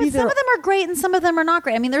it. Yeah, but some of them are great and some of them are not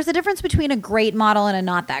great. I mean, there's a difference between a great model and a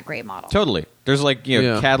not that great model. Totally. There's like,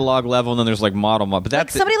 Yeah. catalog level and then there's like model. But Like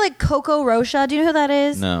that's somebody like Coco Rocha. Do you know who that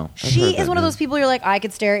is? No. I've She heard is that one of name. those people you're like, I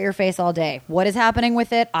could stare at your face all day. What is happening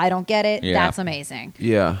with it? I don't get it. Yeah. That's amazing.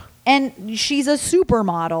 Yeah. And she's a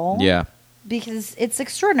supermodel. Yeah. because it's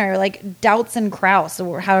extraordinary. Like Doutzen Kraus,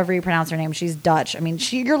 or however you pronounce her name, she's Dutch. I mean,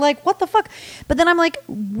 you're like, what the fuck? But then I'm like,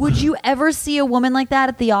 would you ever see a woman like that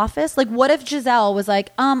at the office? Like, what if Giselle was like,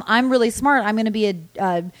 I'm really smart. I'm going to be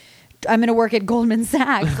I'm going to work at Goldman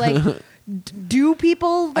Sachs. Like, do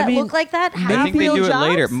people that look like that have I think they real do jobs? it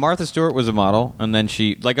later. Martha Stewart was a model, and then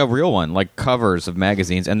she, like a real one, like covers of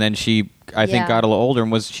magazines, and then she, I think, Yeah. got a little older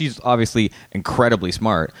and she's obviously incredibly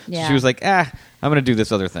smart. So Yeah. she was like, I'm going to do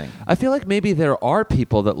this other thing. I feel like maybe there are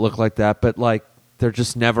people that look like that, but like they're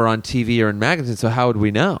just never on TV or in magazines. So how would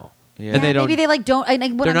we know? Yeah. And they don't. Maybe they like don't.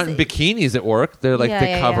 They're not in bikinis at work. They're like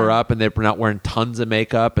they cover up, and they're not wearing tons of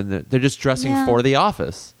makeup, and they're just dressing Yeah. for the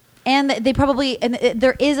office. And they probably, and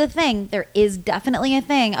there is a thing, there is definitely a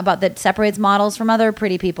thing about that separates models from other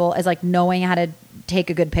pretty people is like knowing how to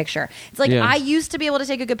take a good picture. It's like Yeah. I used to be able to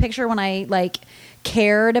take a good picture when I like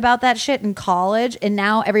cared about that shit in college, and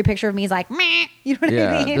now every picture of me is like, meh, you know what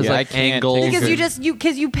Yeah, I mean? there's Yeah, I like can't angles. take Because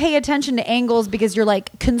because you pay attention to angles because you're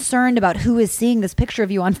like concerned about who is seeing this picture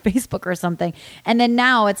of you on Facebook or something, and then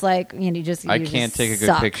now it's like you I can't take a good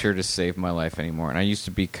suck. picture to save my life anymore, and I used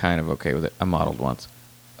to be kind of okay with it. I modeled once,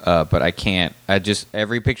 but I can't. I just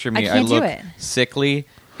every picture of me, I can't do look it. sickly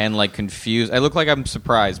and like confused. I look like I'm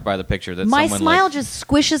surprised by the picture that My someone smile like, just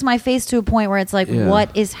squishes my face to a point where it's like, Yeah.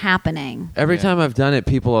 what is happening? Every Yeah. time I've done it,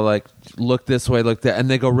 people are like, "Look this way, look that," and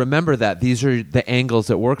they go, "Remember that. These are the angles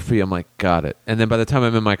that work for you." I'm like, "Got it." And then by the time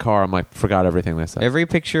I'm in my car, I'm like, "Forgot everything they said." every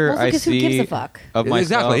picture Well, I because who see gives a fuck? of myself.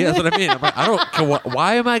 Exactly. Yeah, that's what I mean. I'm like, I don't.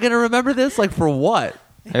 Why am I going to remember this? Like for what?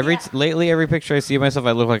 Lately, every picture I see of myself,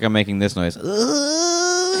 I look like I'm making this noise.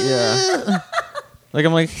 Yeah. Like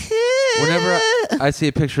I'm like, Whenever I see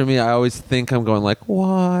a picture of me, I always think I'm going like,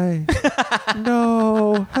 "Why?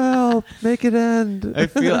 No, help! Make it end." I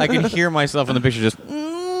feel I can hear myself in the picture just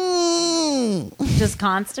Just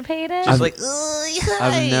constipated? just like.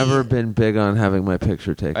 I've never been big on having my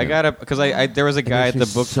picture taken. I got because I there was a guy at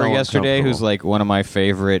makes the me book fair so yesterday who's uncomfortable. like one of my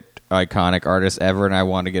favorite iconic artists ever, and I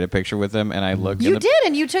wanted to get a picture with him, and I looked. You in the, did,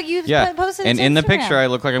 and you posted it and to in the Instagram. picture, I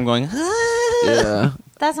look like I'm going. Yeah.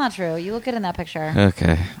 That's not true. You look good in that picture.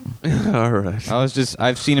 Okay, All right.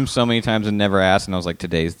 I've seen him so many times and never asked, and I was like,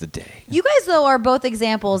 today's the day. You guys, though, are both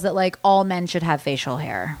examples that like all men should have facial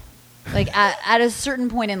hair. Like at a certain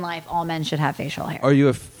point in life, all men should have facial hair.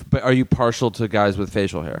 But are you partial to guys with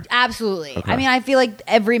facial hair? Absolutely. Okay. I mean, I feel like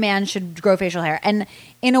every man should grow facial hair. And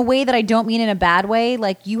in a way that I don't mean in a bad way,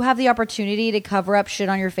 like you have the opportunity to cover up shit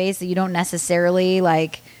on your face that you don't necessarily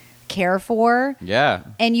like care for. Yeah,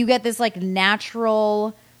 And you get this like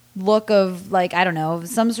natural look of like, I don't know,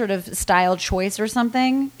 some sort of style choice or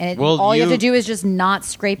something. And Well, all you have you- to do is just not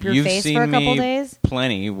scrape your you've face seen for a couple me days.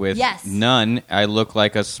 plenty with Yes. none. I look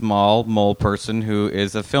like a small mole person who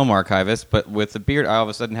is a film archivist, but with a beard, I all of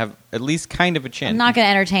a sudden have at least kind of a chin. I'm not going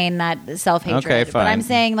to entertain that self-hatred. Okay, But fine. I'm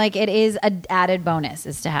saying like it is an added bonus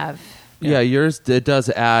is to have. Yeah, yours it does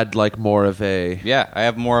add like more of a. Yeah, I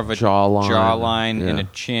have more of a Jawline. and Yeah. a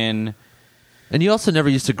chin. And you also never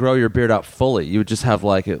used to grow your beard out fully. You would just have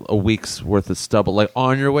like a week's worth of stubble, like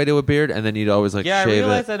on your way to a beard, and then you'd always like Yeah, I shave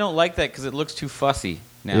realize it. I don't like that because it looks too fussy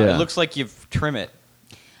now. Yeah. It looks like you trim it.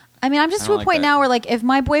 I mean, I'm just I to a don't like point that. now where, like, if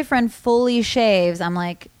my boyfriend fully shaves, I'm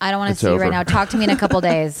like, I don't want to It's see you over. right now. Talk to me in a couple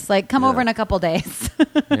days. Like, come Yeah. over in a couple days.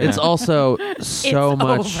 It's also so It's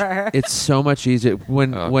much. over. It's so much easier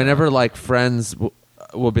whenever like friends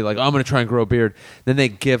will be like, oh, I'm going to try and grow a beard. Then they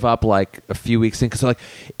give up like a few weeks in because they're like,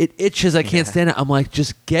 it itches. I can't stand it. I'm like,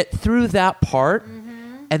 just get through that part,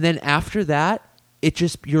 and then after that, it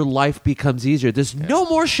just your life becomes easier. There's no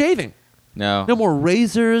more shaving, No. no more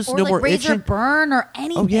razors, or no like more razor itching. burn or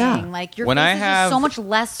anything. yeah. Like, your When face I is just have- so much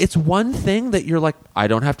less. It's one thing that you're like, I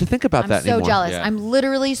don't have to think about I'm that so anymore. jealous. Yeah. I'm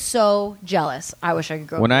literally so jealous. I wish I could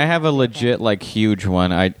grow When a I beard. have a legit like huge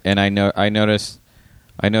one, I notice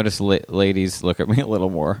ladies look at me a little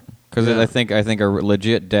more because Yeah. I think a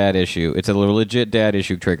legit dad issue. It's a legit dad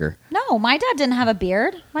issue trigger. No, my dad didn't have a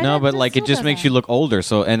beard. My No, dad but like it still just makes doesn't. you look older.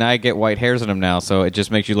 So, and I get white hairs in them now, so it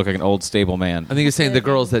just makes you look like an old stable man. I think you're saying the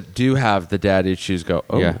girls that do have the dad issues go,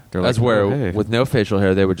 oh, Yeah, they're that's like, where oh, hey. with no facial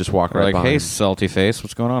hair they would just walk Or right like, behind. hey, salty face,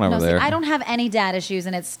 what's going on No, over see, there? I don't have any dad issues,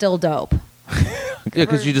 and it's still dope. Yeah,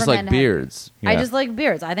 because you just for like men to have- beards. I Yeah. just like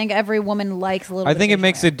beards. I think every woman likes a little. I bit think of it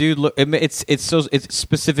makes facial a dude look. It's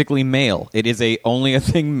specifically male. It is only a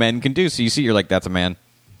thing men can do. So you see, you're like, that's a man.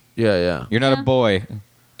 Yeah, yeah. You're not Yeah. a boy.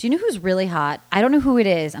 Do you know who's really hot? I don't know who it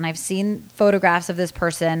is, and I've seen photographs of this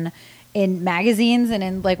person in magazines and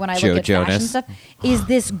in like when I Joe look at fashion Jonas. stuff. Is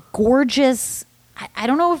this gorgeous? I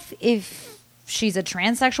don't know if she's a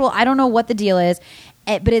transsexual. I don't know what the deal is.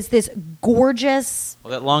 but it's this gorgeous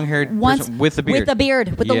Well, that long-haired once person with the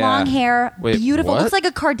beard. with the Yeah. long hair, Wait, beautiful. what? Looks like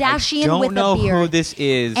a Kardashian Don't with know a beard. who this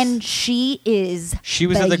is. And she is. She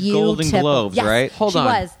was at the Golden beautiful. Globes, Yes, right? Hold she on.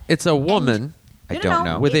 was. It's a woman I No, don't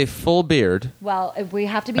no. know. with a full beard. Well, we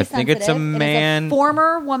have to be I think it's a sensitive. It is man-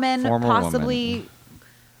 former woman, former possibly.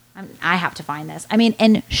 I have to find this. I mean,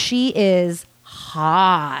 and she is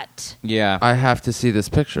hot. Yeah. I have to see this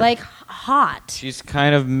picture. Like, hot. She's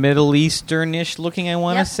kind of Middle Eastern-ish looking, I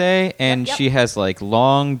want to Yep. say. And Yep. she has like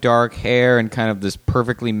long, dark hair and kind of this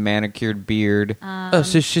perfectly manicured beard. oh,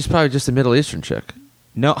 so she's probably just a Middle Eastern chick.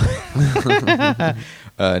 No.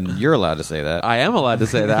 You're allowed to say that. I am allowed to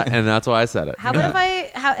say that, and that's why I said it. How about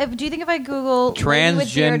do you think if I Google lady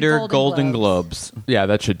with beard Transgender Golden Globes. Yeah,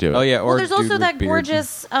 that should do it. Oh, yeah. Or Well, there's dude also with that beard.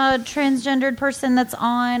 gorgeous transgendered person that's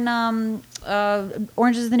on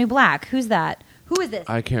Orange is the New Black. Who's that? Who is this?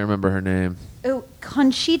 I can't remember her name. Oh,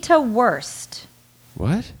 Conchita Wurst.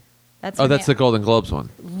 What? That's Oh, her that's the name. Golden Globes one.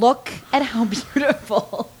 Look at how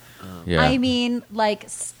beautiful. Yeah. I mean, like,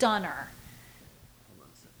 stunner.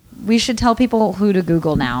 We should tell people who to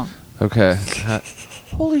Google now. Okay.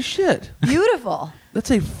 Holy shit. Beautiful.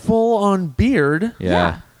 That's a full-on beard.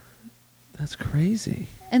 yeah. That's crazy.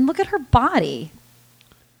 And look at her body.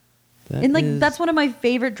 That And, like, is- that's one of my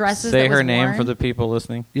favorite dresses. Say that was her name worn. for the people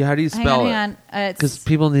listening. Yeah, how do you Hang spell on, it? hang on. Because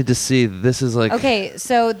people need to see. This is like. Okay,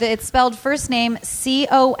 so it's spelled first name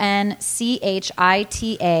Conchita.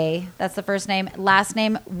 That's the first name. Last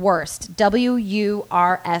name Wurst.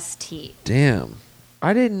 Wurst. Damn.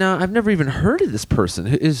 I didn't know. I've never even heard of this person.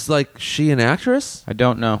 Is like she an actress? I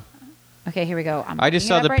don't know. Okay, here we go. I just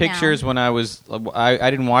saw the pictures when I was. I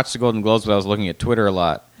didn't watch the Golden Globes, but I was looking at Twitter a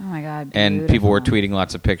lot, Oh my god! and people were beautiful. tweeting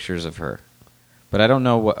lots of pictures of her. But I don't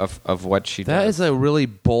know what, of what she That does. is a really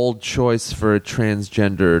bold choice for a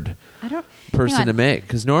transgendered I don't person hang to on. make.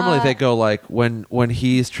 Because normally they go like when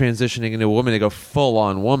he's transitioning into a woman, they go full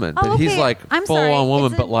on woman. Oh, But he's okay. like I'm full sorry. on woman,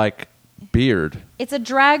 It's a- but like beard. It's a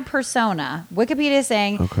drag persona. Wikipedia is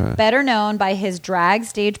saying, Okay. better known by his drag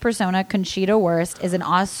stage persona, Conchita Wurst is an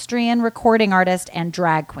Austrian recording artist and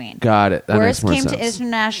drag queen. Got it. That Wurst makes more came sense. to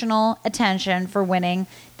international attention for winning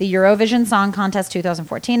the Eurovision Song Contest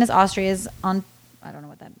 2014 as Austria's on. I don't know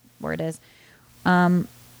what that word is.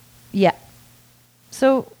 Yeah.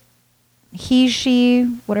 So he, she,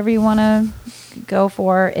 whatever you want to go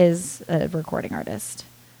for, is a recording artist.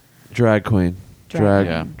 Drag queen. Drag Drag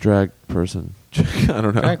queen. drag person. I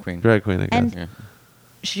don't know. Drag queen. Drag queen, I guess. And- yeah.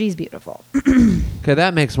 She's beautiful. Okay,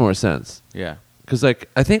 that makes more sense. Yeah. Because like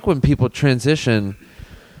I think when people transition,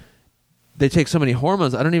 they take so many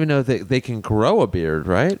hormones. I don't even know if they can grow a beard.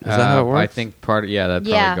 Right? Is that how it works? I think that Yeah.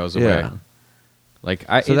 probably goes Yeah. away. Like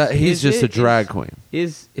so. That he's just a drag queen.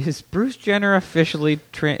 Is Bruce Jenner officially?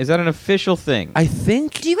 Is that an official thing? I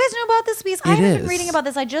think. Do you guys know about this? Because I It haven't been is. reading about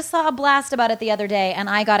this. I just saw a blast about it the other day, and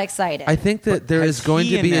I got excited. I think that there has is going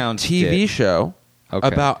he to be a announced TV it? show Okay.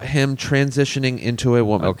 about him transitioning into a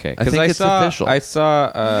woman. Okay, I think it's official. I saw.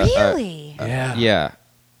 Really? yeah. Yeah,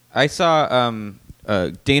 I saw.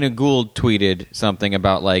 Dana Gould tweeted something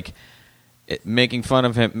about like making fun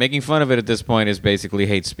of him. Making fun of it at this point is basically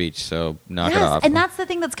hate speech. So knock it off. And that's the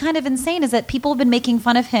thing that's kind of insane is that people have been making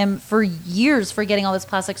fun of him for years for getting all this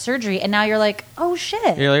plastic surgery, and now you're like, oh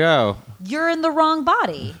shit, You're like, oh, you're in the wrong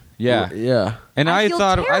body. yeah. Yeah. And I I feel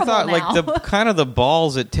thought terrible like now. the kind of the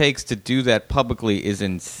balls it takes to do that publicly is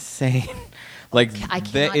insane. Like I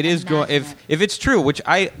cannot it is going imagine if it's true, which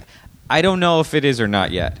I don't know if it is or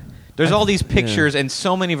not yet. There's all these pictures and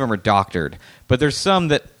so many of them are doctored, but there's some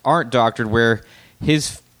that aren't doctored where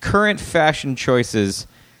his current fashion choices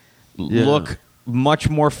look much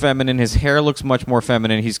more feminine. His hair looks much more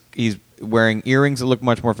feminine. He's wearing earrings that look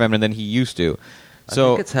much more feminine than he used to. I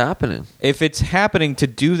So think it's happening. if it's happening, to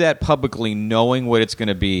do that publicly, knowing what it's going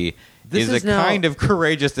to be, This is is a now- kind of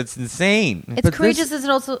courageous. It's insane. It's But courageous this- as it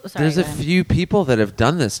also. Sorry, There's go a ahead. few people that have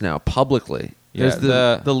done this now publicly. Yeah,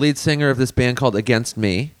 There's the lead singer of this band called Against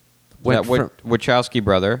Me. That Went from- Wachowski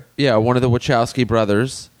brother. yeah, one of the Wachowski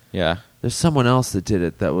brothers. Yeah. There's someone else that did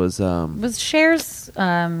it. That was Was Cher's.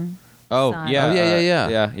 Oh Son. yeah. Oh,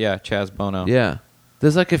 yeah. Yeah. Chaz Bono. yeah.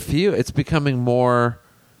 There's like a few. It's becoming more.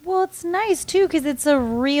 Well, it's nice too because it's a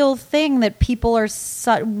real thing that people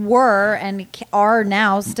were and are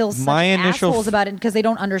now still such My initial assholes about it because they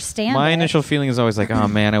don't understand. My it. initial feeling is always like, oh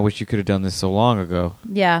man, I wish you could have done this so long ago.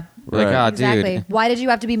 Yeah. Like, Right. ah, Exactly. dude. Why did you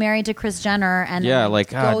have to be married to Kris Jenner and Yeah, then like,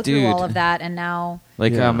 go ah, through dude. all of that and now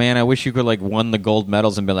Like, Yeah. oh man, I wish you could like won the gold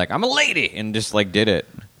medals and been like, I'm a lady, and just like did it.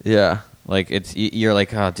 Yeah. Like you're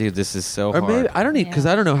like, oh dude, this is so Or hard. maybe I don't need because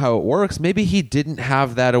Yeah. I don't know how it works. Maybe he didn't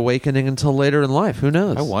have that awakening until later in life. Who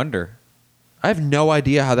knows? I wonder. I have no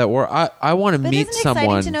idea how that works. I want to But meet isn't it someone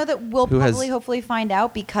exciting to know that we'll who has- probably, hopefully, find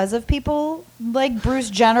out because of people like Bruce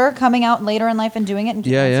Jenner coming out later in life and doing it and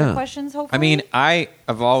Yeah, answer yeah. questions. Hopefully, I mean,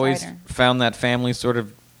 I've always Cider. found that family sort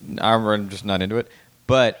of. I'm just not into it.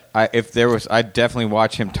 But if there was, I'd definitely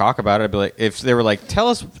watch him talk about it. I'd be like, if they were like, tell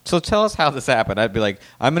us how this happened. I'd be like,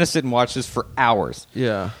 I'm going to sit and watch this for hours.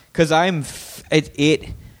 Yeah. Because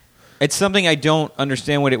it's something I don't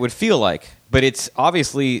understand what it would feel like, but it's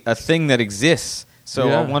obviously a thing that exists. So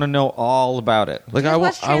Yeah. I want to know all about it. Like Just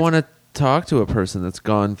I watch want to talk to a person that's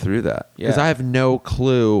gone through that because Yeah. I have no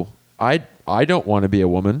clue. I don't want to be a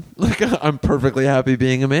woman. Like I'm perfectly happy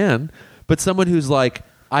being a man. But someone who's like,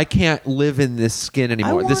 I can't live in this skin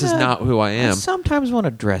anymore. This is not who I am. sometimes want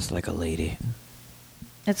to dress like a lady.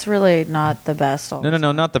 it's really not the best.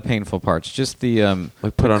 No, not the painful parts. Just the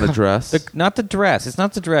Like put on a dress. not the dress. It's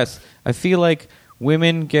not the dress. I feel like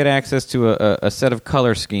women get access to a set of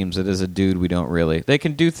color schemes that as a dude we don't really. They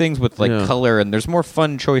can do things with like Yeah. color, and there's more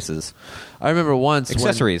fun choices. I remember once when-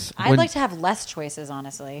 Accessories. I'd when- like to have less choices,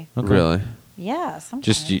 honestly. Really. Yeah,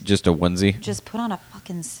 sometimes. Just a onesie. Just put on a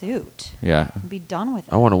fucking suit Yeah. and be done with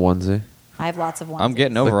it. I want a onesie. I have lots of onesies. I'm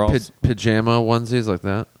getting Like overalls. pajama onesies like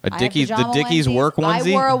that. A I have Dickies, the pajama Dickies onesies. work onesie.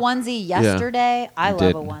 I wore a onesie yesterday. I You love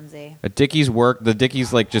did. a onesie. A Dickies work. The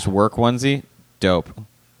Dickies like just work onesie. Dope.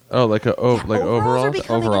 Oh, like Overalls are overalls.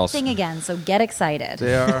 becoming Overalls. a thing again, so get excited.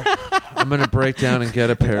 They are. I'm gonna break down and get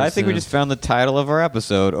a pair. I think we soon. just found the title of our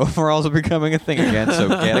episode. Overalls are becoming a thing again, so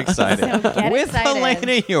get excited. So get With excited.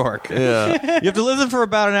 Helena York. Yeah. You have to listen for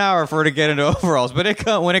about an hour for her to get into overalls, but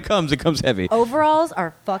when it comes heavy. Overalls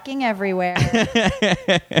are fucking everywhere.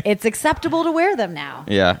 It's acceptable to wear them now.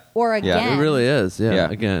 Yeah. Or Yeah. again. It really is. Yeah. Yeah.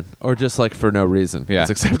 Again, or just like for no reason. Yeah.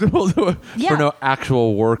 It's acceptable to, Yeah. for no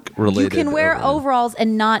actual work related. You can wear overall. overalls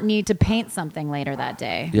and not need to paint something later that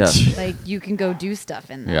day. Yeah. Like you can go do stuff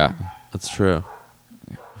in them. Yeah. That's true.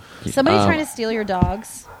 Somebody trying to steal your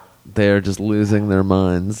dogs. They are just losing their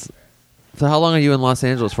minds. So how long are you in Los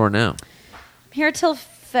Angeles for now? I'm here till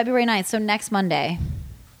February 9th, so next Monday.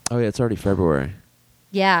 Oh yeah, it's already February.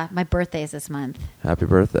 Yeah, my birthday's this month. Happy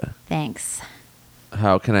birthday. Thanks.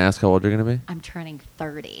 How can I ask how old you're going to be? I'm turning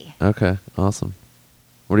 30. Okay, awesome.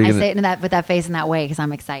 What are you I going say it in that with that face in that way because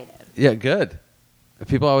I'm excited. Yeah, good.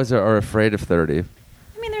 People always are afraid of 30.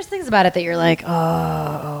 I mean, there's things about it that you're like,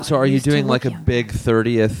 oh. So are I you used to doing look like a young. big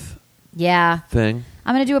 30th Yeah. thing?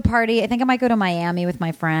 I'm going to do a party. I think I might go to Miami with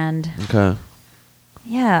my friend. Okay.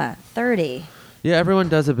 Yeah, 30. Yeah, everyone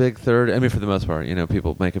does a big 30. I mean, for the most part,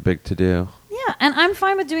 people make a big to-do. Yeah, and I'm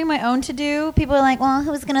fine with doing my own to do. People are like, well,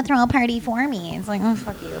 who's going to throw a party for me? It's like, oh,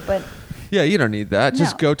 fuck you. But Yeah, you don't need that.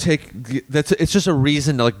 Just No. go it's just a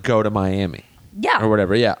reason to like go to Miami yeah. or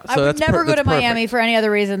whatever. Yeah. I would never go to that's Miami perfect. for any other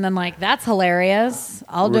reason than like, that's hilarious.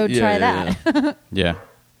 I'll go Yeah, try yeah, that. Yeah.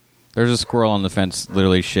 There's a squirrel on the fence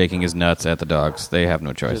literally shaking his nuts at the dogs. They have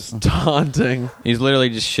no choice. Just taunting. He's literally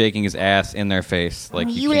just shaking his ass in their face. Like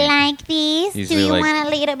You can't- like these? He's Do you really like- want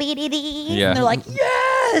a little bit of these? Yeah. And they're like,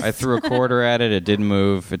 yes! I threw a quarter at it. It didn't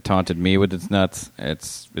move. It taunted me with its nuts.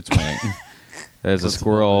 It's winning. That's a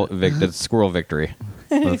squirrel. That's squirrel victory.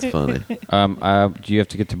 That's funny. Do you have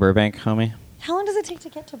to get to Burbank, homie? How long does it take to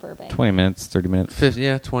get to Burbank? 20 minutes, 30 minutes. 50,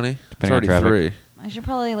 yeah, 20. It's Depending on already traffic. 3. I should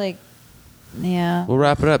probably like, yeah. We'll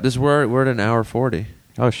wrap it up. We're at an hour 40.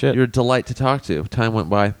 Oh shit! You're a delight to talk to. Time went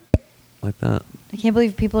by like that. I can't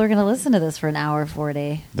believe people are going to listen to this for an hour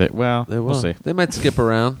 40. Well, They will. we'll see. They might skip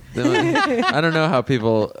around. I don't know how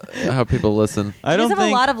people listen. I You don't guys have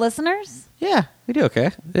think. a lot of listeners? Yeah, we do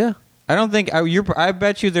okay. Yeah. I don't think. I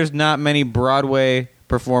bet you there's not many Broadway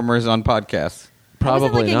performers on podcasts. I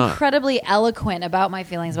wasn't Probably like not. incredibly eloquent about my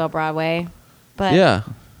feelings about Broadway, but Yeah.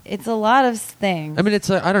 it's a lot of things. I mean, it's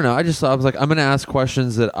like, I don't know. I was like, I'm going to ask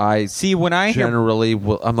questions that I See, when I hear generally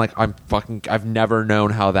will. I'm like, I've never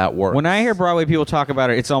known how that works. when I hear Broadway people talk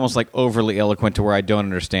about it, it's almost like overly eloquent to where I don't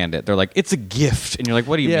understand it. They're like, "It's a gift," and you're like,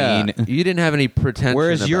 "What do you yeah, mean?" you didn't have any pretension.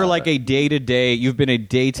 Whereas you're about like it. a day-to-day, you've been a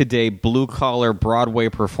day-to-day blue-collar Broadway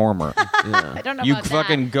performer. I don't know You about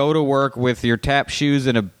fucking that. go to work with your tap shoes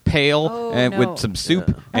and a pail Oh, and no. with some soup,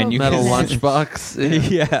 and Oh, you metal goodness.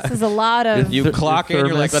 lunchbox. yeah. This is a lot of. You clock in,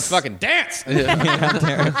 you're like, thermos. "Let's fucking dance."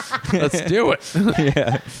 Let's do it.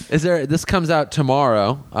 yeah. Is there? This comes out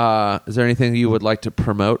tomorrow. Is there anything you would like to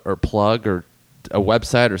promote or plug, or a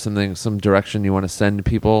website or something, some direction you want to send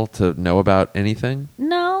people to know about anything?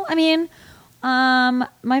 No, I mean,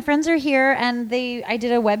 my friends are here, and I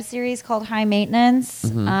did a web series called High Maintenance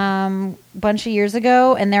a bunch of years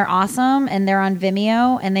ago, and they're awesome, and they're on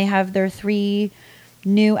Vimeo, and they have their 3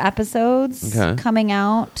 new episodes Okay. coming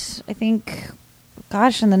out, I think,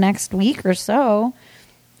 gosh, in the next week or so.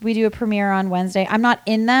 We do a premiere on Wednesday. I'm not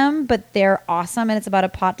in them, but they're awesome, and it's about a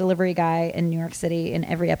pot delivery guy in New York City. And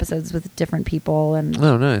every episode's with different people, and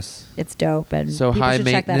Oh, nice. it's dope. And So people high should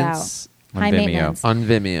check that out. maintenance On High Vimeo. maintenance on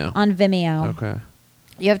Vimeo. on Vimeo. Okay.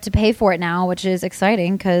 You have to pay for it now, which is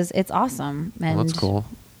exciting because it's awesome. And Well, that's cool.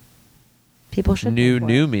 People should New pay for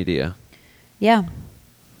new it. media. Yeah,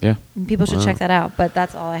 Yeah. and people should Wow. check that out. But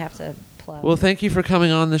that's all I have to plug. Well, thank you for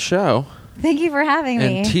coming on the show Thank you for having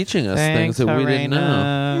me. and teaching us things that we didn't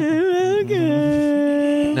know.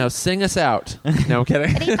 Now sing us out. No, I'm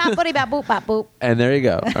kidding. Bop, boop, bop, boop. And there you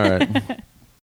go. All right.